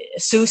were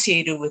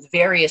associated with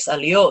various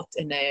aliyot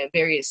and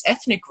various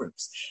ethnic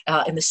groups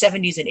in the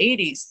 70s and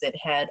 80s that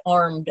had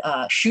armed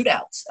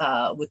shootouts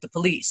with the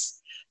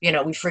police.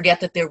 We forget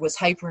that there was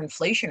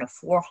hyperinflation of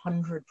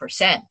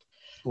 400%.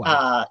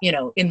 Wow.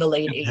 In the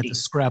late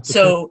 80s.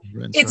 So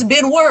it's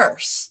been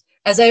worse.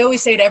 As I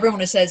always say to everyone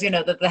who says,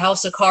 that the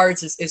house of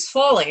cards is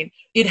falling,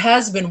 it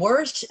has been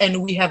worse,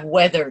 and we have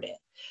weathered it,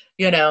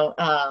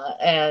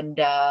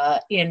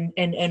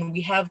 and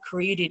we have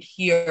created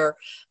here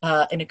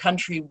in a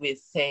country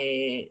with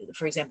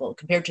for example,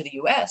 compared to the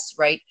US,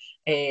 right,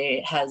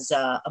 has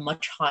a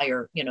much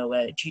higher,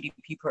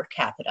 GDP per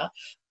capita.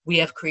 We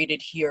have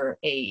created here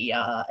a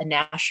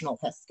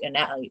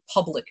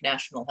public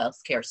national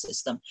health care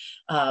system,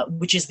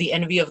 which is the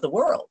envy of the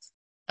world.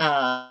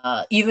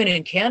 Even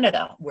in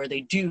Canada, where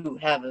they do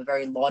have a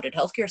very lauded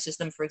healthcare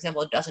system, for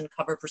example, it doesn't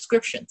cover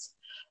prescriptions.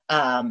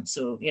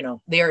 So,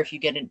 there, if you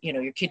get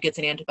your kid gets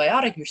an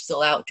antibiotic, you're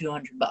still out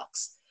 $200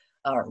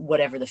 or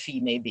whatever the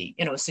fee may be,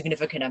 a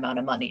significant amount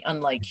of money,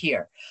 unlike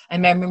here. I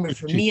remember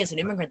for me as an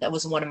immigrant, that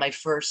was one of my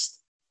first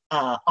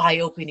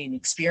eye-opening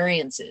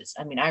experiences.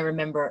 I mean, I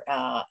remember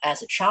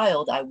as a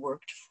child, I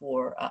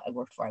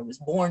was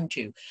born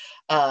to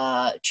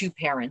 2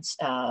 parents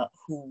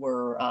who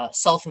were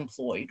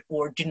self-employed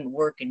or didn't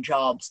work in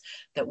jobs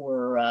that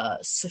were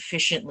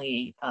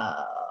sufficiently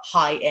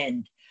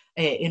high-end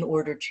in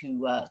order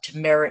to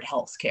merit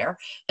health care.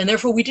 And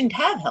therefore, we didn't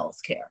have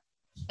health care.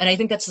 And I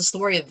think that's the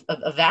story of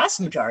a vast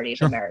majority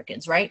of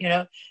Americans, right?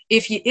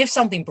 If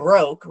something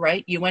broke,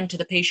 right, you went to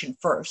the patient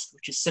first,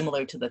 which is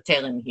similar to the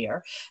Tehran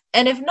here.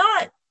 And if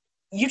not,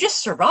 you just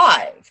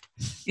survived.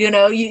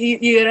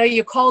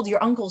 You called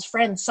your uncle's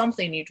friend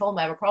something, you told him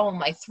I have a problem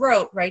with my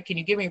throat, right? Can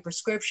you give me a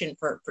prescription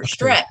for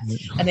strep?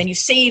 And then you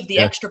saved the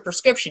extra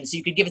prescription so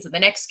you could give it to the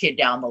next kid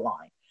down the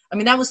line. I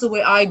mean, that was the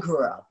way I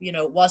grew up.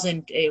 It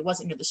wasn't,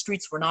 the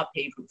streets were not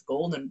paved with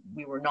gold, and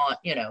we were not,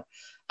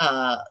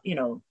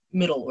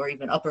 middle or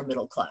even upper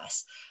middle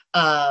class.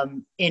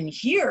 In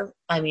here,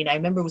 I mean, I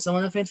remember it was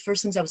one of the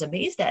first things I was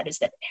amazed at is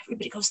that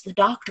everybody goes to the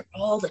doctor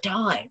all the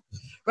time,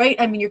 right?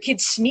 I mean, your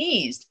kid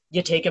sneezed,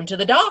 you take him to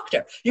the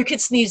doctor. Your kid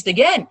sneezed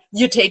again,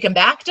 you take him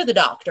back to the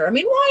doctor. I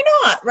mean, why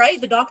not,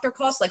 right? The doctor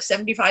costs like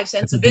 75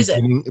 cents a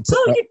visit.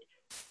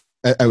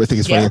 I would think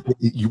it's funny.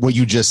 What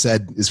you just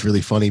said is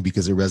really funny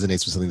because it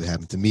resonates with something that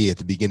happened to me at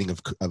the beginning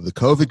of the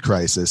COVID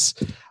crisis.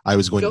 I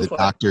was going to the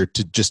doctor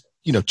to just,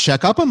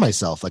 check up on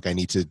myself. Like, I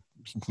need to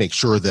make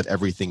sure that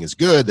everything is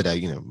good, that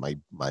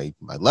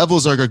my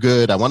levels are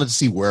good. I wanted to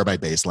see where my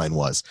baseline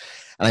was.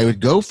 And I would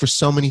go for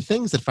so many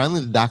things that finally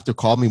the doctor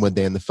called me one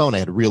day on the phone. I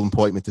had a real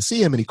appointment to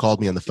see him, and he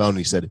called me on the phone and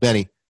he said,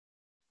 "Benny,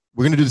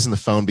 we're going to do this on the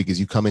phone because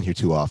you come in here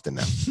too often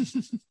now.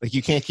 Like,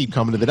 you can't keep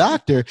coming to the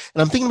doctor."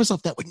 And I'm thinking to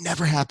myself, that would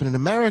never happen in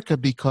America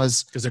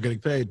because they're getting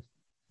paid.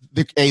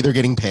 They're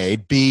getting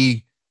paid.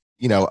 B,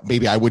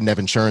 maybe I wouldn't have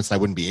insurance and I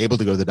wouldn't be able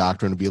to go to the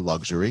doctor, and it'd be a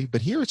luxury.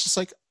 But here it's just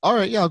like, all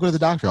right, yeah, I'll go to the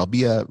doctor. I'll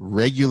be a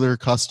regular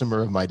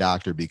customer of my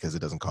doctor because it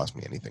doesn't cost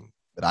me anything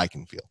that I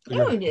can feel.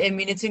 No, I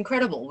mean, it's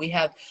incredible.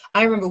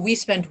 I remember we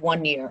spent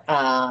 1 year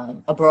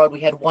abroad. We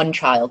had 1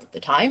 child at the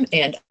time,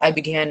 and I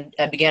began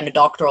a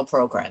doctoral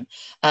program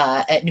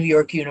at New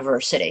York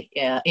University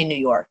in New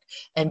York.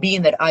 And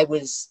being that I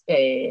was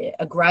a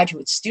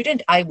graduate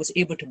student, I was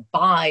able to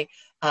buy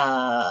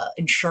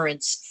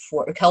insurance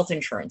for health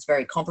insurance,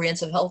 very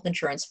comprehensive health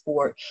insurance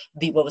for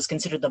what was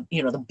considered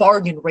the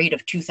bargain rate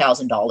of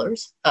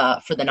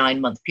 $2,000 for the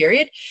 9-month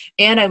period.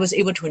 And I was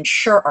able to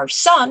insure our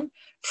son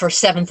for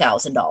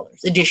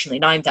 $7,000, additionally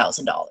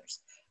 $9,000.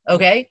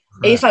 Okay.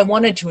 Right. If I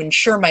wanted to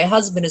insure my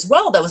husband as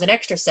well, that was an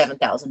extra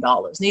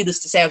 $7,000. Needless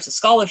to say, I was a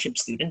scholarship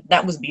student.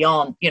 That was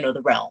beyond,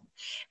 the realm.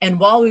 And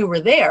while we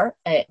were there,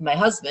 my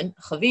husband,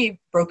 Chaviv,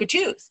 broke a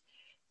tooth.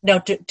 Now,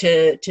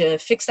 to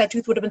fix that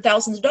tooth would have been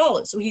thousands of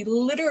dollars. So he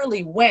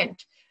literally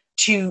went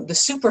to the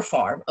super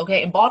farm,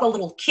 okay, and bought a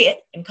little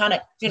kit and kind of,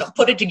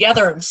 put it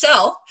together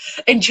himself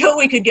until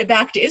we could get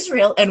back to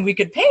Israel and we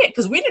could pay it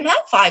because we didn't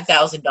have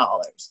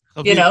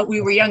 $5,000.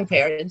 We were young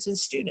parents and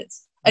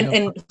students.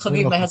 And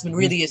Chaviv, my husband,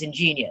 really is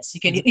ingenious.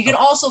 He can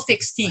also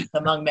fix teeth,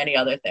 among many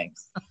other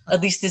things, at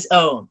least his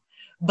own.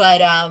 But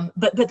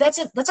that's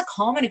a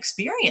common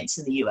experience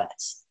in the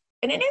U.S.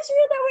 And in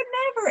Israel, that would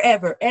never,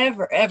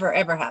 ever, ever,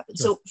 ever happen.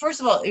 Sure. So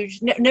first of all,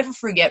 never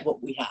forget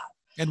what we have.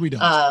 And we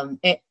don't.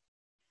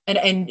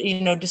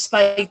 And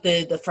despite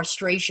the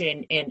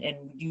frustration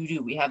and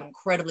we have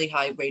incredibly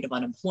high rate of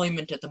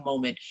unemployment at the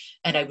moment.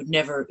 And I would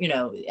never,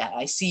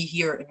 I see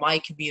here in my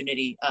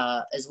community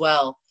as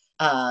well,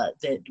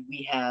 that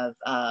we have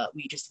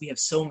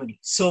so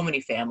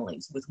many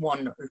families with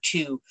one or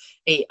two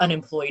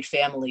unemployed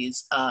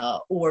families,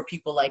 or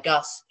people like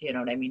us,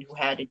 who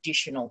had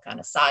additional kind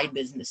of side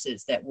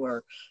businesses that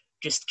were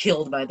just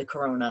killed by the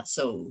corona.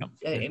 So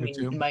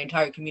in my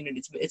entire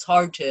community, it's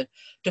hard to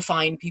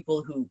find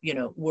people who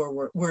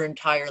were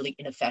entirely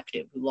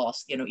ineffective, who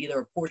lost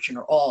either a portion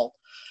or all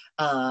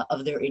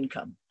of their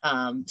income.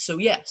 So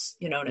yes,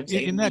 what I'm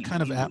saying. In that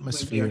kind of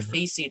atmosphere,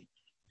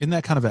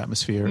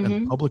 and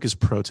the public is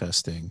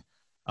protesting,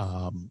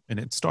 and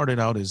it started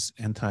out as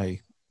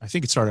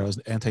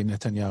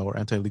anti-Netanyahu or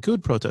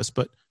anti-Likud protest,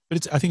 but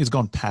I think it's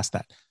gone past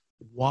that.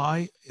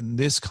 Why in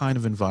this kind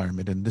of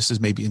environment, and this is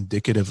maybe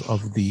indicative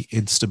of the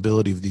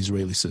instability of the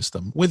Israeli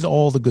system, with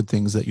all the good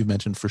things that you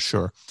mentioned for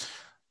sure,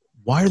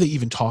 why are they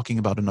even talking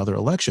about another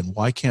election?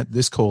 Why can't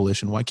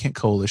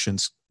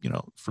coalitions,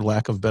 for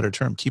lack of a better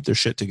term, keep their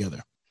shit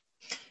together?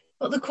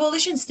 Well, the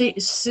coalition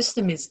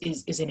system is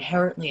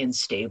inherently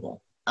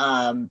unstable.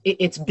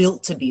 It's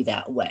built to be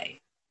that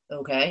way.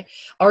 Okay.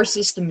 Our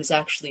system is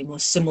actually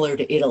most similar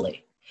to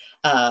Italy.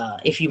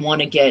 If you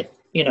want to get,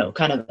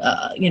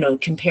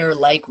 compare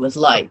like with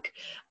like.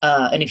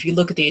 And if you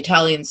look at the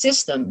Italian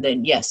system,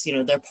 then yes,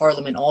 their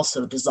parliament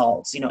also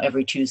dissolves,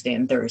 every Tuesday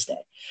and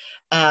Thursday.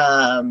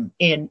 And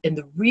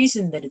the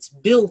reason that it's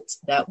built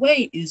that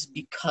way is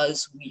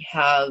because we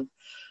have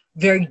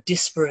very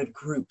disparate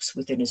groups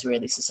within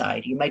Israeli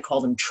society. You might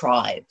call them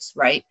tribes,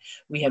 right?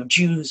 We have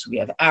Jews, we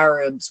have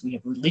Arabs, we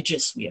have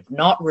religious, we have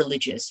not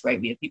religious, right?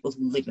 We have people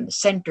who live in the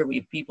center, we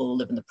have people who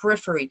live in the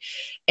periphery.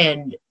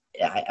 And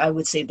I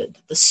would say that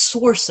the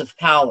source of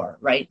power,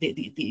 right,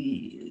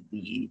 the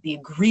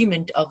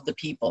agreement of the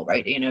people,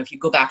 right, if you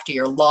go back to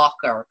your Locke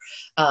or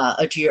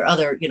to your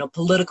other,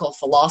 political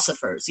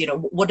philosophers,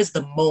 what is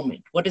the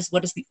moment? What is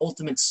the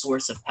ultimate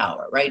source of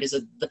power, right? Is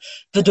it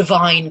the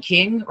divine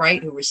king,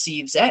 right, who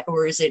receives it,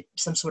 or is it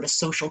some sort of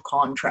social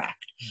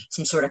contract,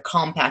 some sort of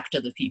compact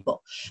of the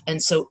people?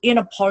 And so in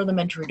a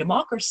parliamentary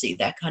democracy,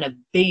 that kind of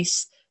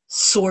base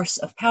source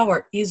of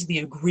power is the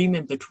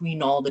agreement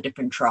between all the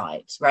different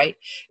tribes, right?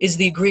 Is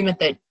the agreement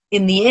that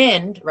in the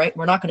end, right,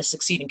 we're not going to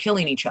succeed in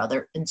killing each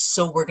other. And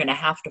so we're going to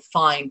have to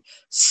find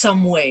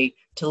some way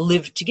to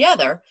live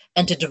together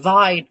and to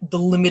divide the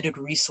limited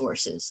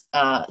resources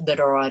that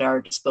are at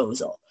our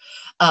disposal.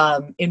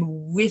 And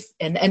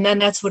then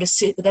that's what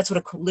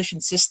a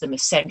coalition system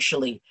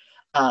essentially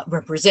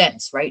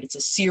represents, right? It's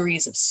a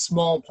series of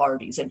small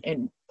parties.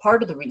 And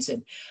part of the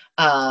reason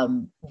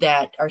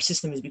that our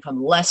system has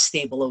become less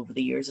stable over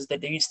the years is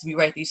that there used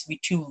to be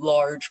two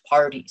large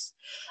parties.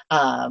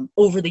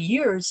 Over the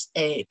years,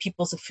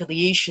 people's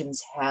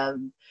affiliations have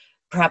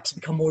perhaps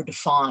become more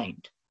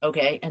defined.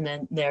 Okay, and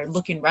then they're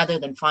looking, rather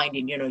than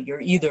finding,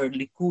 you're either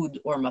Likud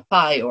or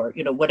Mapai or,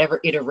 whatever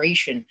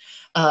iteration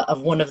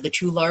of one of the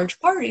two large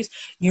parties,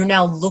 you're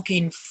now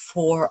looking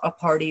for a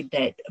party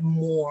that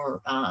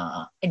more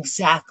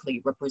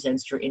exactly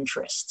represents your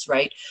interests,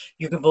 right?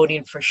 You're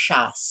voting for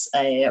Shas,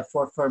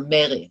 for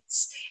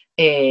Meretz,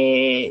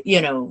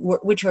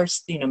 which are,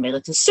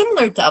 Meretz is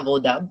similar to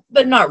Avoda,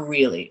 but not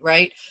really,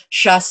 right?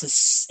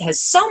 Shas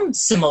has some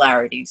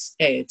similarities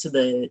to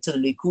the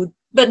Likud,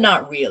 but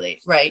not really,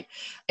 right?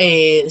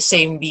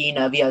 Same being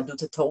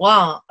Yahadut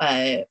Torah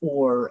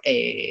or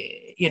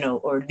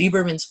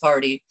Lieberman's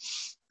party,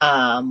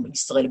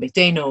 Yisrael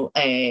Beitenu,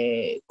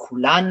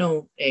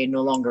 Kulanu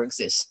no longer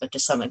exists, but to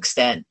some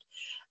extent.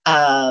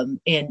 And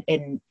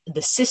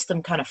the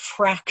system kind of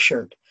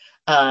fractured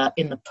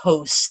in the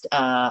post,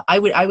 I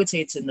would say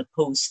it's in the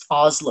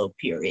post-Oslo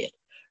period,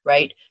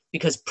 right?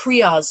 Because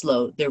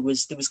pre-Oslo, there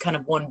was kind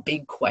of one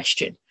big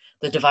question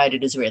that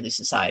divided Israeli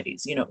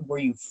societies. Were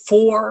you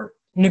for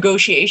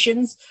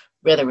negotiations,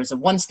 whether it was a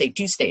one state,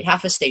 two state,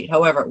 half a state,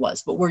 however it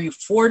was, but were you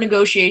for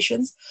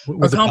negotiations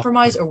or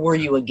compromise, or were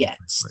you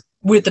against? Right.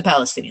 With the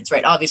Palestinians,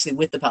 right? Obviously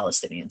with the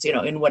Palestinians,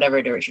 in whatever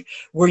iteration.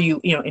 Were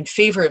you, in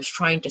favor of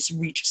trying to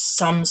reach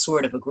some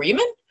sort of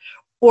agreement,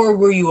 or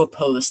were you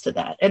opposed to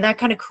that? And that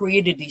kind of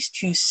created these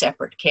two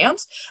separate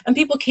camps, and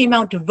people came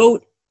out to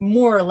vote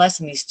more or less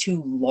in these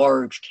two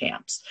large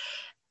camps.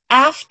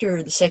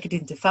 After the Second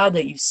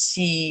Intifada, you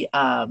see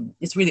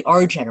it's really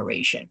our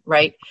generation,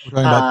 right?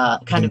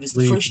 Kind of is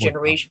the first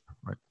generation.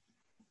 Right.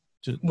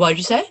 What did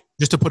you say?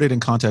 Just to put it in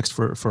context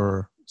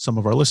for some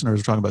of our listeners,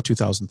 we're talking about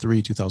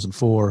 2003,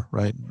 2004,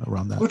 right?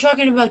 Around that. We're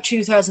talking about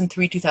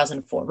 2003,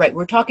 2004, right?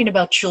 We're talking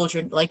about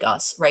children like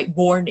us, right?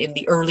 Born in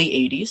the early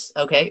 80s,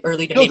 okay?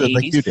 Early to mid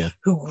 80s,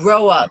 who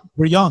grow up.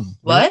 We're young.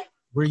 What?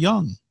 We're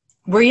young.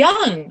 We're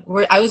young.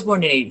 I was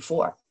born in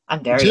 84.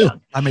 I'm very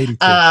young. I'm 82.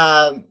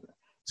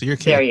 So you're a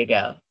kid. There you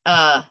go.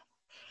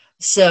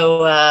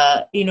 So,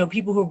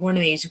 people who were born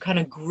in the 80s who kind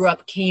of grew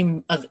up,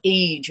 came of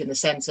age in the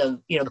sense of,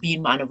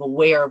 being kind of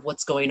aware of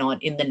what's going on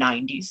in the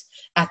 90s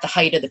at the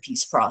height of the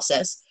peace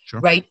process,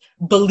 right?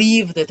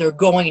 Believe that they're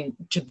going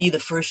to be the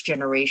first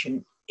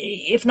generation,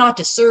 if not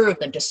to serve,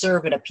 then to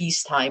serve in a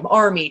peacetime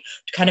army,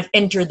 to kind of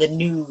enter the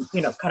new,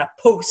 kind of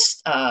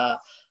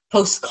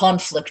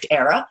post-conflict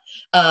era,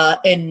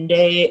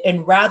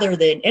 and rather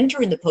than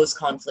entering the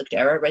post-conflict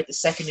era, right, the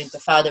Second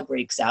Intifada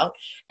breaks out,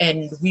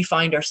 and we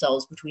find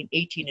ourselves between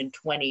 18 and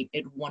 20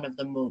 in one of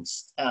the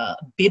most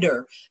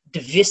bitter,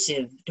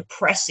 divisive,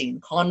 depressing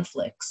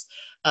conflicts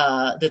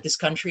that this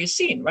country has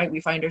seen, right?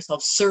 We find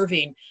ourselves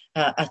serving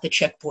at the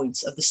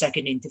checkpoints of the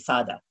Second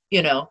Intifada.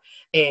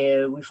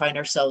 We find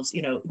ourselves,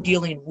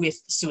 dealing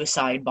with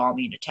suicide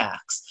bombing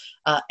attacks,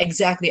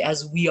 exactly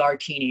as we are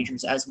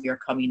teenagers, as we are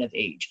coming of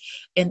age.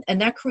 And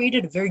that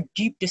created a very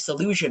deep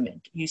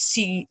disillusionment. You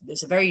see,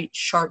 there's a very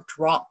sharp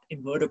drop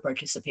in voter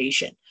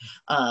participation,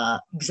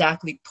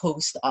 exactly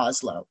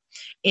post-Oslo.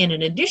 And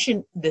in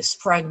addition, this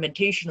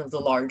fragmentation of the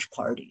large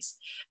parties.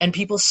 And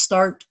people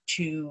start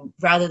to,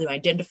 rather than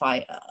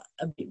identify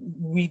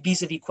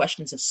vis-a-vis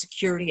questions of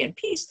security and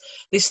peace,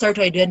 they start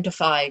to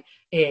identify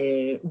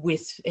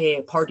with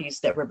parties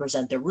that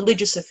represent their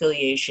religious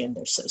affiliation,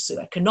 their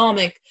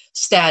socioeconomic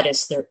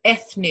status, their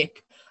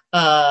ethnic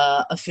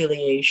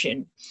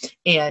affiliation,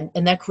 and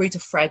that creates a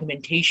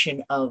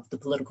fragmentation of the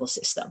political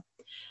system.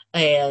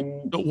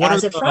 And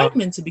as it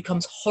fragments, it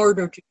becomes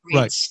harder to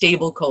create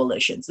stable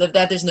coalitions. That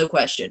there's no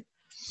question.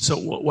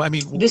 So, I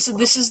mean, this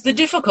is the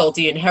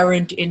difficulty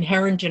inherent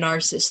in our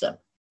system.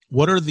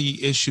 What are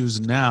the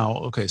issues now?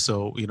 Okay,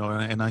 so,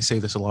 and I say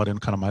this a lot in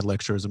kind of my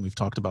lectures, and we've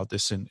talked about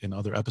this in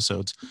other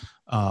episodes.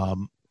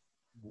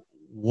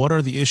 What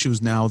are the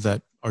issues now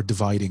that are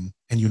dividing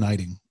and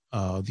uniting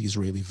the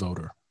Israeli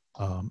voter?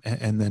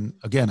 And then,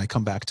 again, I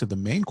come back to the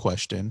main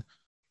question,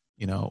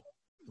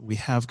 we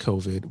have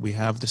COVID. We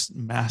have this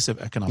massive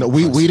economic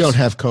crisis. We don't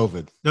have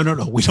COVID. No,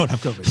 we don't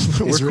have COVID.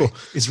 We're cool.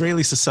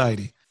 Israeli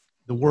society,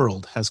 the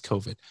world has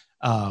COVID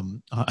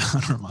on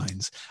our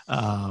minds.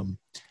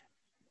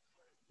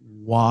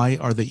 Why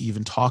are they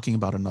even talking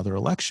about another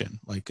election?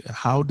 Like,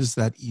 how does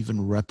that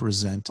even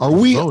represent the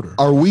voter?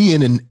 Are we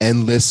in an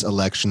endless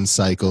election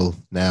cycle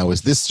now?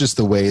 Is this just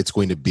the way it's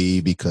going to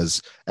be?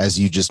 Because, as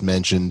you just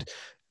mentioned,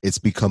 it's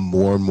become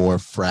more and more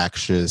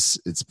fractious.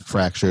 It's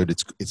fractured.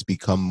 It's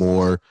become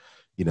more,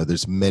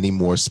 there's many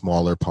more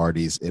smaller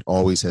parties. It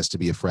always has to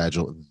be a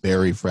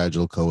very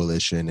fragile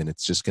coalition. And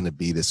it's just going to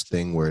be this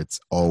thing where it's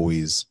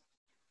always,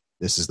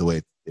 this is the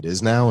way it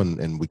is now.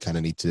 And we kind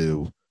of need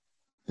to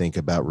think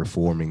about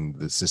reforming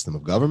the system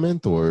of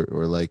government or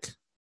like,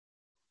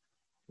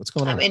 what's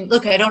going on? I mean,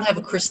 look, I don't have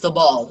a crystal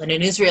ball, and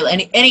in Israel,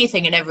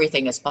 anything and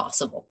everything is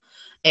possible.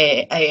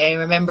 I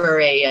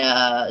remember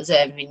a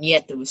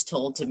vignette that was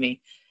told to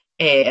me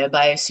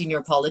by a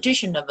senior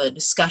politician of a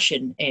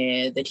discussion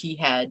that he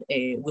had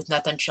with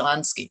Natan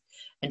Sharansky.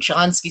 And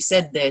Sharansky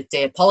said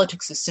that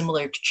politics is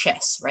similar to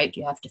chess, right?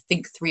 You have to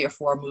think 3 or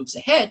 4 moves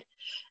ahead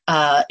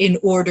in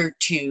order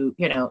to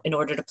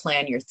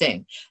plan your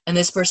thing. And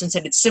this person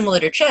said it's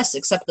similar to chess,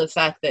 except the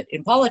fact that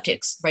in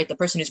politics, right, the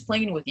person who's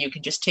playing with you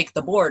can just take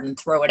the board and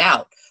throw it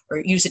out or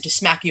use it to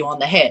smack you on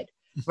the head,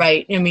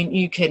 right? I mean,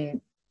 you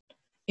can,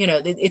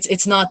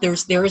 it's not,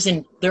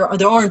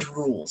 there aren't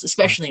rules,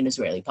 especially in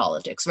Israeli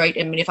politics, right?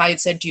 I mean, if I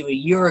had said to you a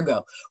year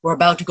ago, we're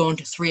about to go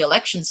into 3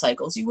 election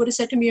cycles, you would have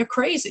said to me, you're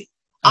crazy.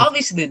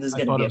 Obviously, there's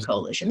going to be a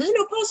coalition. There's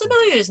no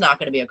possibility there's not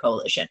going to be a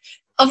coalition.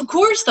 Of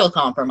course, they'll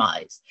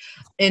compromise.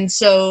 And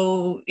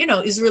so,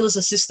 Israel is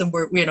a system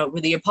where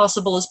where the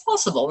impossible is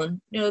possible,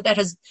 and that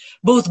has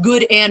both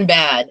good and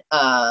bad.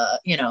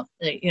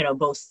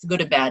 Both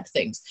good and bad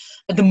things.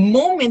 At the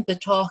moment, the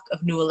talk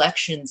of new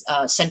elections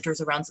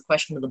centers around the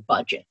question of the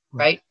budget.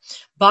 Right?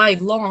 By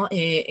law,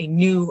 a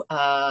new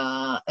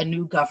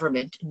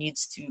government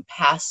needs to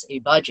pass a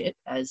budget,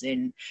 as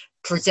in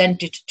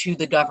present it to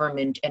the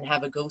government and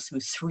have it go through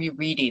 3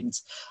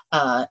 readings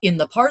in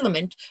the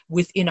parliament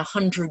within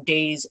 100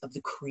 days of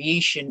the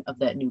creation of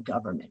that new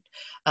government,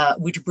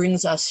 which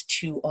brings us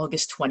to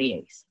August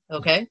 28th.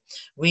 Okay,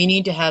 we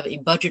need to have a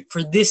budget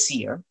for this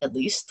year, at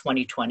least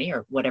 2020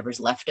 or whatever's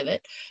left of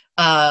it,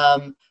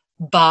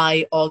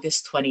 by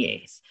August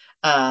 28th.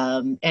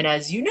 And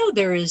as you know,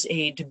 there is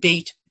a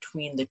debate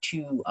between the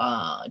two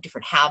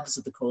different halves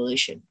of the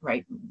coalition,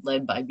 right,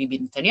 led by Bibi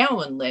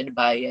Netanyahu and led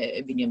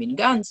by Benjamin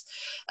Gantz,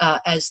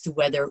 as to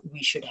whether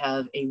we should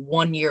have a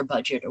 1-year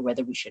budget or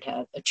whether we should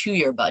have a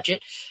 2-year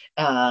budget,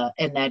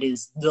 and that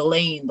is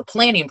delaying the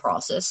planning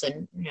process.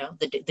 And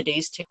the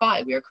days tick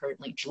by. We are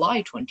currently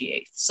July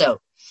 28th, so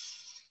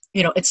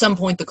at some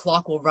point the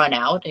clock will run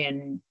out,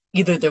 and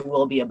either there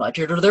will be a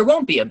budget or there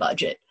won't be a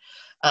budget.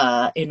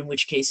 In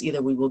which case,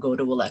 either we will go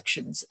to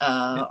elections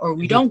or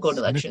we don't go to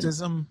elections.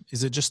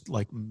 Is it just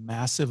like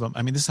massive?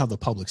 I mean, this is how the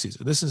public sees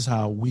it. This is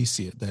how we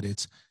see it, that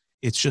it's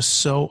just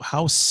so,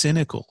 how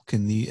cynical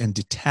and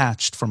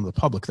detached from the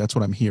public. That's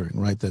what I'm hearing,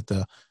 right? That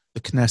the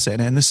Knesset,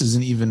 and this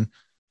isn't even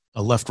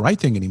a left-right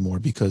thing anymore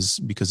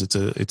because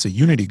it's a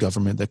unity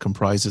government that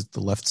comprises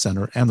the left,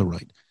 center, and the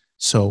right.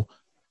 So,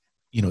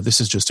 this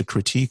is just a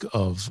critique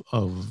of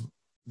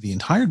the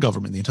entire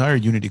government, the entire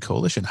unity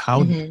coalition.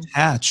 How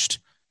detached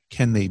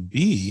can they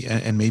be?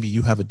 And maybe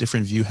you have a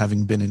different view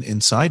having been an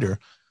insider.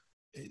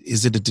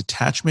 Is it a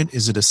detachment?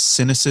 Is it a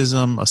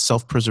cynicism, a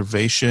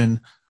self-preservation,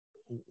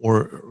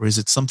 or is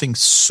it something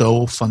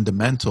so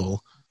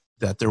fundamental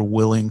that they're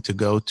willing to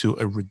go to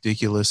a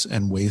ridiculous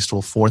and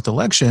wasteful fourth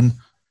election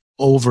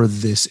over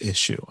this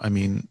issue? I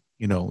mean,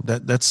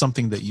 that's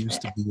something that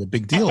used to be a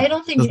big deal. I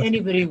don't think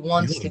anybody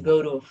wants to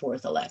go to a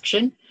fourth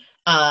election.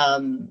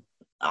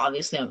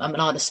 Obviously, I'm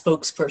not a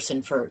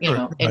spokesperson for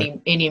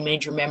any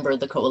major member of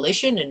the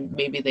coalition, and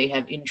maybe they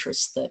have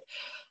interests that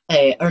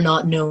are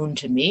not known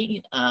to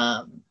me.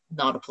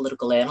 Not a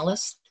political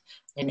analyst,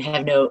 and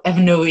have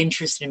no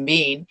interest in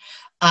being.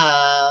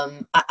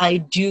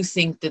 I do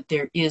think that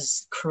there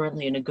is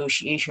currently a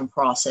negotiation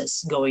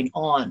process going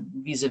on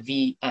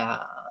vis-a-vis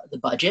the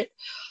budget.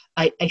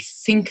 I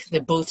think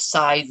that both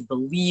sides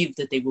believe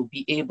that they will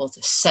be able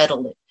to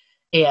settle it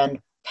and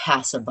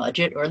pass a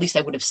budget, or at least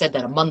I would have said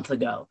that a month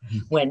ago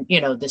when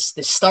this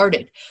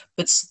started.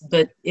 But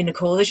in a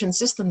coalition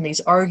system,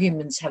 these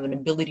arguments have an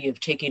ability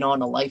of taking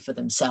on a life of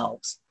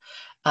themselves.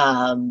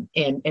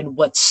 And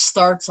what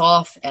starts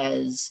off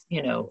as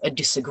a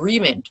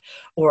disagreement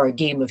or a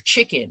game of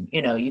chicken,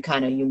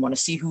 you want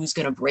to see who's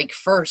going to break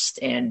first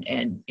and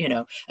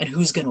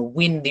who's going to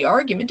win the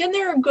argument. And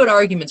there are good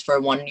arguments for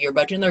a 1-year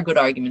budget, and there are good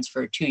arguments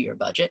for a 2-year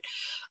budget,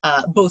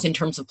 both in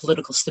terms of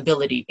political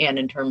stability and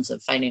in terms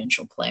of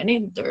financial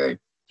planning.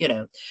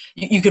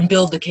 You can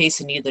build the case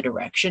in either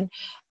direction.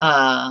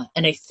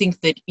 And I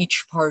think that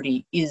each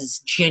party is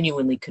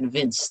genuinely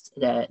convinced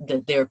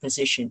that their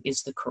position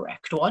is the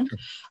correct one,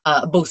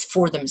 both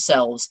for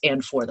themselves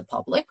and for the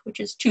public,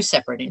 which is two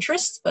separate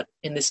interests. But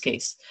in this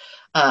case,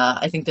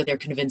 I think that they're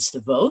convinced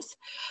of both.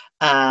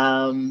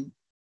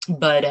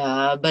 But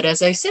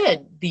as I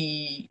said,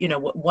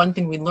 one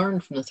thing we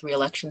learned from the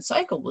 3-election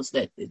cycle was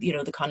that,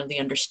 the kind of the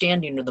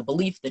understanding or the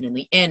belief that in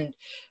the end,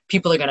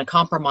 people are going to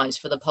compromise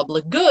for the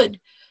public good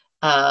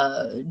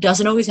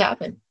doesn't always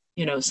happen.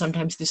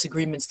 Sometimes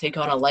disagreements take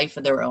on a life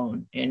of their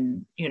own.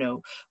 And,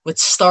 what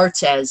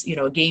starts as,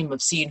 a game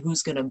of seeing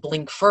who's going to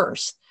blink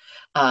first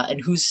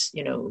and whose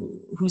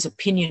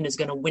opinion is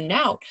going to win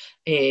out,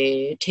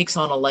 it takes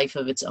on a life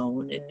of its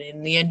own. And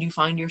in the end, you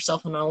find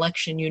yourself in an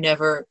election you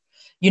never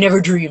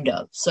dreamed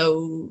of.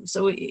 So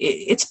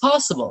it's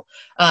possible.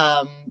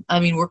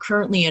 We're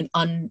currently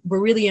we're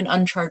really in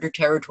uncharted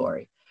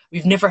territory.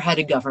 We've never had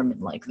a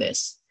government like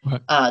this.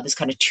 Right. This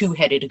kind of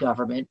two-headed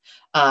government.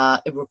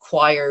 It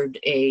required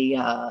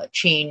a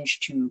change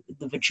to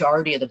the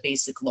majority of the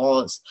basic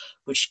laws,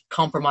 which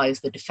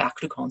compromised the de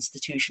facto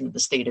constitution of the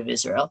state of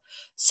Israel.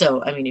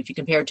 So, if you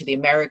compare it to the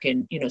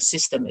American,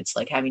 system, it's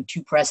like having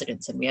two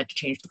presidents, and we had to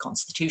change the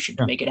constitution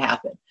to make it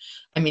happen.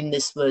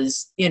 This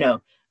was,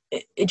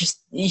 it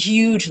just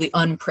hugely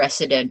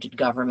unprecedented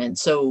government.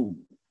 So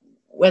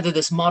whether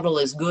this model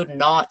is good,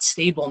 not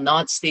stable,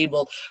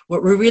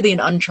 we're really in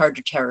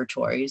uncharted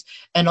territories.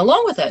 And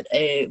along with that,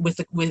 with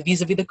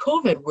vis-a-vis the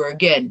COVID, we're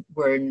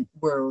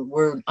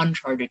in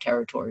uncharted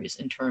territories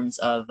in terms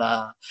of,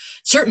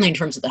 certainly in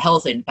terms of the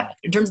health impact.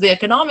 In terms of the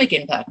economic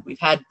impact, we've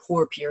had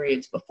poor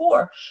periods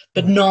before,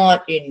 but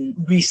not in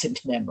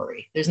recent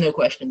memory. There's no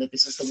question that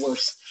this is the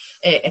worst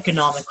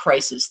economic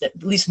crisis that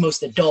at least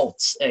most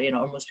adults,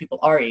 or most people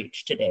our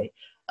age today,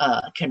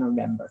 can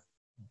remember.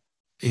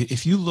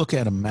 If you look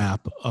at a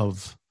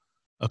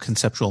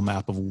conceptual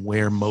map of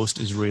where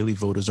most Israeli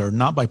voters are,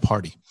 not by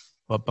party,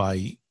 but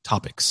by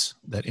topics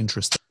that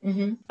interest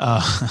them.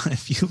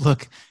 If you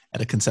look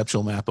at a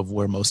conceptual map of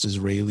where most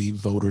Israeli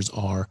voters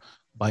are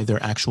by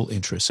their actual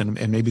interests,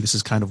 and maybe this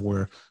is kind of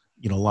where,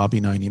 Lobby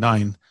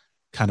 99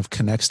 kind of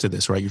connects to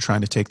this, right? You're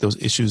trying to take those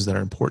issues that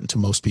are important to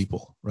most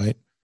people, right?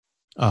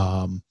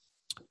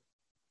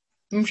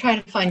 I'm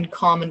trying to find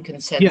common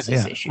consensus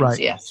issues. Right.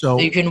 Yeah. So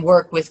you can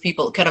work with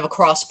people kind of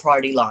across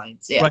party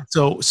lines. Yeah. Right.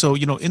 So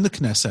in the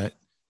Knesset,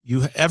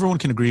 everyone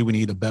can agree we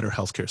need a better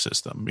healthcare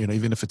system.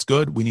 Even if it's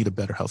good, we need a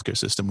better healthcare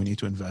system. We need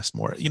to invest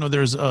more.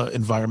 There's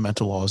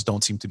environmental laws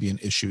don't seem to be an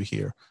issue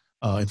here.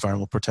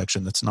 Environmental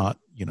protection, that's not,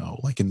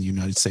 like in the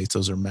United States,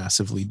 those are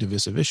massively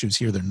divisive issues.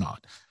 Here, they're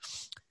not.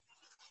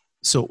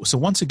 So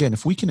once again,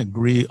 if we can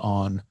agree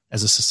on,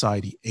 as a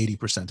society,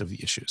 80% of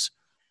the issues,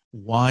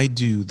 why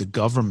do the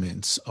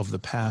governments of the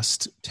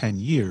past 10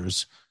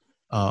 years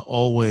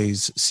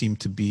always seem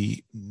to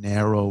be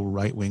narrow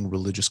right-wing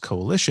religious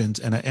coalitions?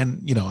 And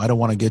I don't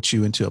want to get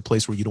you into a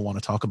place where you don't want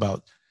to talk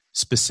about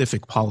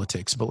specific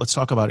politics, but let's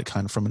talk about it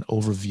kind of from an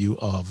overview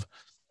of,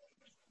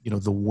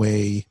 the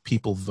way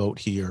people vote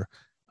here.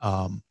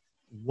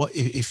 What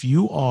if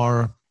you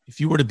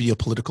were to be a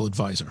political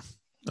advisor,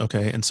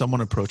 okay, and someone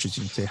approaches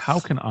you and say,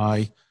 how can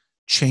I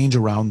change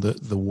around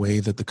the way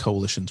that the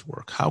coalitions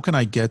work? How can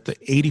I get the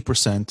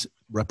 80%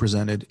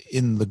 represented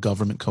in the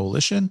government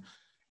coalition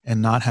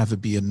and not have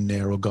it be a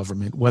narrow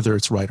government, whether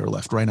it's right or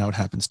left? Right now it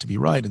happens to be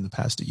right. In the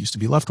past it used to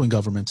be left-wing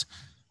governments.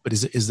 But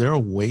is there a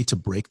way to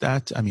break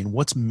that? I mean,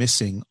 what's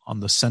missing on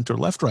the center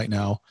left right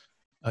now?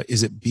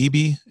 Is it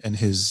Bibi and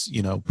his,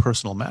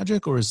 personal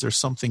magic, or is there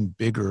something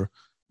bigger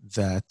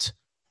that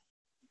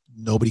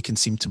nobody can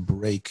seem to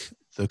break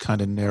the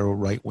kind of narrow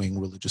right-wing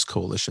religious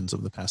coalitions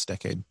of the past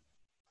decade?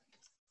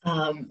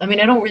 I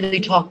don't really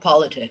talk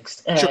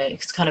politics. Sure.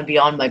 It's kind of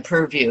beyond my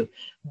purview.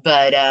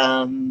 But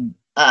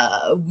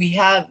we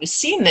have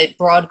seen that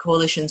broad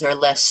coalitions are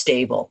less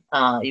stable.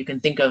 You can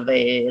think of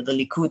the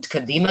Likud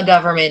Kadima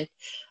government,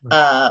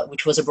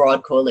 which was a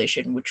broad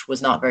coalition, which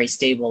was not very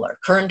stable. Our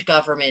current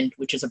government,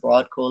 which is a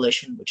broad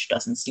coalition, which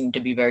doesn't seem to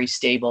be very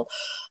stable,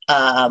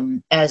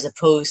 as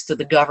opposed to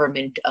the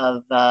government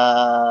of,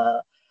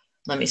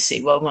 let me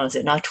see, what was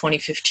it? Not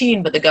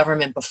 2015, but the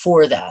government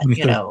before that, which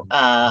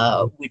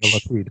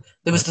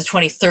there was the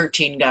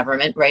 2013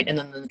 government, right? And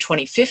then the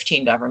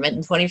 2015 government.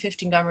 And the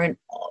 2015 government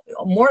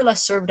more or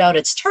less served out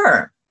its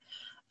term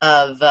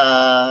of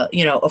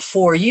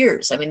 4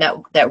 years. I mean,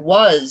 that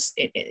was,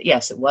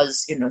 yes, it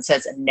was, it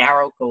says a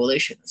narrow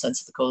coalition, in the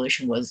sense that the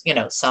coalition was,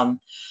 some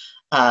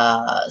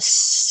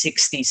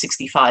 60,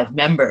 65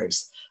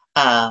 members,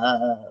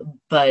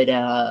 but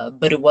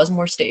it was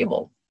more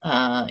stable.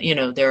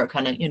 There are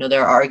kind of,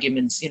 there are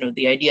arguments,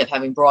 the idea of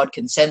having broad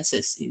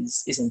consensus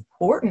is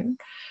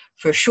important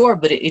for sure,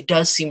 but it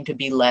does seem to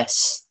be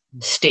less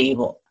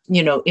stable,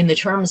 in the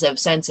terms of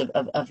sense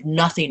of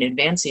nothing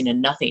advancing and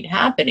nothing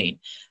happening.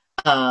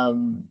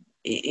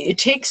 It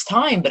takes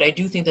time, but I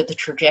do think that the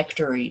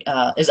trajectory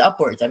is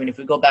upwards. I mean, if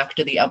we go back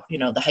to the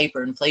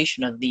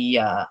hyperinflation of the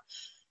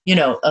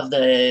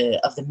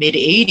mid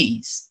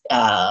 80s,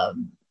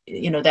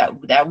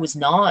 that was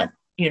not,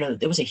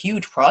 there was a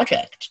huge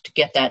project to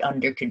get that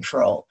under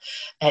control.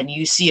 And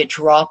you see it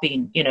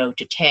dropping, to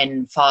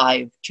 10,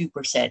 5,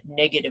 2%,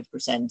 negative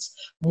percents,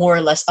 more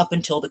or less up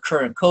until the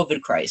current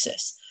COVID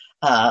crisis.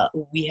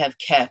 We have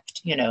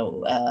kept,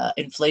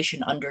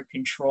 inflation under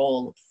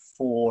control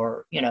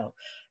for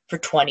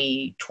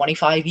 20,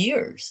 25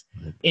 years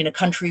in a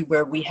country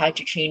where we had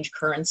to change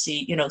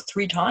currency,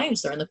 3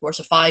 times during the course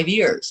of 5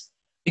 years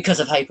because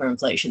of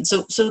hyperinflation.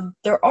 So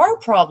there are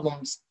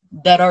problems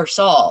that are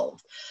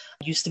solved.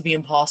 It used to be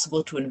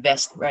impossible to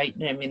invest, right?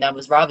 I mean, that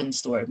was Robin's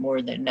story,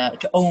 more than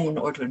to own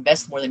or to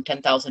invest more than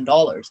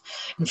 $10,000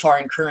 in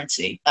foreign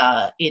currency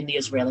in the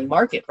Israeli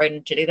market, right?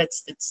 And today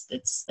that's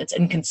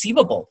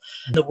inconceivable.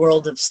 The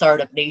world of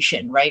Startup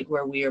Nation, right,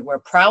 where we're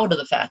proud of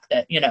the fact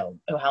that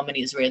how many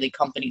Israeli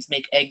companies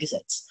make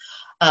exits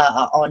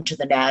onto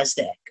the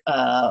NASDAQ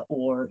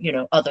or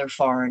other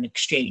foreign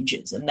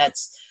exchanges, and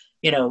that's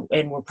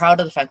and we're proud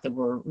of the fact that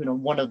we're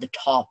one of the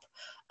top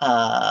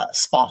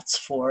spots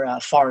for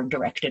foreign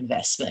direct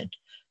investment.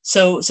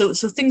 So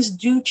things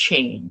do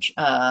change,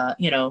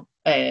 and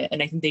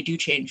I think they do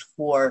change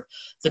for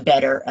the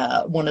better.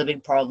 One of the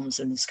big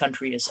problems in this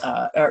country is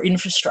our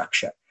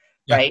infrastructure,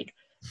 right?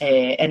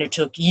 And it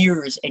took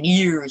years and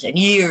years and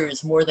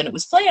years more than it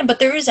was planned, but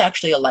there is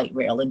actually a light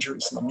rail in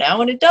Jerusalem now,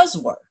 and it does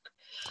work,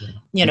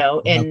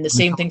 and the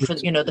same thing for,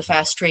 the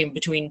fast train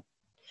between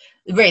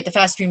the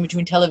fast train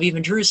between Tel Aviv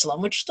and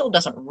Jerusalem, which still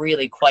doesn't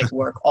really quite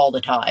work all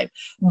the time,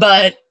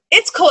 but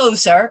it's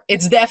closer.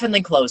 It's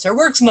definitely closer.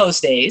 Works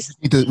most days.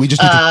 We just need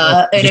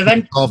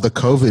to solve the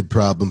COVID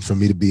problem for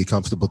me to be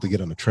comfortable to get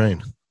on a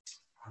train.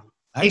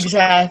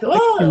 Exactly.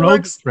 Well, the it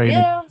works. Train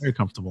yeah. is very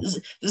comfortable.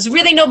 There's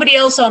really nobody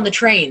else on the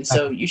train,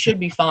 so you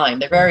should be fine.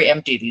 They're very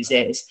empty these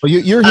days. Well,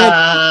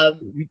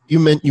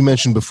 you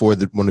mentioned before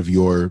that one of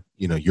your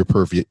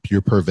purvey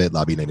at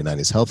Lobby 99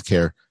 is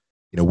healthcare.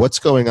 What's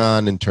going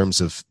on in terms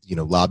of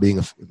lobbying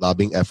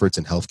efforts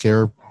in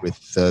healthcare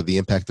with the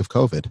impact of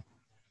COVID?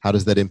 How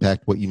does that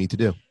impact what you need to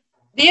do?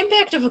 The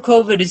impact of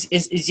COVID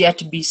is yet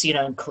to be seen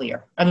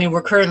unclear. I mean,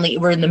 we're in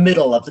the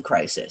middle of the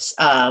crisis.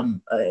 I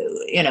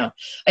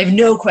have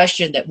no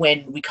question that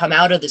when we come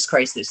out of this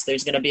crisis,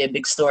 there's going to be a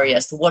big story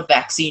as to what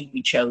vaccine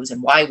we chose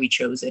and why we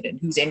chose it and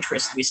whose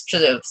interests we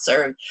should have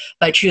served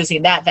by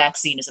choosing that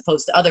vaccine as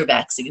opposed to other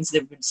vaccines.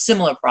 There have been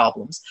similar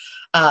problems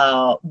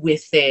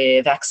with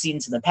the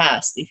vaccines in the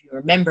past. If you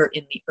remember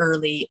in the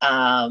early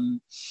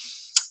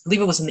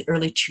believe it was in the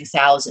early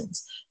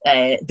 2000s,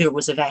 there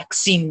was a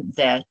vaccine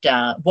that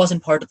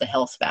wasn't part of the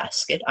health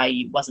basket,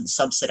 i.e. wasn't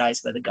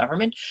subsidized by the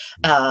government,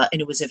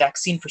 and it was a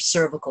vaccine for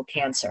cervical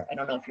cancer. I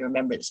don't know if you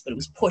remember this, but it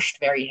was pushed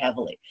very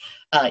heavily.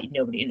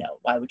 Nobody know.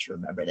 Why would you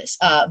remember this?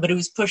 But it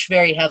was pushed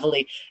very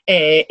heavily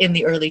in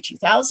the early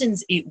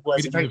 2000s. It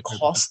was a very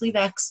costly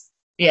vaccine.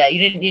 Yeah, you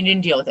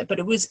didn't deal with it, but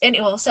it was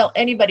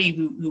anybody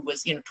who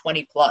was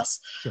 20 plus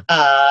Sure.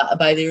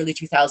 By the early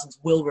 2000s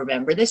will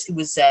remember this. It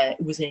was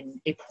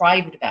in a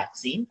private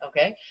vaccine.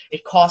 Okay,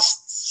 it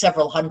cost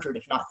several hundred,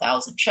 if not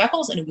thousand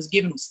shekels, and it was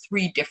given with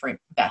 3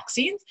 different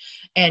vaccines,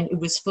 and it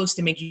was supposed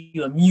to make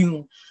you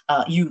immune,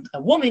 a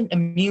woman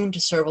immune to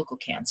cervical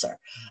cancer.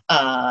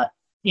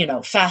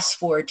 Fast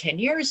forward 10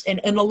 years, and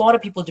a lot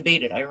of people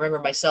debated. I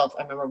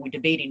remember we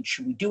debating,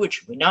 should we do it?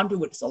 Should we not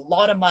do it? It's a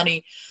lot of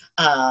money.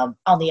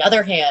 On the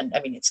other hand,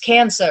 I mean, it's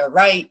cancer,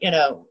 right?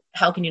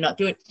 How can you not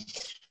do it?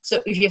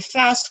 So if you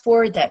fast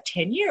forward that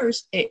 10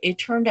 years, it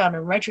turned out in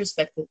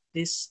retrospect that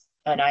this,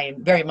 and I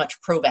am very much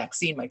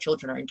pro-vaccine. My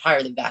children are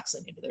entirely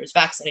vaccinated. They're as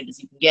vaccinated as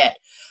you can get.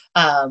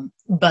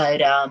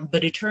 But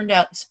it turned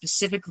out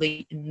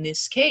specifically in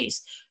this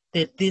case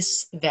that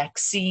this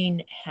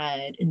vaccine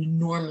had an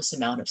enormous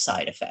amount of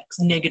side effects,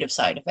 negative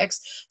side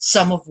effects,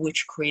 some of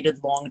which created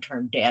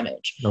long-term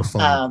damage. No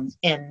fun.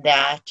 And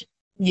that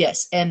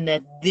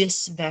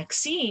this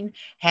vaccine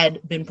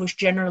had been pushed.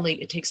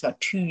 Generally, it takes about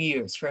 2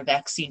 years for a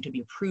vaccine to be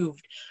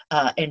approved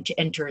and to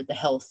enter the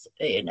health,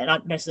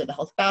 not necessarily the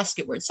health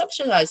basket where it's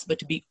subsidized, but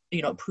to be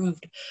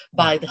approved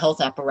by the health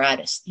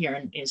apparatus here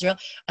in Israel.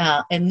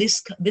 And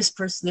this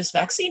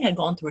vaccine had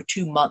gone through a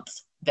 2-month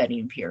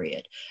vetting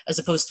period as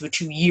opposed to a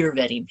 2-year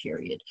vetting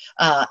period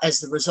as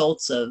the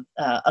results of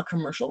a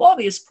commercial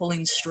lobbyist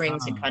pulling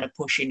strings and kind of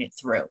pushing it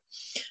through.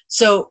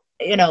 So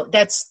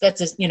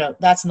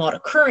that's not a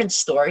current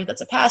story,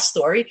 that's a past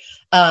story,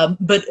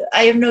 but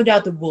I have no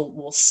doubt that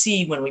we'll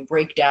see when we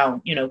break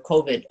down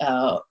COVID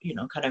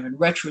kind of in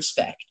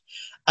retrospect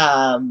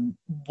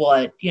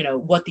what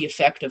the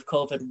effect of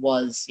COVID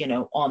was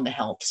on the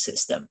health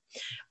system.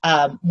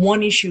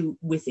 One issue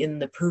within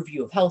the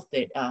purview of health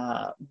that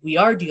we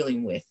are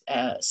dealing with,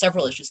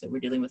 several issues that we're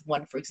dealing with.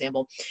 One, for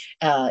example,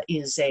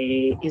 is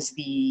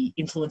the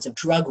influence of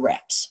drug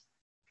reps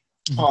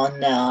on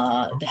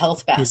the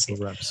health basket,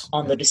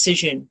 on the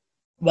decision.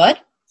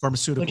 What?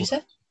 Pharmaceutical. What'd you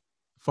say?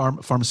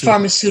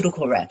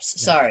 Pharmaceutical reps.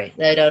 Yeah. Sorry,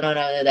 I don't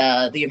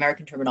know the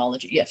American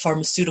terminology. Yeah,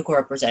 pharmaceutical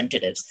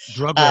representatives.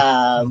 Drug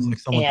it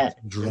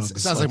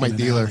sounds like my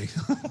dealer.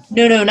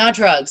 No, not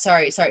drugs.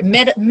 Sorry.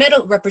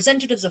 Metal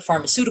representatives of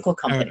pharmaceutical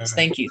companies.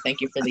 Thank you for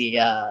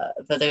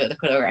the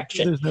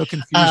correction. There's no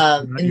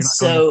confusion. And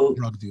so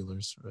drug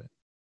dealers, right?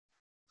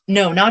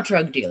 No, not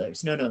drug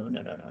dealers. No.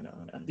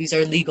 These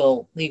are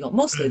legal,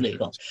 mostly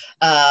legal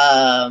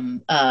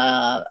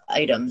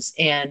items.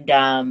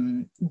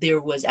 And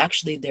there was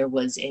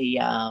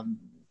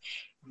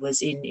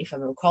if I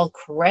recall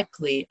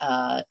correctly,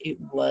 it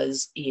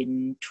was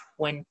in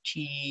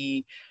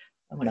 20.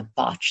 I'm going to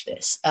botch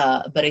this,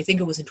 but I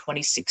think it was in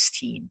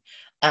 2016.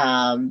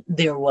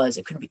 There was,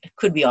 it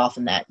could be off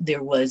in that,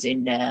 there was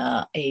in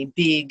a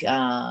big, it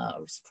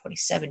was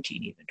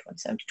 2017, even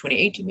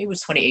 2018, maybe it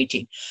was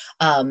 2018.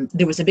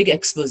 There was a big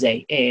expose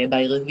by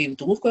Reviv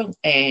Drucker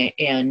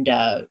and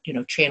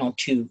Channel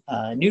 2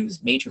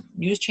 News, major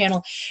news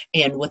channel.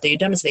 And what they had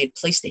done is they had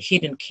placed a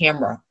hidden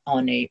camera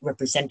on a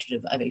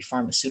representative of a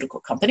pharmaceutical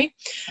company.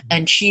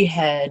 And she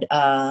had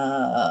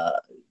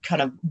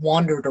kind of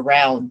wandered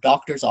around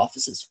doctors'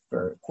 offices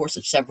for a course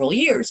of several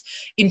years,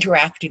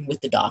 interacting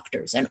with the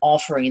doctors and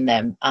offering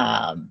them,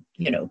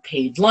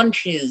 paid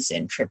lunches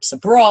and trips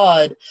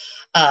abroad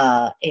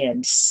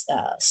and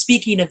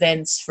speaking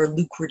events for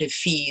lucrative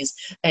fees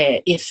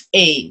if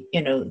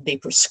they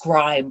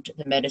prescribed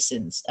the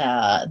medicines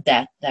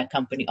that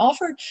company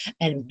offered,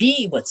 and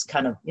B, what's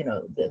kind of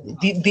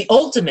the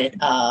ultimate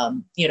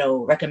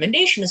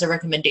recommendation is a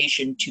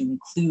recommendation to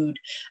include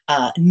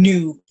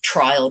new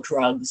trial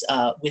drugs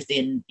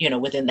within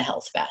the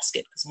health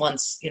basket, because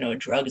once a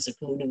drug is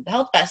included in the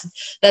health basket,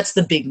 that's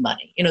the big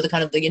money. The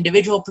kind of the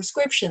individual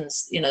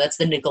prescriptions, that's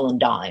the nickel and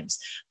dimes.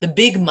 The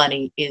big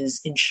money is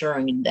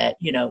ensuring that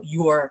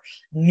your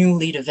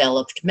newly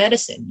developed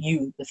medicine,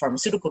 the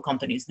pharmaceutical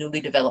company's newly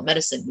developed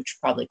medicine, which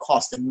probably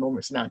cost an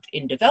enormous amount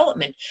in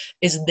development,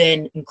 is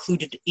then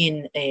included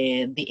in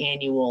the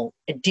annual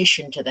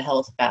addition to the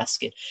health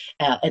basket,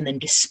 and then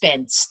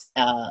dispensed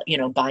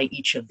by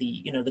each of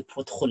the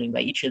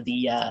by each of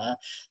the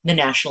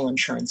national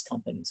insurance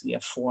companies. We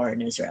have 4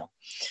 in Israel.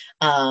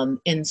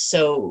 And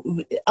so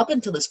up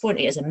until this point,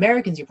 as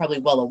Americans, you're probably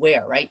well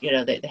aware, right?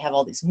 They have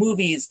all these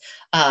movies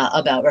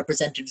about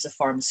representatives of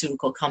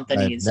pharmaceutical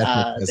companies.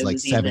 Right. There like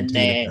was even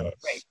right.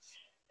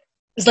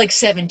 It's like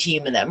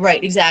 17 of them,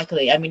 right?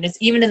 Exactly. I mean, it's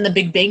even in The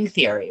Big Bang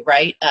Theory,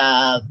 right?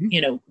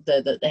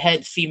 The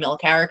head female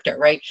character,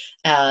 right?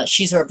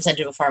 She's a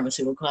representative of a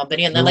pharmaceutical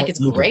company, and then it's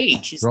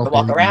great. She's going to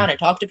walk around and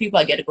talk to people.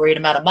 I get a great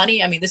amount of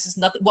money. I mean, this is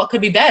nothing. What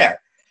could be better?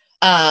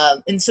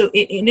 And so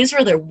in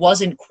Israel, there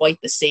wasn't quite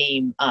the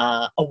same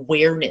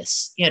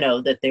awareness,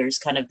 that there's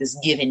kind of this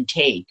give and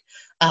take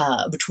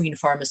between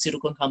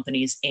pharmaceutical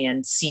companies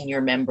and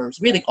senior members,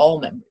 really all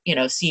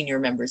members, senior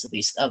members at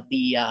least of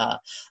the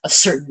of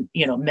certain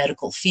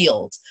medical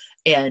fields.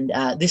 And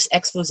this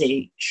expose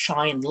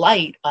shined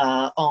light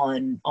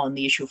on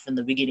the issue from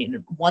the beginning.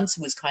 And once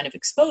it was kind of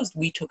exposed,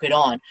 we took it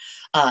on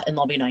in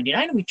Lobby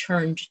 99, and we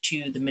turned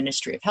to the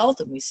Ministry of Health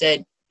and we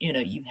said,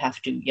 you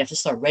have to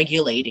start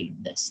regulating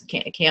this.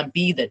 It can't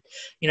be that,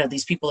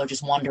 these people are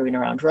just wandering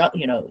around,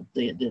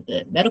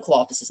 the medical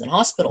offices and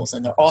hospitals,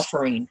 and they're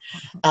offering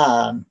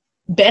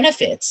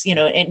benefits,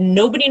 and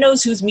nobody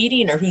knows who's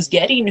meeting or who's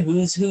getting,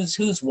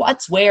 who's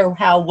what's, where,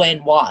 how,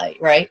 when, why,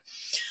 right?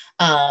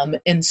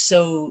 And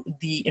so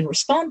in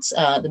response,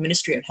 the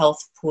Ministry of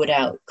Health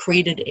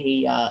created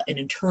an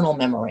internal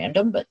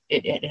memorandum, but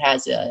it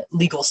has a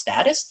legal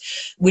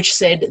status, which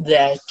said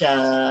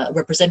that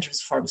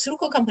representatives of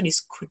pharmaceutical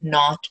companies could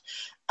no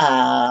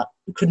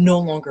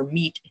longer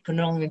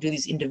do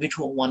these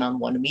individual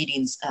one-on-one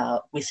meetings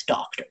with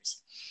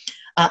doctors.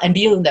 And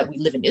being that we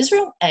live in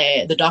Israel,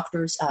 the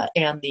doctors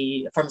and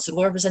the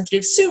pharmaceutical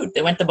representatives sued.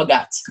 They went to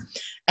Bagatz,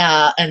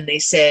 and they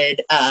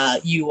said,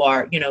 "You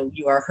are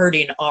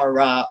hurting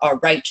our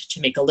right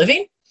to make a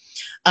living,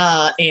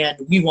 and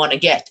we want to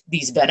get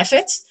these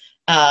benefits."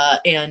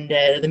 And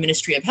the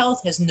Ministry of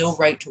Health has no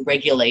right to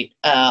regulate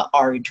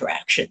our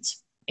interactions.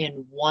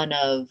 And one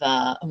of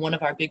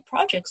our big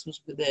projects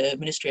was the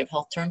Ministry of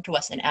Health turned to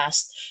us and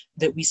asked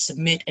that we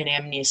submit an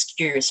amneas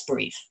curiae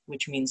brief,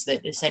 which means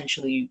that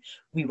essentially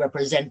we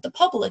represent the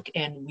public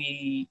and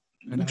we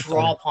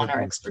draw upon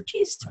our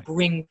expertise to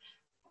bring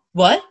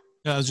what?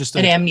 Yeah, it was just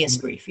an amneas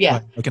brief.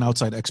 Yeah, like an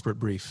outside expert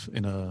brief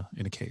in a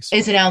case.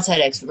 It's an outside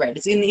expert, right?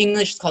 It's in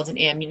English. It's called an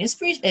amneas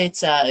brief.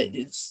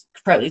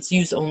 It's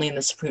used only in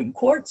the Supreme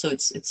Court, so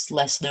it's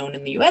less known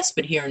in the U.S.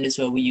 But here in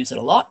Israel, we use it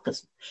a lot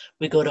because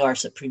we go to our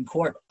Supreme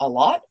Court a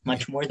lot,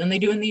 much more than they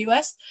do in the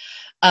U.S.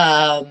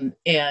 And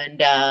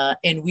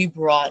we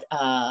brought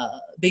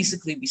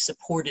basically we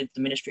supported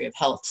the Ministry of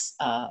Health's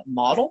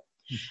model.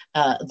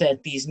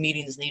 That these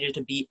meetings needed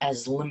to be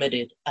as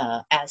limited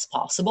as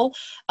possible,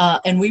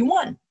 and we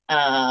won.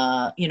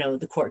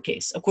 The court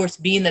case. Of course,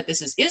 being that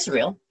this is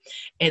Israel,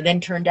 it then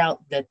turned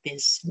out that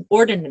this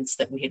ordinance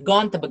that we had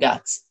gone to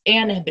Bagatz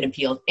and had been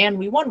appealed and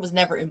we won was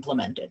never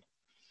implemented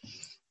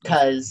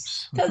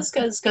because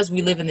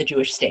we live in the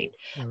Jewish state.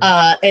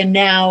 And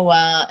now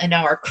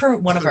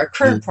one of our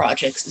current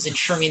projects is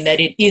ensuring that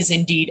it is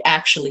indeed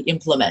actually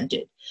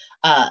implemented.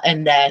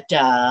 And that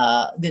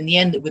in the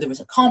end, there was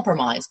a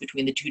compromise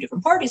between the two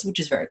different parties, which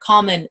is very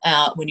common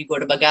when you go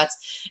to Bagatz,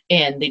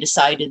 and they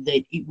decided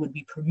that it would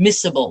be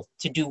permissible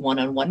to do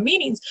one-on-one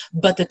meetings,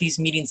 but that these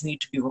meetings need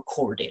to be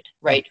recorded,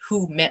 right?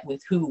 Who met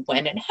with who,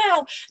 when, and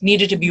how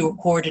needed to be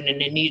recorded,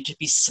 and it needed to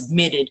be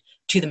submitted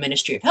to the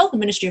Ministry of Health. The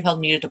Ministry of Health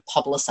needed to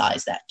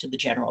publicize that to the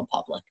general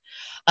public.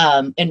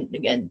 And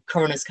again,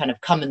 Corona's kind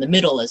of come in the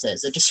middle as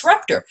a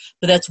disruptor,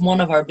 but that's one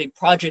of our big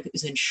projects,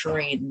 is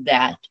ensuring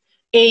that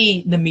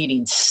the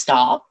meetings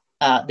stop.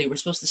 They were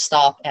supposed to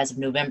stop as of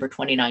November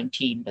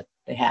 2019, but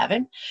they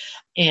haven't.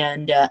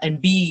 And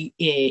B,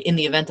 in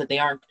the event that they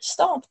aren't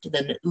stopped,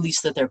 then at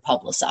least that they're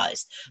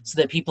publicized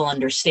so that people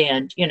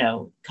understand,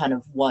 kind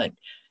of what,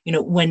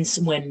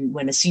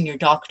 when a senior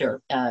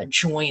doctor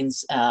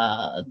joins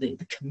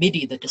the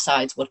committee that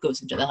decides what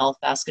goes into the health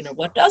basket or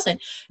what doesn't,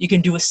 you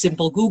can do a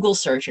simple Google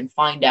search and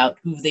find out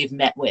who they've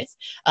met with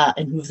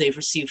and who they've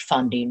received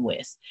funding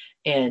with.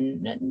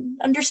 And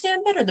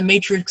understand better the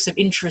matrix of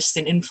interests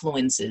and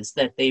influences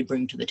that they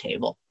bring to the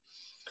table.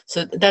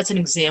 So that's an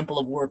example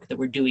of work that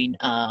we're doing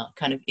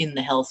kind of in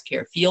the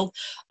healthcare field.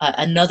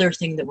 Another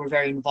thing that we're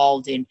very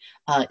involved in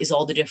is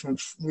all the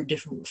different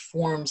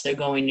reforms that are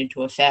going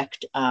into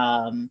effect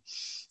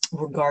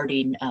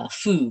regarding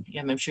food.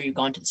 I'm sure you've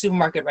gone to the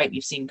supermarket, right?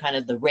 You've seen kind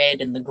of the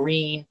red and the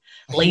green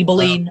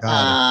labeling,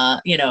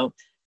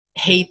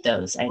 hate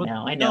those. I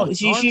know. No,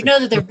 you should know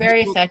that they're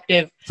very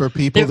effective. For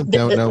people that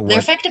don't know, they're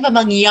effective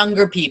among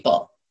younger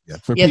people.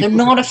 They're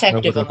not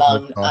effective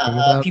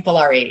among people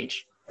our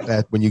age.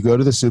 That when you go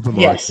to the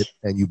supermarket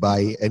and you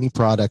buy any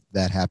product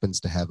that happens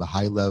to have a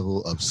high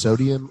level of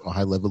sodium or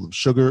high level of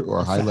sugar or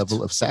a high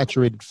level of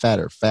saturated fat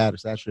or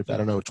saturated fat, I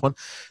don't know which one.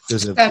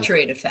 There's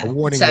saturated fat.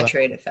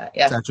 Saturated fat.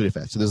 Yeah. Saturated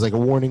fat. So there's like a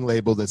warning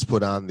label that's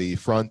put on the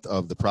front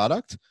of the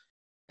product,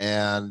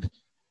 and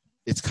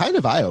it's kind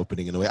of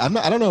eye-opening in a way. I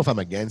don't know if I'm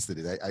against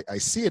it. I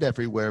see it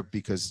everywhere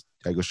because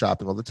I go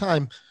shopping all the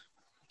time.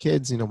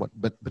 Kids,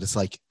 but it's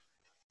like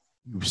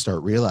you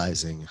start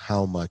realizing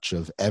how much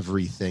of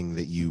everything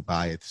that you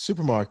buy at the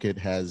supermarket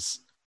has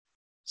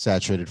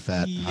saturated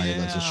fat, high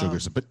levels of sugar.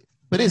 So,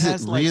 but is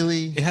it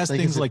really? It has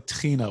things like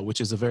tahina,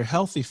 which is a very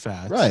healthy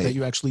fat that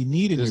you actually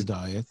need in your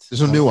diet.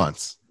 There's no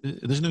nuance.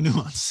 There's no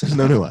nuance. There's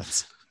no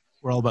nuance.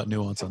 We're all about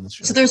nuance on this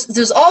show. So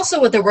there's also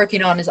what they're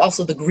working on is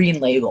also the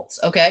green labels,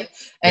 okay?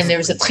 And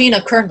there's a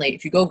tahina currently.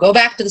 If you go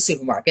back to the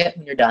supermarket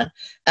when you're done,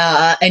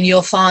 and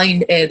you'll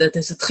find that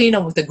there's a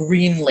tahina with a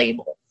green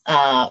label,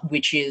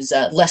 which is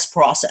less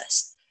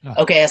processed.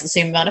 Okay, it has the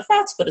same amount of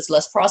fats, but it's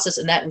less processed,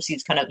 and that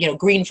receives kind of,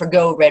 green for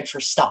go, red for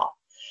stop.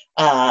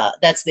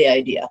 That's the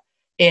idea.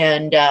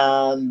 And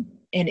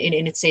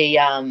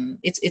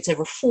it's a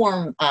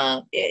reform.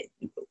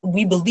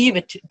 We believe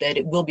that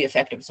it will be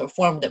effective. It's a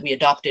reform that we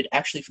adopted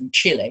actually from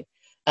Chile.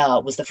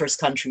 Was the first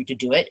country to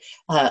do it,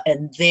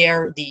 and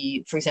there,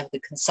 for example, the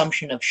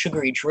consumption of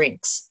sugary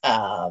drinks,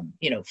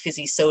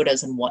 fizzy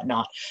sodas and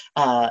whatnot,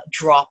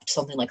 dropped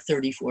something like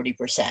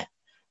 30-40%.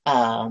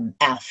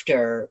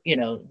 After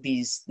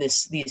these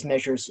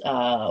measures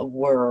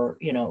were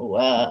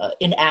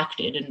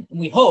enacted, and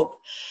we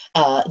hope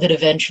that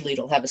eventually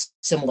it'll have a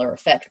similar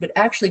effect. But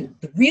actually,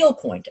 the real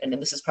point, and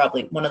this is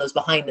probably one of those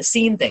behind the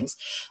scene things,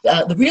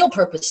 the real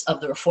purpose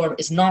of the reform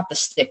is not the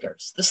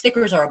stickers. The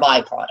stickers are a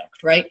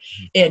byproduct, right?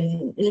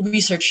 And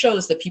research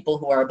shows that people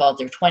who are above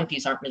their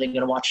 20s aren't really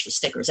going to watch the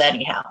stickers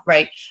anyhow,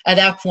 right? At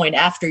that point,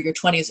 after your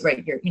 20s,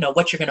 right,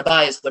 what you're going to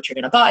buy is what you're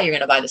going to buy. You're going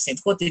to buy the same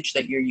footage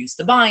that you're used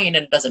to buying,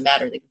 and it doesn't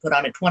matter. They can put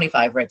on it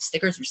 25 red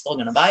stickers. You're still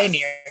going to buy it, and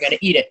you're going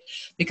to eat it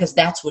because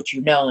that's what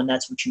you know and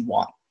that's what you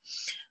want.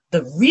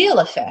 The real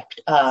effect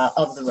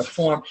of the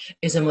reform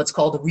is in what's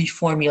called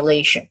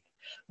reformulation,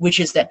 which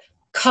is that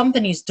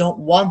companies don't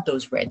want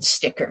those red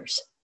stickers,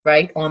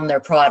 right, on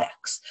their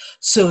products.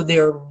 So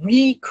they're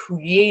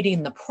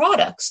recreating the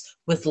products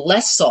with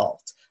less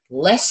salt,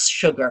 less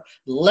sugar,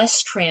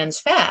 less trans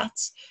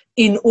fats,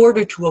 in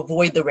order to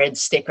avoid the red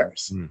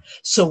stickers.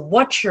 So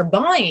what you're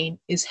buying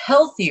is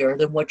healthier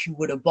than what you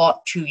would have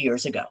bought 2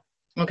 years ago.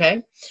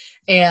 Okay.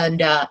 And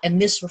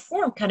this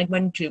reform kind of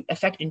went into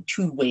effect in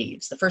two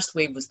waves. The first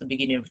wave was the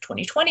beginning of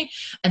 2020,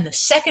 and the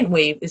second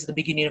wave is the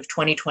beginning of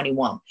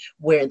 2021,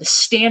 where the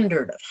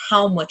standard of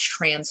how much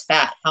trans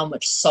fat, how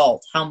much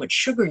salt, how much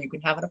sugar you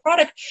can have in a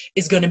product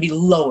is going to be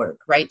lowered,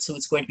 right? So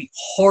it's going to be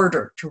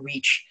harder to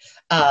reach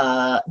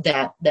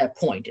that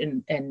point,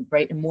 and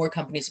more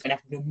companies are going to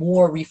have to do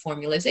more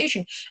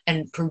reformulation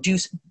and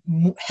produce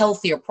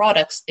healthier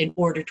products in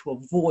order to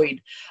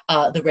avoid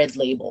the red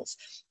labels.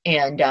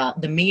 And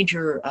the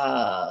major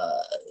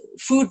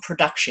food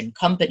production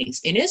companies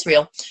in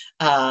Israel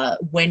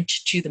went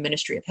to the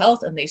Ministry of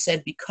Health, and they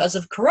said, because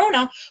of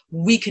Corona,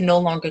 we can no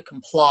longer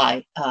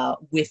comply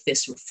with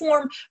this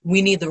reform.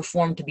 We need the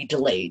reform to be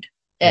delayed.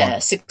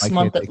 6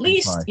 months at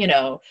least,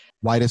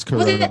 Why does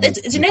Corona? Well,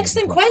 it's an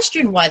excellent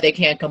question why they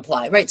can't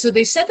comply, right? So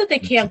they said that they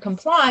can't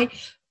comply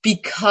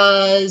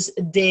because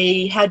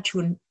they had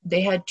to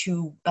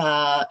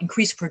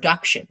increase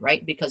production,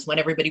 right? Because when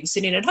everybody was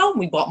sitting at home,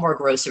 we bought more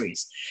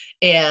groceries,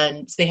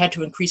 and they had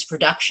to increase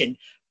production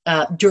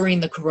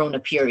during the Corona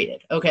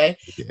period. Okay.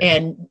 Yeah.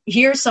 And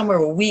here's somewhere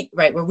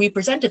where we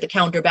presented the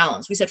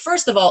counterbalance. We said,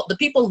 first of all, the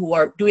people who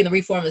are doing the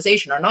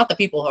reformulation are not the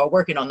people who are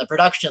working on the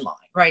production line,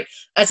 right?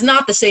 That's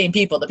not the same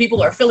people. The people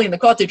who are filling the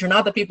cottage are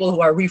not the people who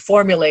are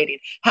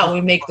reformulating how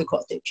we make the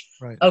cottage.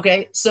 Right.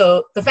 Okay.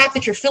 So the fact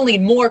that you're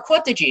filling more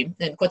cottage,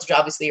 and cottage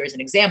obviously here is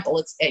an example,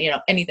 it's,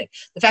 anything.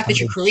 The fact that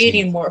you're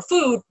creating more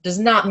food does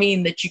not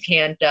mean that you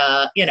can't,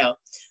 that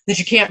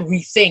you can't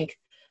rethink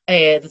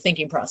the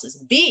thinking process.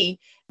 B,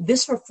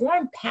 this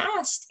reform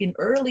passed in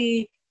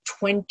early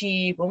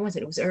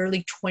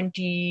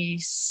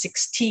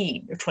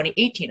 2016 or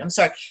 2018. I'm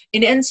sorry.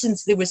 In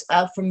essence, there was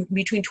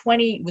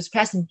it was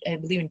passed in, I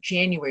believe, in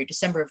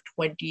December of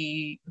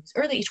early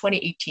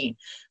 2018.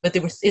 But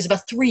is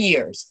about 3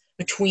 years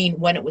between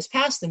when it was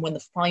passed and when the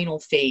final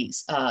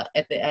phase,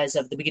 as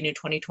of the beginning of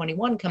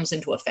 2021, comes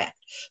into effect.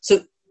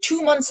 So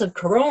 2 months of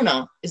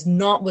Corona is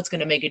not what's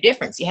going to make a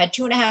difference. You had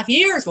 2.5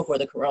 years before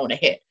the Corona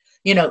hit,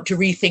 to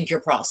rethink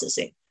your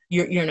processing.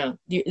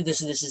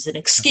 This is an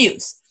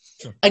excuse.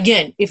 Sure.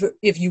 Again,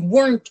 if you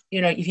weren't,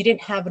 if you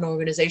didn't have an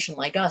organization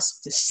like us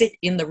to sit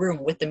in the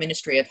room with the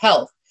Ministry of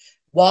Health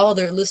while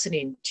they're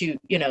listening to,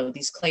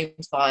 these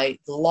claims by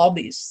the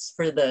lobbyists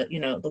for the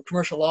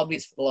commercial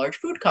lobbyists for the large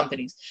food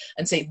companies,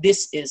 and say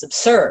this is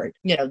absurd.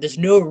 There's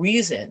no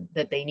reason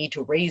that they need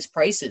to raise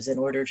prices in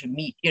order to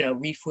meet,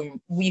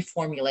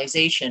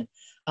 reformulation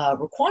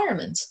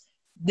requirements.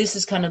 This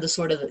is kind of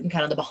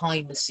the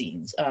behind the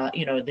scenes,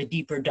 the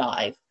deeper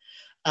dive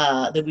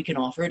that we can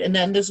offer it. And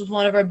then this was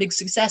one of our big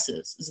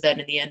successes, is that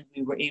in the end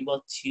we were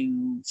able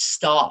to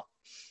stop,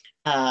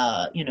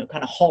 kind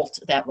of halt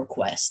that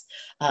request.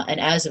 And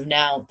as of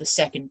now, the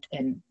second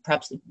and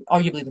perhaps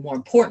arguably the more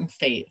important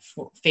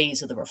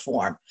phase of the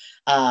reform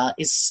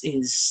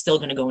is still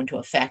going to go into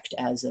effect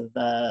as of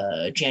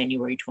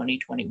January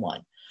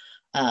 2021.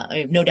 I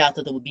have no doubt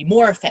that there will be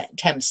more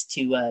attempts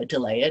to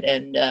delay it,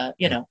 and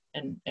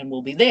and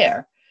we'll be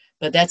there.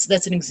 But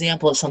that's an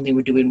example of something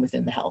we're doing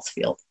within the health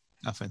field.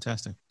 Oh,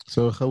 fantastic.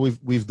 So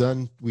we've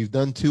done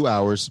 2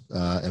 hours,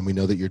 and we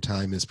know that your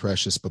time is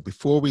precious. But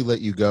before we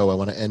let you go, I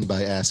want to end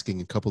by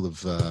asking a couple of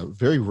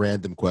very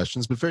random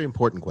questions, but very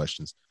important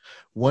questions.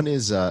 One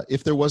is,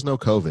 if there was no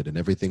COVID and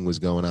everything was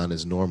going on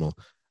as normal,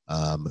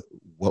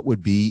 what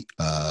would be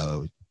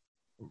a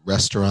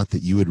restaurant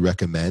that you would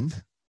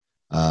recommend?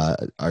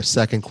 Our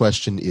second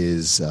question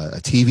is a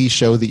TV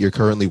show that you're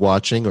currently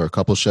watching, or a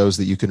couple shows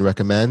that you can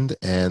recommend,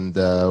 and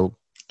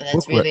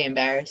That's really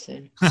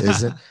embarrassing.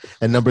 Is it?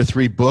 And number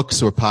 3,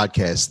 books or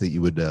podcasts that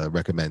you would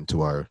recommend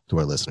to our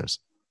listeners?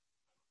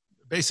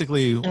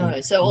 Basically,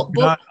 Right, you're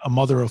not a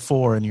mother of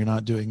 4 and you're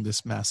not doing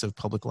this massive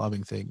public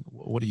lobbying thing.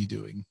 What are you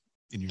doing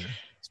in your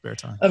spare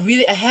time? I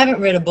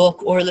haven't read a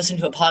book or listened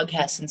to a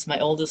podcast since my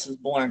oldest was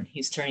born.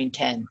 He's turning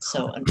 10.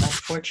 So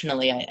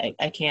unfortunately,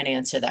 I can't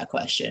answer that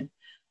question.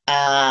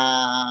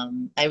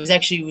 It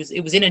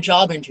was in a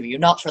job interview,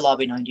 not for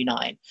Lobby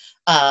 99,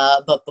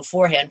 but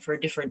beforehand for a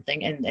different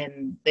thing.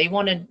 And they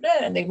wanted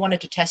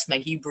to test my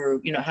Hebrew,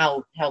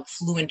 how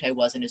fluent I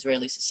was in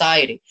Israeli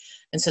society.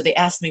 And so they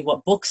asked me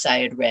what books I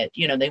had read.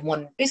 They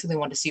basically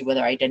wanted to see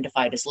whether I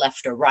identified as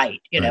left or right,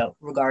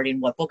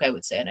 regarding what book I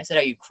would say. And I said,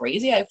 "Are you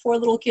crazy? I have 4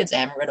 little kids. I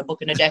haven't read a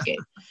book in a decade."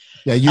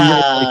 Yeah, you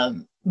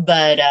read,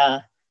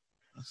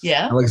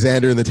 yeah.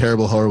 Alexander and the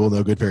Terrible, Horrible,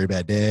 No Good, Very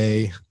Bad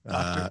Day.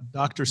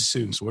 Dr.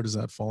 Seuss. Where does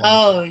that fall?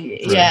 Oh,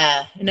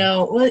 yeah.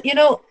 No, well,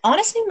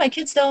 honestly, my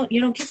kids don't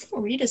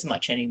read as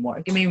much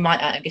anymore.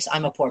 I guess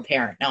I'm a poor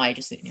parent. Now I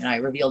just, I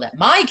reveal that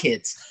my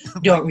kids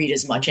don't read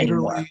as much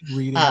anymore.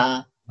 Reading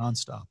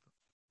nonstop.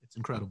 It's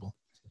incredible.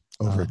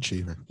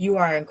 Overachiever. You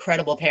are an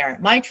incredible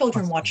parent. My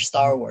children watch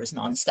Star Wars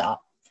nonstop.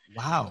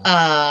 Wow.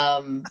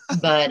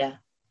 But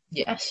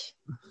yes,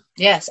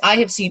 I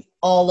have seen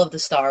all of the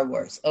Star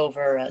Wars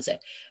over,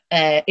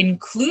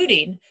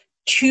 including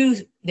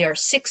there are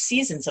 6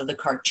 seasons of the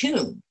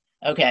cartoon.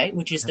 Okay,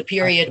 which is the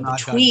period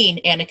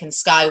between Anakin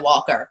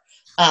Skywalker.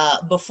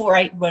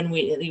 When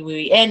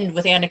we end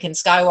with Anakin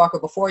Skywalker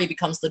before he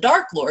becomes the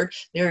Dark Lord,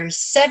 there are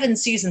 7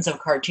 seasons of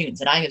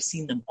cartoons, and I have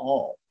seen them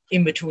all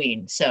in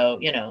between. So,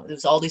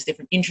 there's all these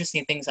different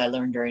interesting things I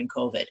learned during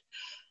COVID.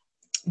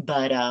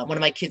 But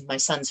one of my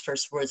son's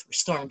first words were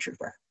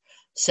stormtrooper.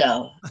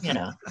 So,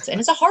 and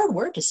it's a hard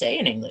word to say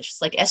in English.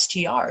 It's like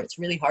STR. It's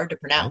really hard to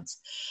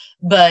pronounce.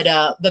 But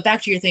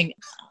back to your thing,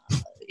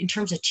 in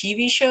terms of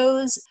TV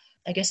shows,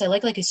 I guess I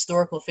like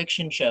historical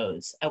fiction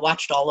shows. I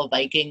watched all of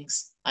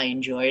Vikings. I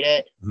enjoyed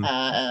it.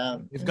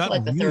 They've gotten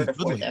like the really 3rd or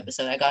 4th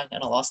episode. I got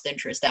kind of lost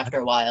interest after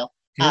a while.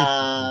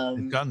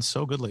 They've gotten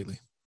so good lately.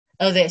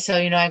 So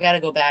I got to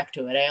go back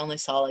to it. I only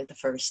saw the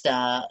first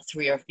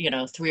 3 or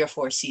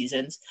 4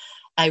 seasons.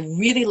 I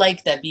really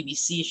liked that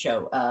BBC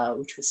show,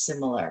 which was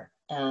similar.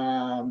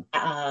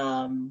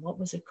 What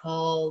was it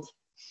called?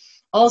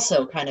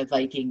 Also kind of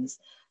Vikings,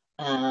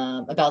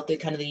 about the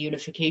kind of the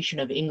unification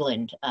of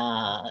England.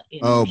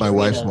 My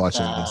wife's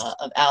watching this.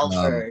 Of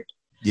Alfred.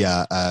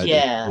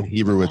 In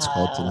Hebrew it's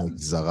called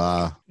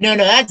Zara. No,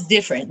 that's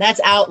different.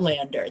 That's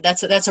Outlander.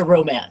 That's a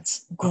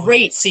romance.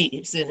 Great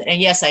season. And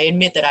yes, I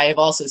admit that I have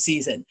also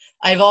seen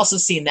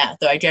that,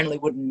 though I generally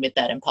wouldn't admit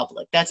that in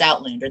public. That's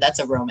Outlander. That's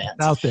a romance.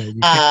 It's out there.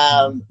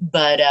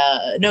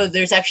 No,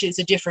 it's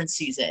a different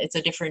season. It's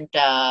a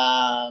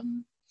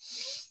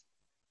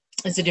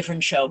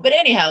different show. But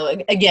anyhow,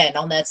 again,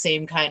 on that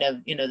same kind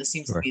of, this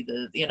seems to be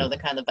the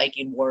kind of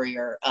Viking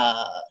warrior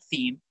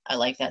theme. I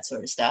like that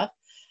sort of stuff.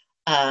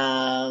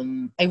 I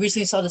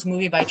recently saw this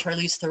movie by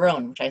Charlize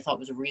Theron, which I thought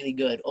was really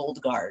good,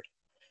 Old Guard,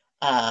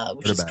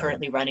 which is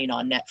currently running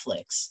on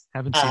Netflix.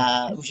 Haven't seen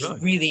it. Which is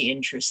really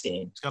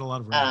interesting. It's got a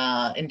lot of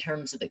in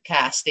terms of the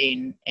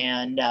casting,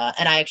 and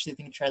I actually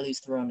think Charlize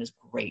Theron is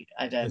great.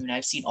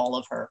 I've seen all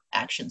of her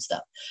action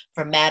stuff,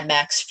 from Mad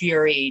Max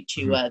Fury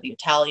to the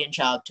Italian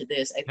Job to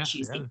this. I think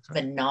she's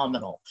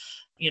phenomenal.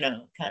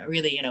 Kind of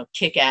really,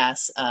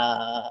 kick-ass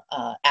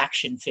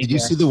action figure. Did you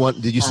see the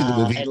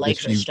movie? I like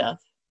her stuff.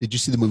 Did you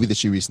see the movie that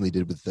she recently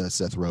did with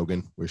Seth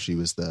Rogen, where she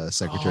was the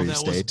Secretary of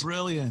State? That was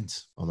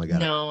brilliant. Oh my God!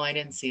 No, I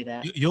didn't see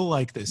that. You'll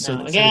like this.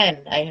 No,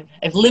 I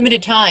have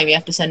limited time. You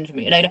have to send it to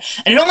me, and I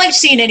don't like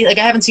seeing any. I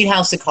haven't seen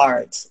House of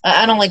Cards.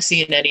 I don't like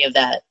seeing any of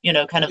that.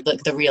 Kind of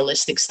the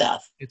realistic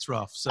stuff. It's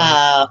rough. So,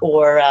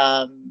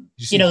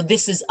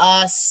 This Is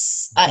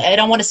Us. I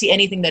don't want to see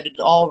anything that it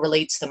all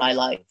relates to my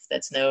life.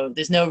 There's no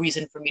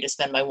reason for me to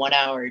spend my 1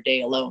 hour a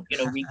day alone.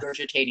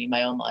 Regurgitating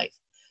my own life.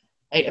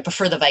 I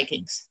prefer the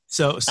Vikings.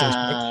 So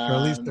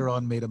Charlize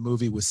Theron made a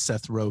movie with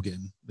Seth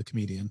Rogen, the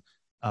comedian,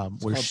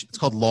 where it's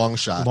called Long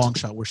Shot. Long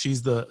Shot, where she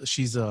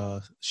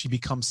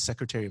becomes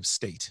Secretary of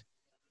State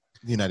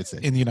in the United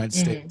States. In the United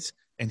States,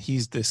 and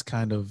he's this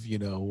kind of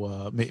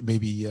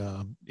maybe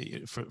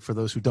for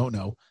those who don't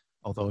know,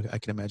 although I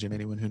can imagine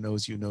anyone who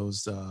knows you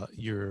knows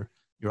you're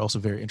also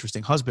a very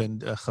interesting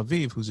husband,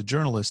 Chaviv, who's a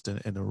journalist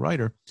and a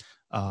writer.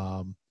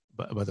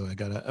 But by the way, I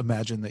gotta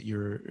imagine that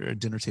your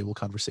dinner table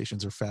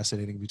conversations are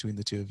fascinating between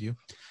the two of you.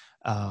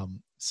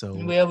 So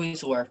we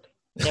always work.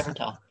 We never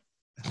talk.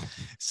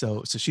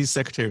 So she's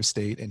Secretary of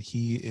State, and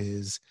he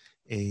is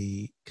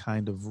a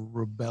kind of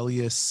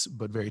rebellious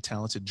but very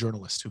talented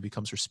journalist who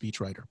becomes her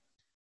speechwriter.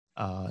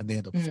 And they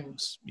end up,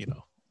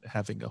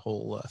 having a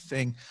whole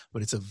thing.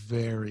 But it's a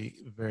very,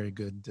 very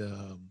good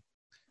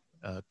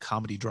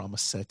comedy drama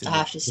set. I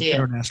have to see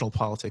international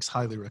politics.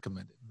 Highly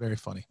recommended. Very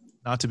funny.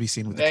 Not to be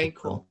seen with very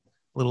cool.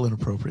 A little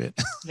inappropriate.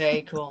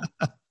 Very cool.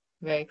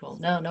 Very cool.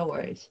 No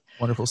worries.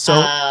 Wonderful. So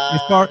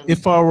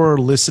if our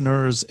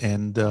listeners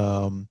and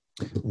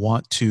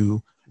want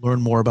to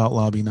learn more about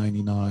Lobby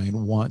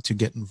 99, want to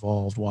get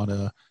involved, want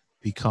to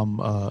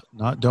become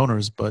not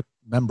donors but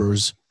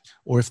members,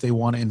 or if they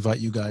want to invite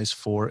you guys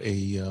for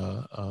a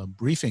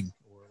briefing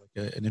or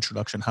like an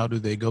introduction, how do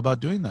they go about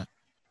doing that?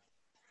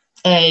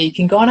 You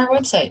can go on our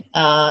website.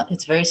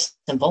 It's very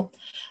simple,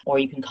 or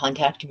you can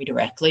contact me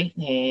directly.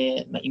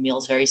 My email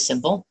is very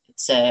simple.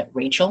 It's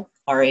Rachel,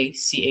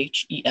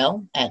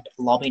 Rachel, at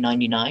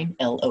Lobby99,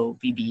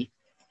 LOBB.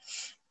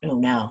 Oh,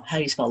 now, how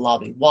do you spell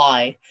lobby?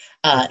 Y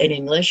in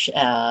English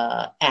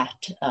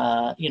at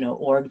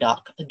org.co.il,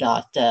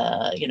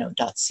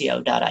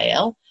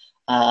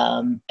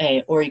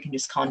 or you can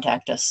just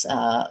contact us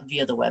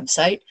via the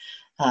website.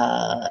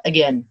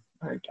 Again,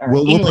 our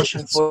English,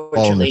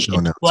 unfortunately,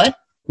 what?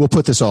 We'll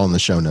put this all in the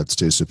show notes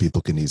too, so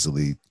people can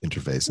easily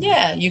interface.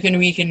 Yeah, you can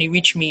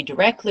reach me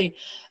directly,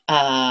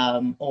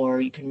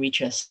 or you can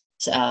reach us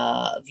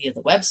via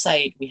the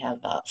website. We have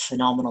a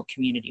phenomenal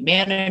community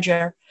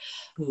manager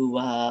who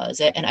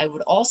and I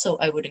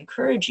would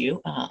encourage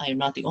you. I am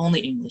not the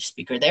only English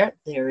speaker there.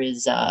 There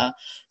is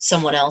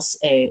someone else,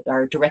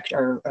 our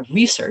director of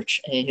research.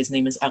 His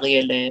name is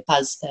Ariel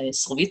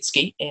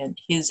Paz-Slovitsky, and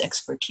his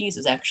expertise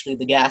is actually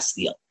the gas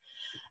deal.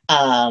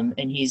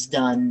 And he's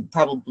done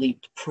probably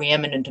the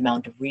preeminent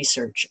amount of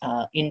research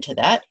into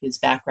that. His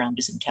background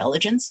is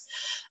intelligence,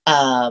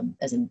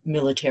 as in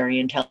military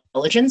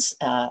intelligence.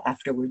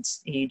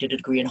 Afterwards, he did a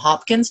degree in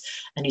Hopkins,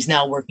 and he's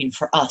now working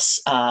for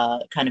us,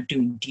 kind of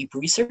doing deep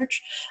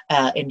research.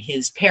 And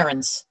his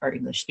parents are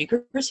English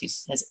speakers. He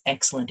has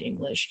excellent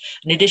English.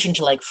 In addition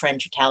to like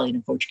French, Italian,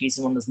 and Portuguese,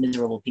 he's one of those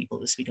miserable people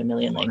who speak a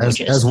million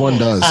languages. As one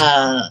does.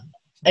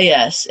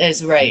 Yes,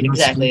 as right,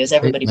 exactly, as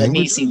everybody but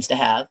me seems to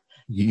have.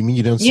 You mean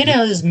you don't?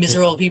 There's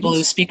miserable people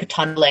who speak a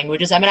ton of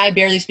languages. I mean, I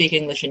barely speak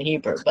English and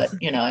Hebrew, but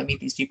I meet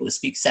these people who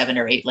speak 7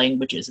 or 8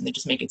 languages, and they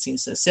just make it seem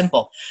so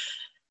simple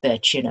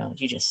that you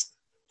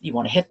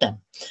want to hit them.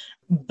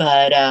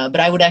 But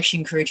I would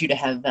actually encourage you to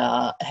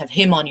have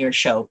him on your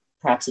show,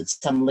 perhaps at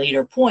some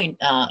later point,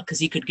 because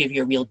he could give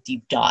you a real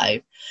deep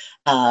dive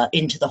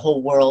into the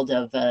whole world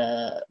of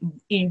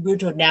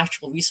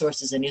natural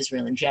resources in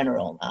Israel in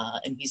general,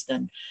 and he's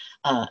done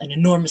an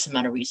enormous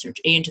amount of research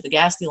into the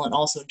gas deal and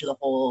also into the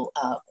whole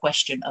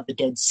question of the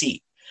Dead Sea.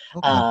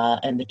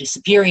 And the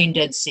disappearing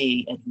Dead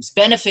Sea, and who's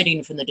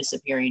benefiting from the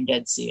disappearing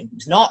Dead Sea, and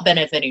who's not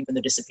benefiting from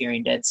the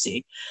disappearing Dead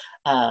Sea.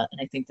 And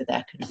I think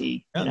that could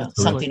be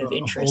something of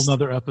interest. A whole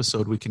other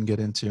episode we can get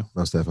into.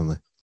 Most definitely.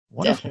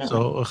 Wonderful. Definitely.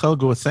 So, Rachel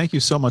Gur, thank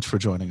you so much for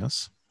joining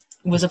us.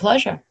 It was a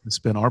pleasure. It's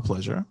been our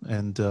pleasure,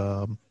 and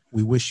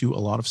we wish you a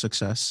lot of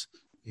success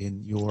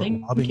in your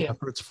lobbying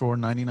efforts for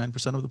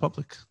 99% of the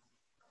public.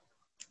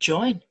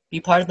 Join.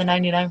 Be part of the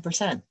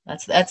 99%.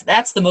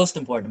 That's the most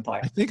important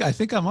part. I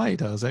think I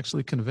might. I was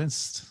actually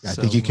convinced. I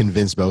think you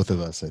convinced both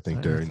of us. I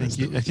think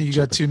you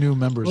got 2 new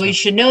members. Well, you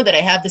should know that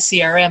I have the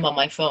CRM on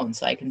my phone,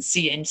 so I can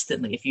see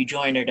instantly if you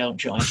join or don't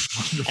join.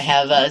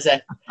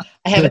 I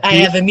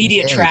have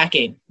immediate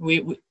tracking.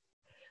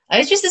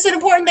 It's just an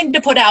important thing to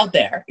put out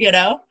there,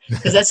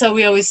 because that's how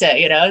we always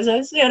say,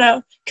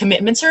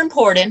 commitments are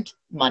important.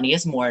 Money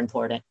is more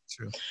important.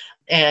 True.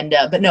 And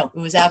but no, it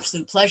was an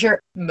absolute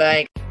pleasure.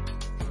 Bye.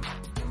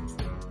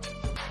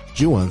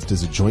 Juanced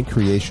is a joint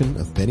creation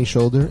of Benny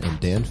Shoulder and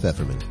Dan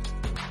Pfefferman.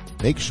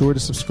 Make sure to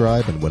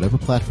subscribe on whatever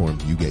platform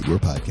you get your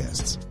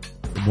podcasts.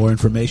 For more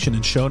information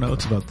and show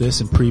notes about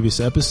this and previous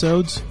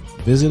episodes,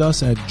 visit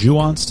us at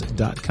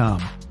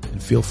juanced.com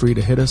and feel free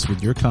to hit us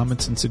with your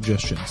comments and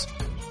suggestions.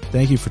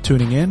 Thank you for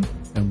tuning in,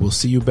 and we'll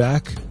see you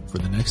back for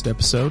the next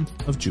episode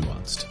of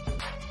Juanced.